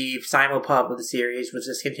course, the simulpub of the series was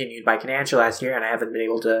discontinued by Kodansha last year, and I haven't been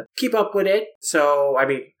able to keep up with it. So, I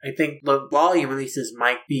mean, I think the volume releases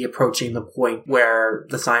might be approaching the point where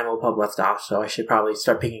the simulpub left off, so I should probably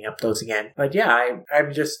start picking up those again. But yeah,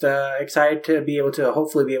 I'm just excited to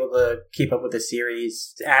hopefully be able to keep up with the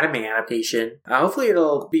series anime adaptation. Hopefully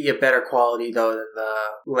it'll be a better quality though than the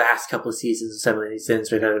last couple of seasons of Seven Deadly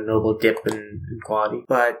Sins, which had a notable dip in quality.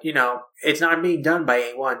 But, you know, it's not being done by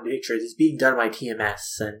A1 Pictures, it's being done by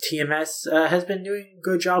TMS. And TMS has been doing a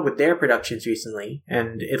good job with their productions recently,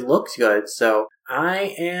 and it looks good, so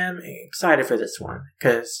I am excited for this one,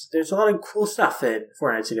 because there's a lot of cool stuff in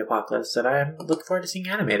Four Knights of the Apocalypse that I'm looking forward to seeing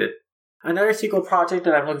animated. Another sequel project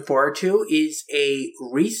that I'm looking forward to is a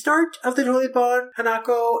restart of the Toiletbon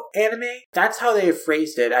Hanako anime. That's how they have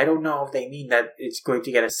phrased it. I don't know if they mean that it's going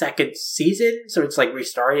to get a second season, so it's like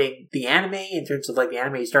restarting the anime in terms of like the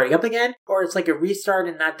anime starting up again, or it's like a restart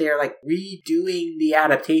and that they're like redoing the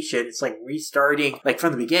adaptation. It's like restarting like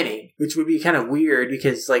from the beginning, which would be kind of weird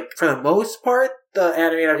because like for the most part, the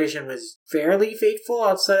anime adaptation was fairly faithful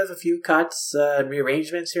outside of a few cuts and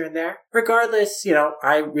rearrangements here and there. Regardless, you know,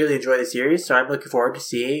 I really enjoy the series, so I'm looking forward to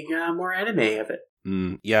seeing more anime of it.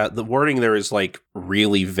 Yeah, the wording there is like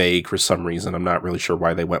really vague for some reason. I'm not really sure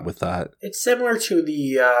why they went with that. It's similar to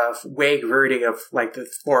the vague wording of like the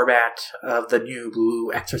format of the new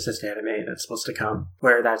Blue Exorcist anime that's supposed to come,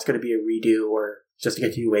 where that's going to be a redo or just a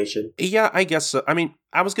continuation. Yeah, I guess so. I mean,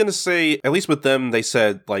 I was going to say, at least with them, they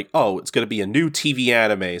said like, oh, it's going to be a new TV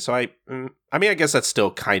anime. So I guess that's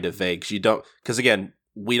still kind of vague. Because again,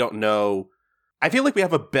 we don't know. I feel like we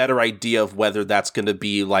have a better idea of whether that's going to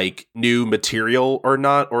be like new material or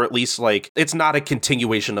not, or at least like it's not a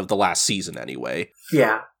continuation of the last season anyway.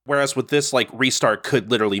 Yeah. Whereas with this, like restart could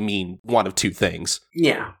literally mean one of two things.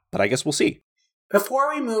 Yeah. But I guess we'll see. Before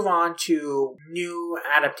we move on to new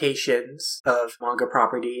adaptations of manga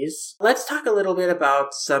properties, let's talk a little bit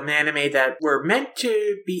about some anime that were meant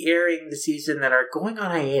to be airing this season that are going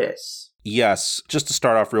on hiatus. Yes, just to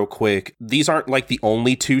start off real quick, these aren't like the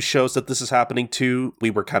only two shows that this is happening to.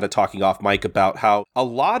 We were kind of talking off mic about how a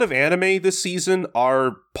lot of anime this season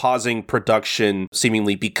are pausing production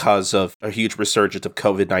seemingly because of a huge resurgence of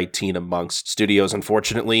COVID-19 amongst studios,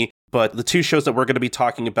 unfortunately. But the two shows that we're going to be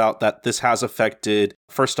talking about that this has affected,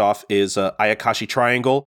 first off, is Ayakashi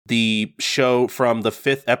Triangle. The show from the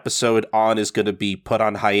 5th episode on is going to be put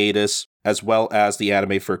on hiatus, as well as the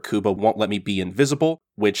anime for Kubo Won't Let Me Be Invisible,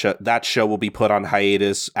 which that show will be put on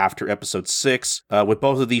hiatus after episode 6. With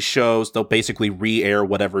both of these shows, they'll basically re-air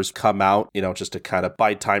whatever's come out, just to kind of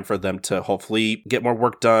buy time for them to hopefully get more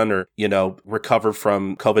work done or, recover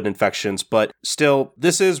from COVID infections. But still,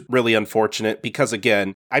 this is really unfortunate because,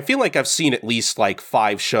 again, I feel like I've seen at least like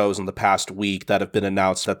 5 shows in the past week that have been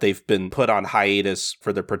announced that they've been put on hiatus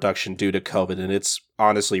for their production due to COVID, and it's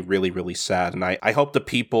honestly really, really sad. And I hope the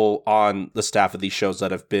people on the staff of these shows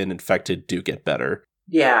that have been infected do get better.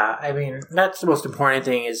 Yeah, I mean, that's the most important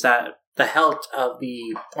thing is that the health of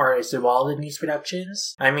the artists involved in these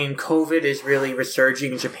productions. I mean, COVID is really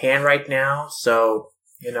resurging in Japan right now, so,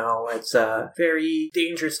 it's a very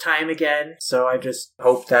dangerous time again. So I just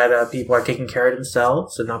hope that people are taking care of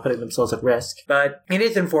themselves and not putting themselves at risk. But it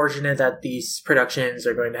is unfortunate that these productions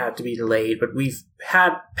are going to have to be delayed, but we've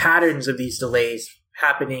had patterns of these delays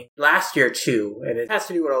happening last year too, and it has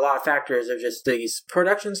to do with a lot of factors of just these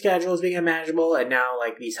production schedules being unmanageable and now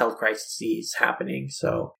like these health crises happening.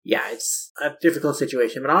 So yeah, it's a difficult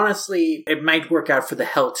situation, but honestly it might work out for the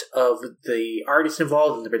health of the artists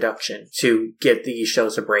involved in the production to give these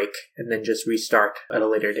shows a break and then just restart at a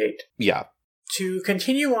later date. Yeah. To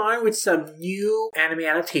continue on with some new anime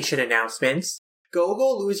adaptation announcements,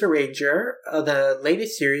 Go-Go Loser Ranger, the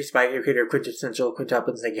latest series by your creator Quintessential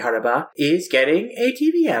Quintuplets Negiharaba, is getting a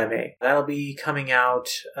TV anime. That'll be coming out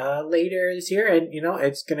later this year, and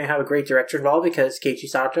it's going to have a great director involved because Keiichi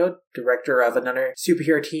Sato, director of another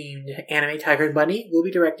superhero-themed anime, Tiger and Bunny, will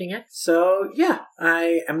be directing it. So yeah,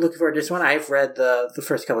 I am looking forward to this one. I've read the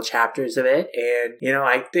first couple chapters of it, and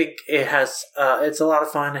I think it has it's a lot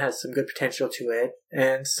of fun, it has some good potential to it.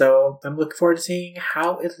 And so I'm looking forward to seeing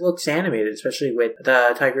how it looks animated, especially with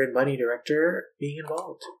the Tiger and Bunny director being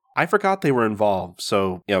involved. I forgot they were involved,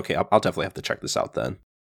 so yeah, okay, I'll definitely have to check this out then.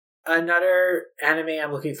 Another anime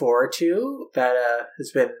I'm looking forward to that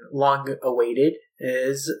has been long awaited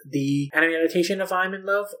is the anime adaptation of I'm in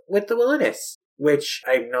Love with the Wilderness, which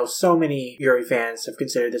I know so many Yuri fans have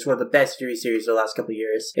considered this one of the best Yuri series of the last couple of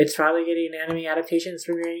years. It's probably getting an anime adaptation that's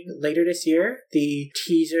premiering later this year. The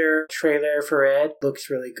teaser trailer for it looks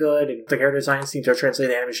really good, and the character design seems to translate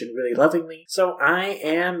the animation really lovingly. So I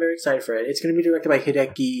am very excited for it. It's going to be directed by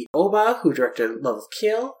Hideki Oba, who directed Love of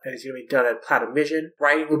Kill, and it's going to be done at Platinum Vision.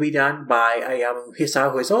 Writing will be done by Ayamu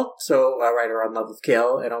Hisa, who is also a writer on Love of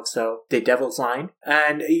Kill, and also The Devil's Line.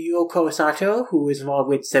 And Yoko Sato, who is involved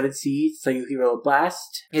with Seven Seeds, Sayuhiro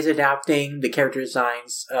Blast, is adapting the character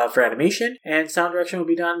designs for animation, and sound direction will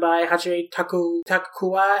be done by Hachire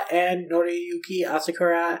Takakuwa, and Noriyuki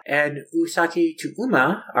Asakura and Usaki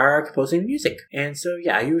Tuuma are composing music. And so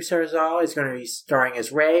yeah, Yu Sarazawa is going to be starring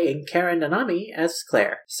as Rei and Karen Nanami as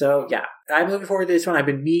Claire. So yeah, I'm looking forward to this one. I've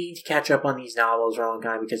been meaning to catch up on these novels for a long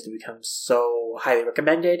time because they become so highly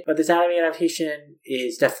recommended, but this anime adaptation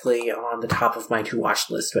is definitely on the top of my to-watch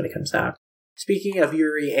list when it comes out. Speaking of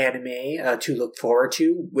Yuri anime to look forward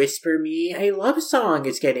to, Whisper Me a Love Song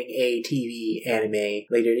is getting a TV anime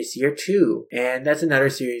later this year too. And that's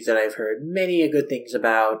another series that I've heard many good things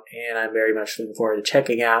about, and I'm very much looking forward to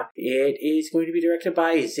checking out. It is going to be directed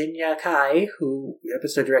by Zinya Kai, who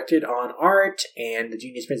episode directed on Art and The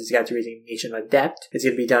Genius Princess Guide to Raising a Nation Adept. It's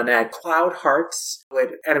going to be done at Cloud Hearts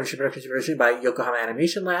with animation production supervision by Yokohama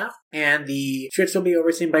Animation Lab. And the scripts will be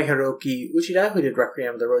overseen by Hiroki Uchida, who did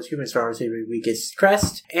Requiem of the Rose Human Stars, Weakest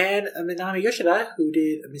Crest, and Minami Yoshida, who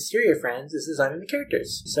did Mysteria Friends, is designing the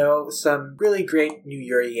characters. So some really great new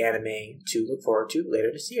Yuri anime to look forward to later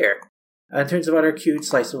this year. In terms of other cute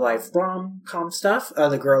slice of life rom-com stuff,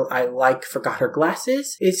 The Girl I Like Forgot Her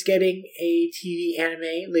Glasses is getting a TV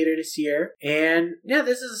anime later this year. And yeah,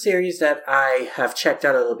 this is a series that I have checked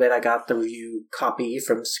out a little bit. I got the review copy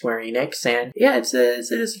from Square Enix, and yeah, it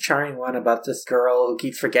is a charming one about this girl who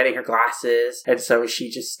keeps forgetting her glasses, and so she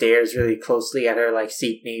just stares really closely at her like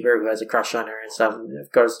seat neighbor who has a crush on her and stuff. And of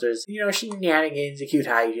course, there's shenanigans and cute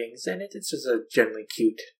hijinks, and it's just a generally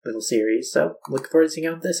cute little series. So looking forward to seeing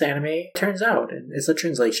how this anime turns out, and it's a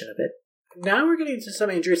translation of it. Now we're getting into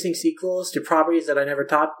some interesting sequels to properties that I never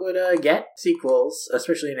thought would get sequels,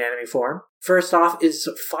 especially in anime form. First off is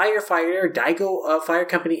Firefighter Daigo of Fire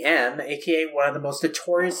Company M, aka one of the most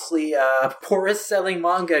notoriously poorest selling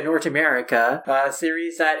manga in North America. A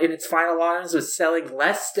series that in its final volumes was selling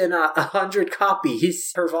less than 100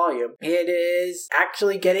 copies per volume. It is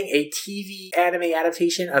actually getting a TV anime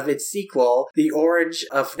adaptation of its sequel, The Orange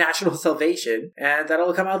of National Salvation, and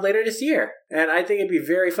that'll come out later this year. And I think it'd be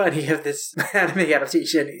very funny if this anime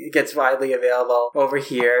adaptation gets widely available over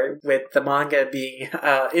here, with the manga being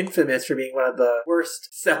infamous for being one of the worst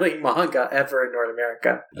selling manga ever in North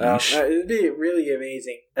America. It'd be really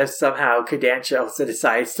amazing if somehow Kodansha also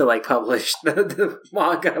decides to publish the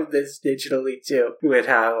manga of this digitally too, with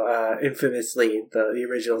how infamously the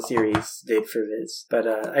original series did for Viz.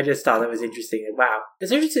 But I just thought that was interesting. And wow,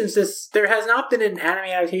 it's interesting since there has not been an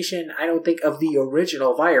anime adaptation, I don't think, of the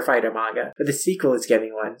original Firefighter manga, but the sequel is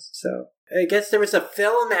getting one. So I guess there was a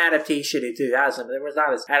film adaptation in 2000, but there was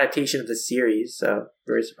not an adaptation of the series, so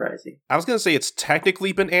very surprising. I was going to say it's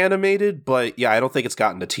technically been animated, but yeah, I don't think it's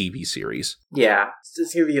gotten a TV series. Yeah,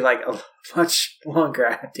 it's going to be a much longer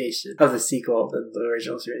adaptation of the sequel than the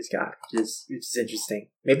original series got, which is interesting.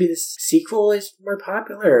 Maybe this sequel is more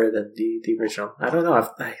popular than the original. I don't know.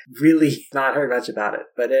 I've really not heard much about it,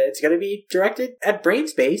 but it's going to be directed at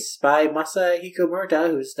Brainspace by Masahiko Murata,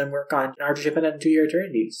 who's done work on Naruto Shippuden and 2 Year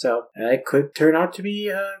Eternity, so it could turn out to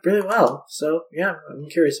be really well. So yeah, I'm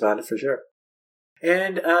curious about it for sure.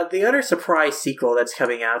 And the other surprise sequel that's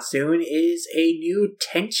coming out soon is a new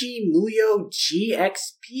Tenchi Muyo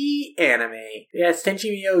GXP anime. Yes,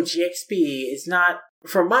 Tenchi Muyo GXP is not,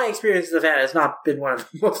 from my experience as a fan, has not been one of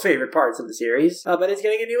the most favorite parts of the series, but it's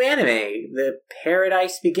getting a new anime, the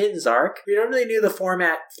Paradise Begins arc. We don't really know the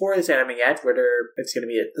format for this anime yet, whether it's going to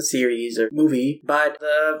be a series or movie, but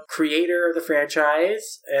the creator of the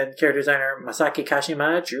franchise and character designer Masaki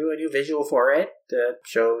Kashima drew a new visual for it that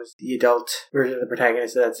shows the adult version of the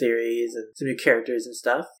protagonist of that series and some new characters and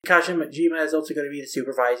stuff. Kashima is also going to be the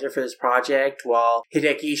supervisor for this project, while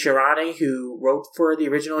Hideki Shirane, who wrote for the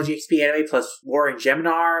original GXP anime plus War in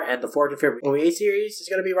Geminar and the Forge and Fear OVA series, is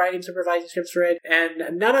going to be writing and supervising scripts for it.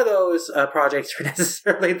 And none of those projects were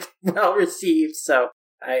necessarily well received, so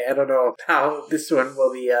I don't know how this one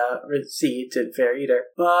will be received and fair either.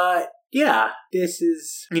 But yeah, this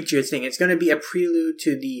is interesting. It's going to be a prelude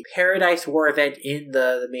to the Paradise War event in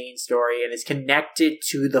the main story, and it's connected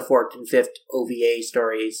to the 4th and 5th OVA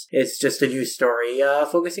stories. It's just a new story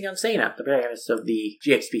focusing on Seina, the protagonist of the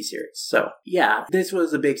GXP series. So yeah, this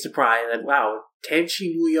was a big surprise. And wow,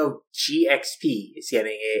 Tenchi Muyo GXP is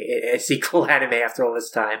getting a sequel anime after all this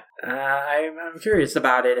time. I'm curious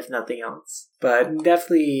about it, if nothing else. But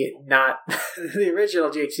definitely not... the original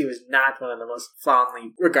GXP was not one of the most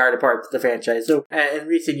fondly regarded parts of the franchise. So in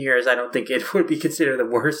recent years, I don't think it would be considered the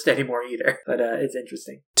worst anymore either. But it's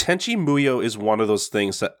interesting. Tenchi Muyo is one of those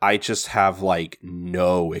things that I just have,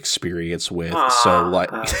 no experience with.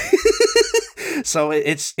 So,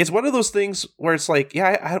 it's one of those things where it's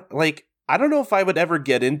I don't know if I would ever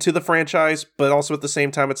get into the franchise, but also at the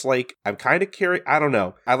same time, it's I'm kind of curious. I don't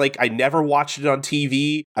know. I never watched it on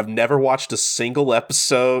TV. I've never watched a single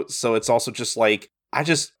episode. So it's also just I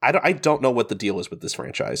don't know what the deal is with this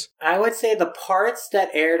franchise. I would say the parts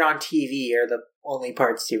that aired on TV are the only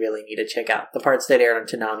parts you really need to check out. The parts that aired on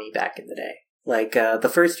Toonami back in the day.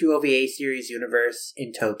 The first 2 OVA series Universe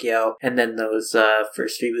in Tokyo, and then those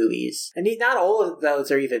first 3 movies. And not all of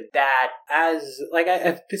those are even that, as,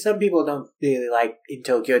 some people don't really like In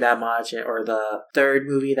Tokyo that much, or the 3rd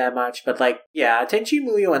movie that much, but Tenchi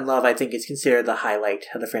Muyo and Love, I think, is considered the highlight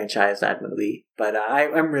of the franchise, that movie. But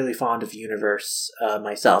I'm really fond of Universe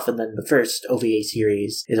myself, and then the first OVA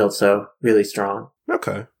series is also really strong.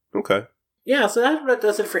 Okay. Yeah, so that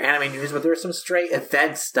does it for anime news, but there are some stray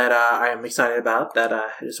events that I am excited about that I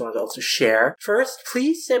just wanted to also share. First,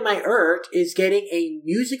 Please Say My Ert is getting a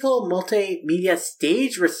musical multimedia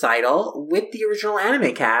stage recital with the original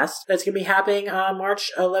anime cast that's going to be happening March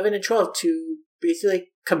 11 and 12 to basically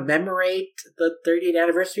commemorate the 30th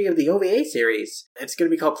anniversary of the OVA series. It's going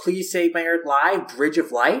to be called Please Save My Earth Live, Bridge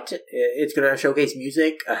of Light. It's going to showcase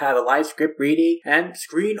music, have a live script reading, and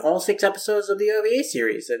screen all 6 episodes of the OVA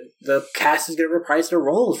series. And the cast is going to reprise their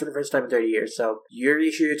roles for the first time in 30 years. So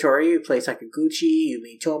Yuri Shiratori, who plays Sakaguchi,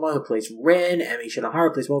 Yumi Toma, who plays Rin, Emi Shinohara,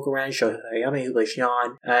 who plays Mokuren, Shohei Hayami, who plays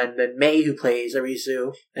Shion, and then Mei, who plays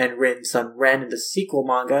Arisu, and Rin's son Ren in the sequel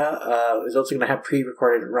manga is also going to have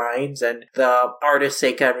pre-recorded rhymes, and the artist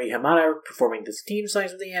Seika and Ri Hamada are performing the theme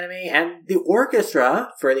songs of the anime, and the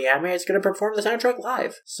orchestra for the anime is going to perform the soundtrack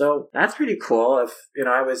live. So that's pretty cool. If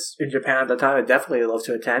I was in Japan at the time, I'd definitely love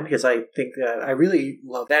to attend, because I think that I really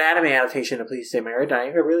love that anime adaptation of Please Save My Earth. I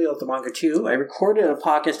really love the manga too. I recorded a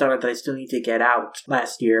podcast on it that I still need to get out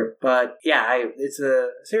last year, but yeah, it's a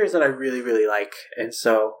series that I really, really like, and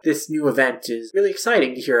so this new event is really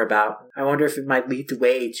exciting to hear about. I wonder if it might lead the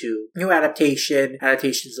way to new adaptations of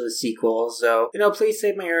the sequels. So, Please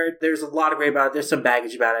Save My Earth, there's a lot of great about it. There's some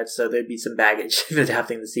baggage about it, so there'd be some baggage in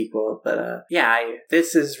adapting the sequel. But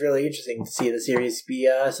this is really interesting to see the series be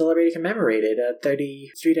celebrated, commemorated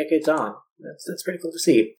 33 decades on. That's pretty cool to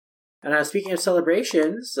see. And speaking of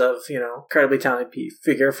celebrations of, incredibly talented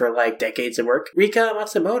figure for decades of work, Rika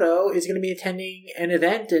Matsumoto is going to be attending an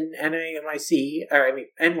event in NYC,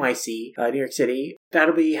 New York City.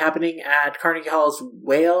 That'll be happening at Carnegie Hall's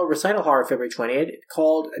Whale Recital Hall February 20th,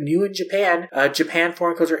 called New in Japan, a Japan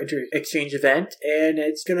Foreign Culture Exchange event. And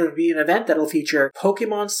it's going to be an event that'll feature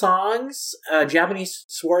Pokemon songs, Japanese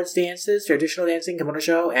swords dances, traditional dancing, kimono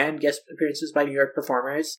show, and guest appearances by New York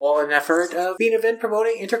performers, all in an effort of being an event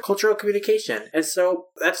promoting intercultural communication. And so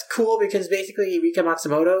that's cool, because basically Rika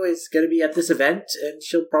Matsumoto is going to be at this event, and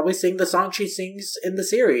she'll probably sing the song she sings in the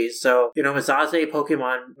series. So, Mazaze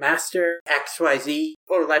Pokemon Master XYZ,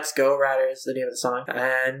 or Let's Go, rather, is the name of the song.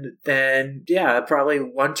 And then, probably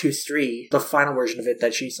 1, 2, 3, the final version of it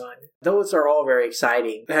that she sung. Those are all very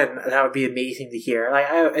exciting, and that would be amazing to hear.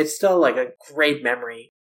 It's still a great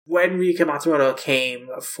memory. When Rika Matsumoto came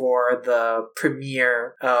for the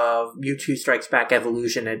premiere of Mewtwo Strikes Back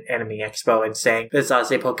Evolution at Anime Expo and sang the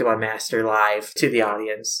Zaze Pokemon Master live to the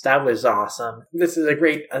audience, that was awesome. This is a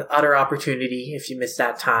great other opportunity, if you missed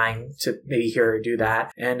that time, to maybe hear her do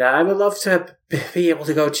that. And I would love to be able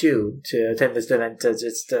to go to attend this event, to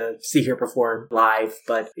just see her perform live.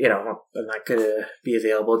 But, I'm not going to be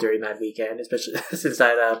available during that weekend, especially since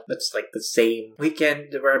that's the same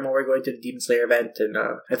weekend where I'm already going to the Demon Slayer event, and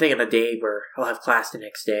I think on a day where I'll have class the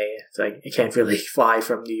next day. So I can't really fly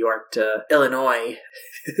from New York to Illinois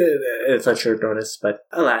at such short notice, but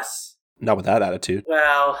alas. Not with that attitude.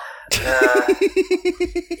 Well,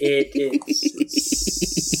 it's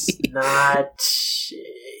not...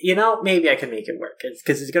 maybe I can make it work,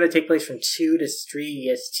 because it's going to take place from 2 to 3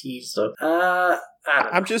 EST. So, I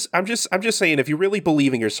don't know. I'm just saying, if you really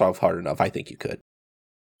believe in yourself hard enough, I think you could.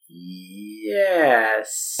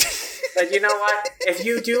 Yes. But you know what? If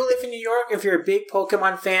you do live in New York, if you're a big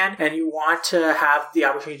Pokemon fan and you want to have the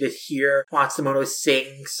opportunity to hear Matsumoto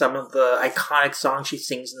sing some of the iconic songs she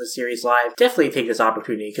sings in the series live, definitely take this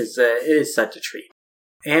opportunity, because it is such a treat.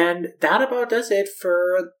 And that about does it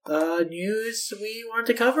for news we wanted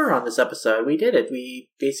to cover on this episode. We did it. We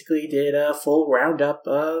basically did a full roundup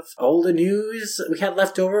of all the news we had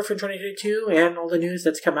left over from 2022 and all the news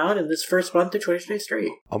that's come out in this first month of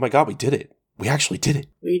 2023. Oh my god, we did it. We actually did it.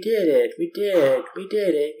 We did it. We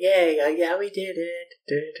did it. Yeah, we did it.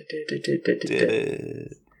 Did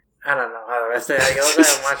it. I don't know how the rest of that goes. I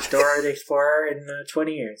haven't watched Dora the Explorer in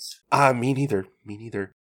 20 years. Me neither.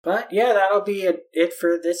 But yeah, that'll be it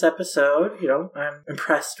for this episode. I'm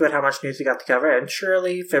impressed with how much news we got to cover, and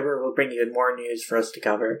surely February will bring even more news for us to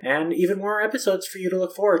cover, and even more episodes for you to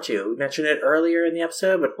look forward to. We mentioned it earlier in the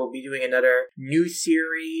episode, but we'll be doing another new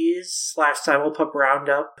series / Simulpup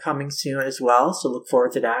Roundup coming soon as well, so look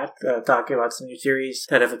forward to that. Talking about some new series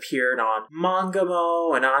that have appeared on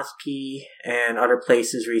Mangamo and Aski and other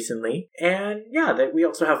places recently. And yeah, we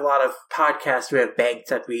also have a lot of podcasts we have banked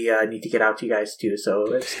that we need to get out to you guys too,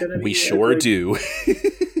 so it's gonna be... We sure do.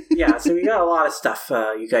 Yeah, so we got a lot of stuff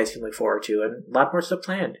you guys can look forward to, and a lot more stuff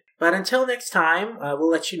planned. But until next time,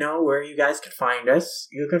 we'll let you know where you guys can find us.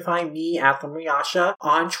 You can find me at Lamoriasha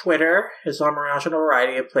on Twitter. It's Lamoriasha in a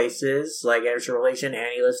variety of places, like Editor Relation,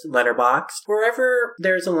 Annilist, and Letterboxd. Wherever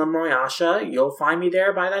there's a Lamoriasha, you'll find me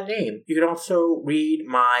there by that name. You can also read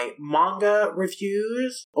my manga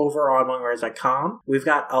reviews over on mangawares.com. We've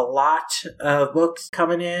got a lot of books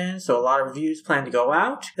coming in, so a lot of reviews planned to go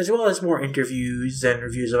out, as well as more interviews and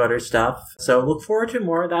reviews of other stuff. So look forward to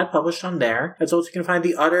more of that published on there. As well as you can find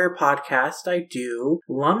the other other podcast I do,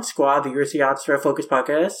 Lum Squad, the Eurasiatra Focus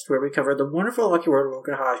podcast, where we cover the wonderful Lucky World of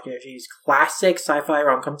Wakahaji's classic sci-fi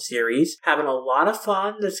rom-com series. Having a lot of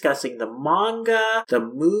fun discussing the manga, the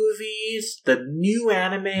movies, the new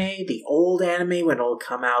anime, the old anime when it'll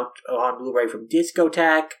come out on Blu-ray from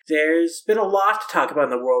Discotek. There's been a lot to talk about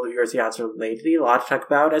in the world of Eurasiatra lately, a lot to talk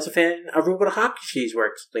about as a fan of Roboto Hakishi's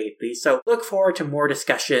works lately, so look forward to more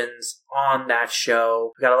discussions on that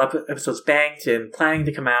show. We've got a lot of episodes banked and planning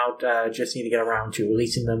to come out, just need to get around to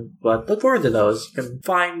releasing them, but look forward to those. You can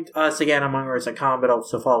find us again on MangaWords.com, but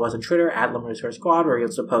also follow us on Twitter at @LumSquad, where you'll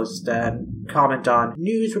also post and comment on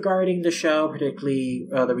news regarding the show, particularly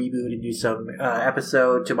the reboot, and do some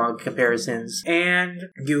episode to manga comparisons. And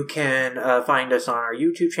you can find us on our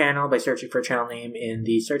YouTube channel by searching for a channel name in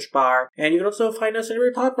the search bar, and you can also find us on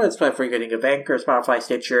every podcast platform, including Anchor, Spotify,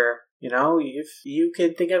 Stitcher. You know, if you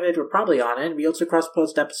can think of it, we're probably on it. We also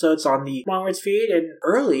cross-post episodes on the MangaWords feed, and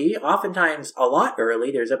early, oftentimes a lot early,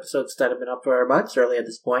 there's episodes that have been up for months early at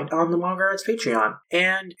this point, on the MangaWords Patreon.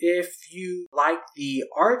 And if you like the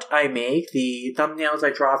art I make, the thumbnails I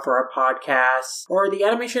draw for our podcasts, or the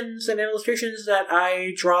animations and illustrations that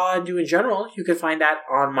I draw and do in general, you can find that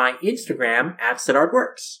on my Instagram at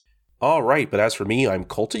SidArtWorks. All right, but as for me, I'm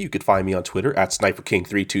Colta. You could find me on Twitter at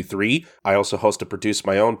SniperKing323. I also host and produce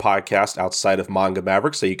my own podcast outside of Manga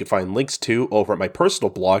Mavericks that you can find links to over at my personal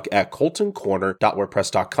blog at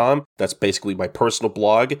coltoncorner.wordpress.com. That's basically my personal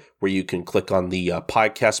blog where you can click on the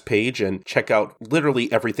podcast page and check out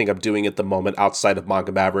literally everything I'm doing at the moment outside of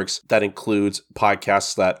Manga Mavericks. That includes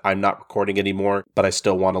podcasts that I'm not recording anymore, but I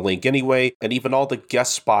still want to link anyway, and even all the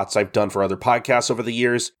guest spots I've done for other podcasts over the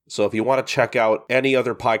years. So if you want to check out any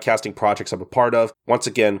other podcasting projects I'm a part of, once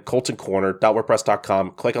again,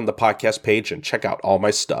 coltoncorner.wordpress.com, click on the podcast page and check out all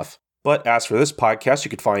my stuff. But as for this podcast, you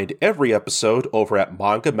can find every episode over at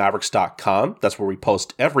mangamavericks.com. That's where we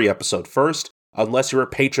post every episode first. Unless you're a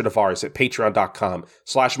patron of ours at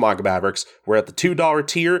patreon.com/MangaMavericks, where at the $2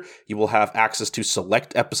 tier, you will have access to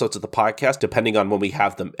select episodes of the podcast depending on when we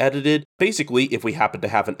have them edited. Basically, if we happen to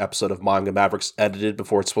have an episode of Manga Mavericks edited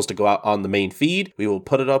before it's supposed to go out on the main feed, we will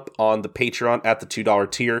put it up on the Patreon at the $2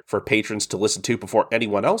 tier for patrons to listen to before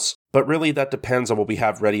anyone else. But really, that depends on what we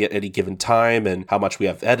have ready at any given time and how much we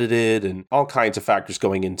have edited and all kinds of factors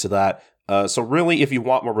going into that. So really, if you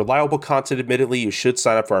want more reliable content, admittedly, you should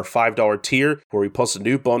sign up for our $5 tier, where we post a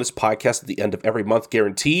new bonus podcast at the end of every month,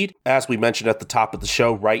 guaranteed. As we mentioned at the top of the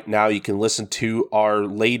show, right now you can listen to our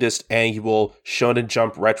latest annual Shonen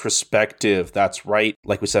Jump retrospective. That's right,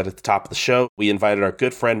 like we said at the top of the show, we invited our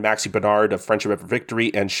good friend Maxie Bernard of Friendship Ever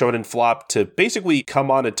Victory and Shonen Flop to basically come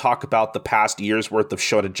on and talk about the past year's worth of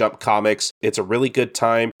Shonen Jump comics. It's a really good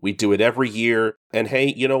time. We do it every year. And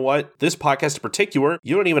hey, you know what? This podcast in particular,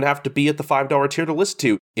 you don't even have to be at the $5 tier to listen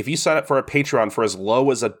to. If you sign up for a Patreon for as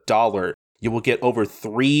low as $1, you will get over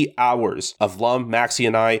 3 hours of Lum, Maxie,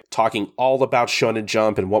 and I talking all about Shonen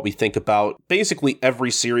Jump and what we think about basically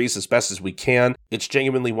every series as best as we can. It's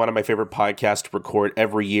genuinely one of my favorite podcasts to record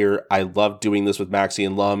every year. I love doing this with Maxie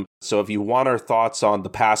and Lum. So if you want our thoughts on the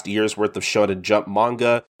past year's worth of Shonen Jump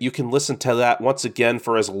manga, you can listen to that once again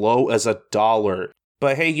for as low as $1.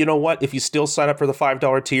 But hey, you know what? If you still sign up for the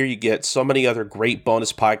 $5 tier, you get so many other great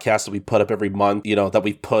bonus podcasts that we put up every month, that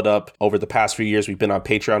we've put up over the past few years we've been on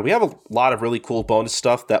Patreon. We have a lot of really cool bonus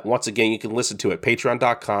stuff that, once again, you can listen to at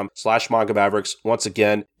patreon.com/MangaMavericks. Once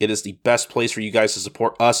again, it is the best place for you guys to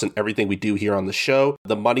support us and everything we do here on the show.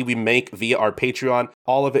 The money we make via our Patreon,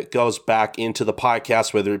 all of it goes back into the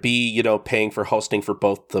podcast, whether it be, paying for hosting for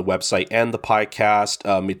both the website and the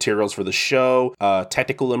podcast, materials for the show,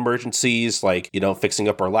 technical emergencies like, fixing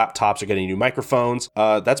up our laptops or getting new microphones.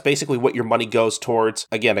 That's basically what your money goes towards.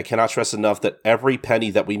 Again, I cannot stress enough that every penny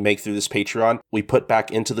that we make through this Patreon, we put back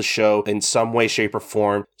into the show in some way, shape, or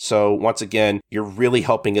form. So once again, you're really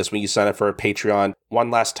helping us when you sign up for a Patreon. One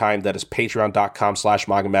last time, that is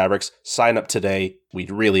patreon.com/MangaMavericks. Sign up today.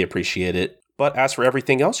 We'd really appreciate it. But as for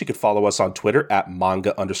everything else, you can follow us on Twitter at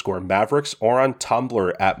manga_mavericks or on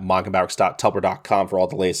Tumblr at mangamavericks.tumblr.com for all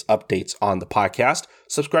the latest updates on the podcast.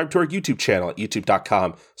 Subscribe to our YouTube channel at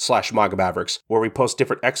youtube.com/mangamavericks, where we post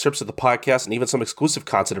different excerpts of the podcast and even some exclusive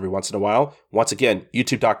content every once in a while. Once again,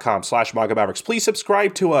 youtube.com/mangamavericks. Please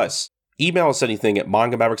subscribe to us. Email us anything at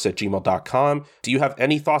mangamavericks@gmail.com. Do you have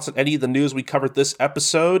any thoughts on any of the news we covered this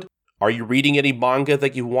episode? Are you reading any manga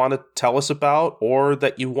that you want to tell us about or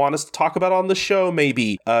that you want us to talk about on the show,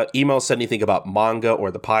 maybe? Email us anything about manga or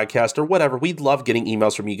the podcast or whatever. We'd love getting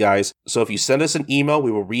emails from you guys. So if you send us an email,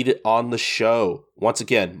 we will read it on the show. Once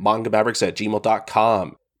again,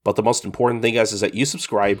 mangamavericks@gmail.com. But the most important thing, guys, is that you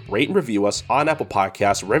subscribe, rate, and review us on Apple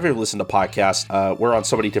Podcasts, wherever you listen to podcasts. We're on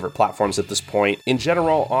so many different platforms at this point. In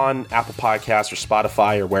general, on Apple Podcasts or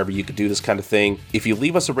Spotify or wherever you could do this kind of thing. If you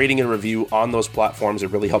leave us a rating and review on those platforms, it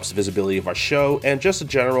really helps the visibility of our show. And just in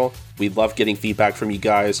general, we love getting feedback from you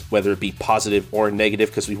guys, whether it be positive or negative,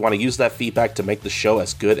 because we want to use that feedback to make the show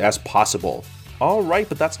as good as possible. All right,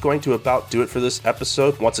 but that's going to about do it for this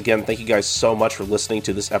episode. Once again, thank you guys so much for listening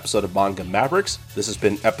to this episode of Manga Mavericks. This has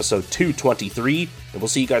been episode 223, and we'll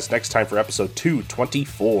see you guys next time for episode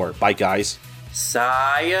 224. Bye, guys.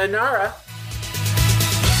 Sayonara.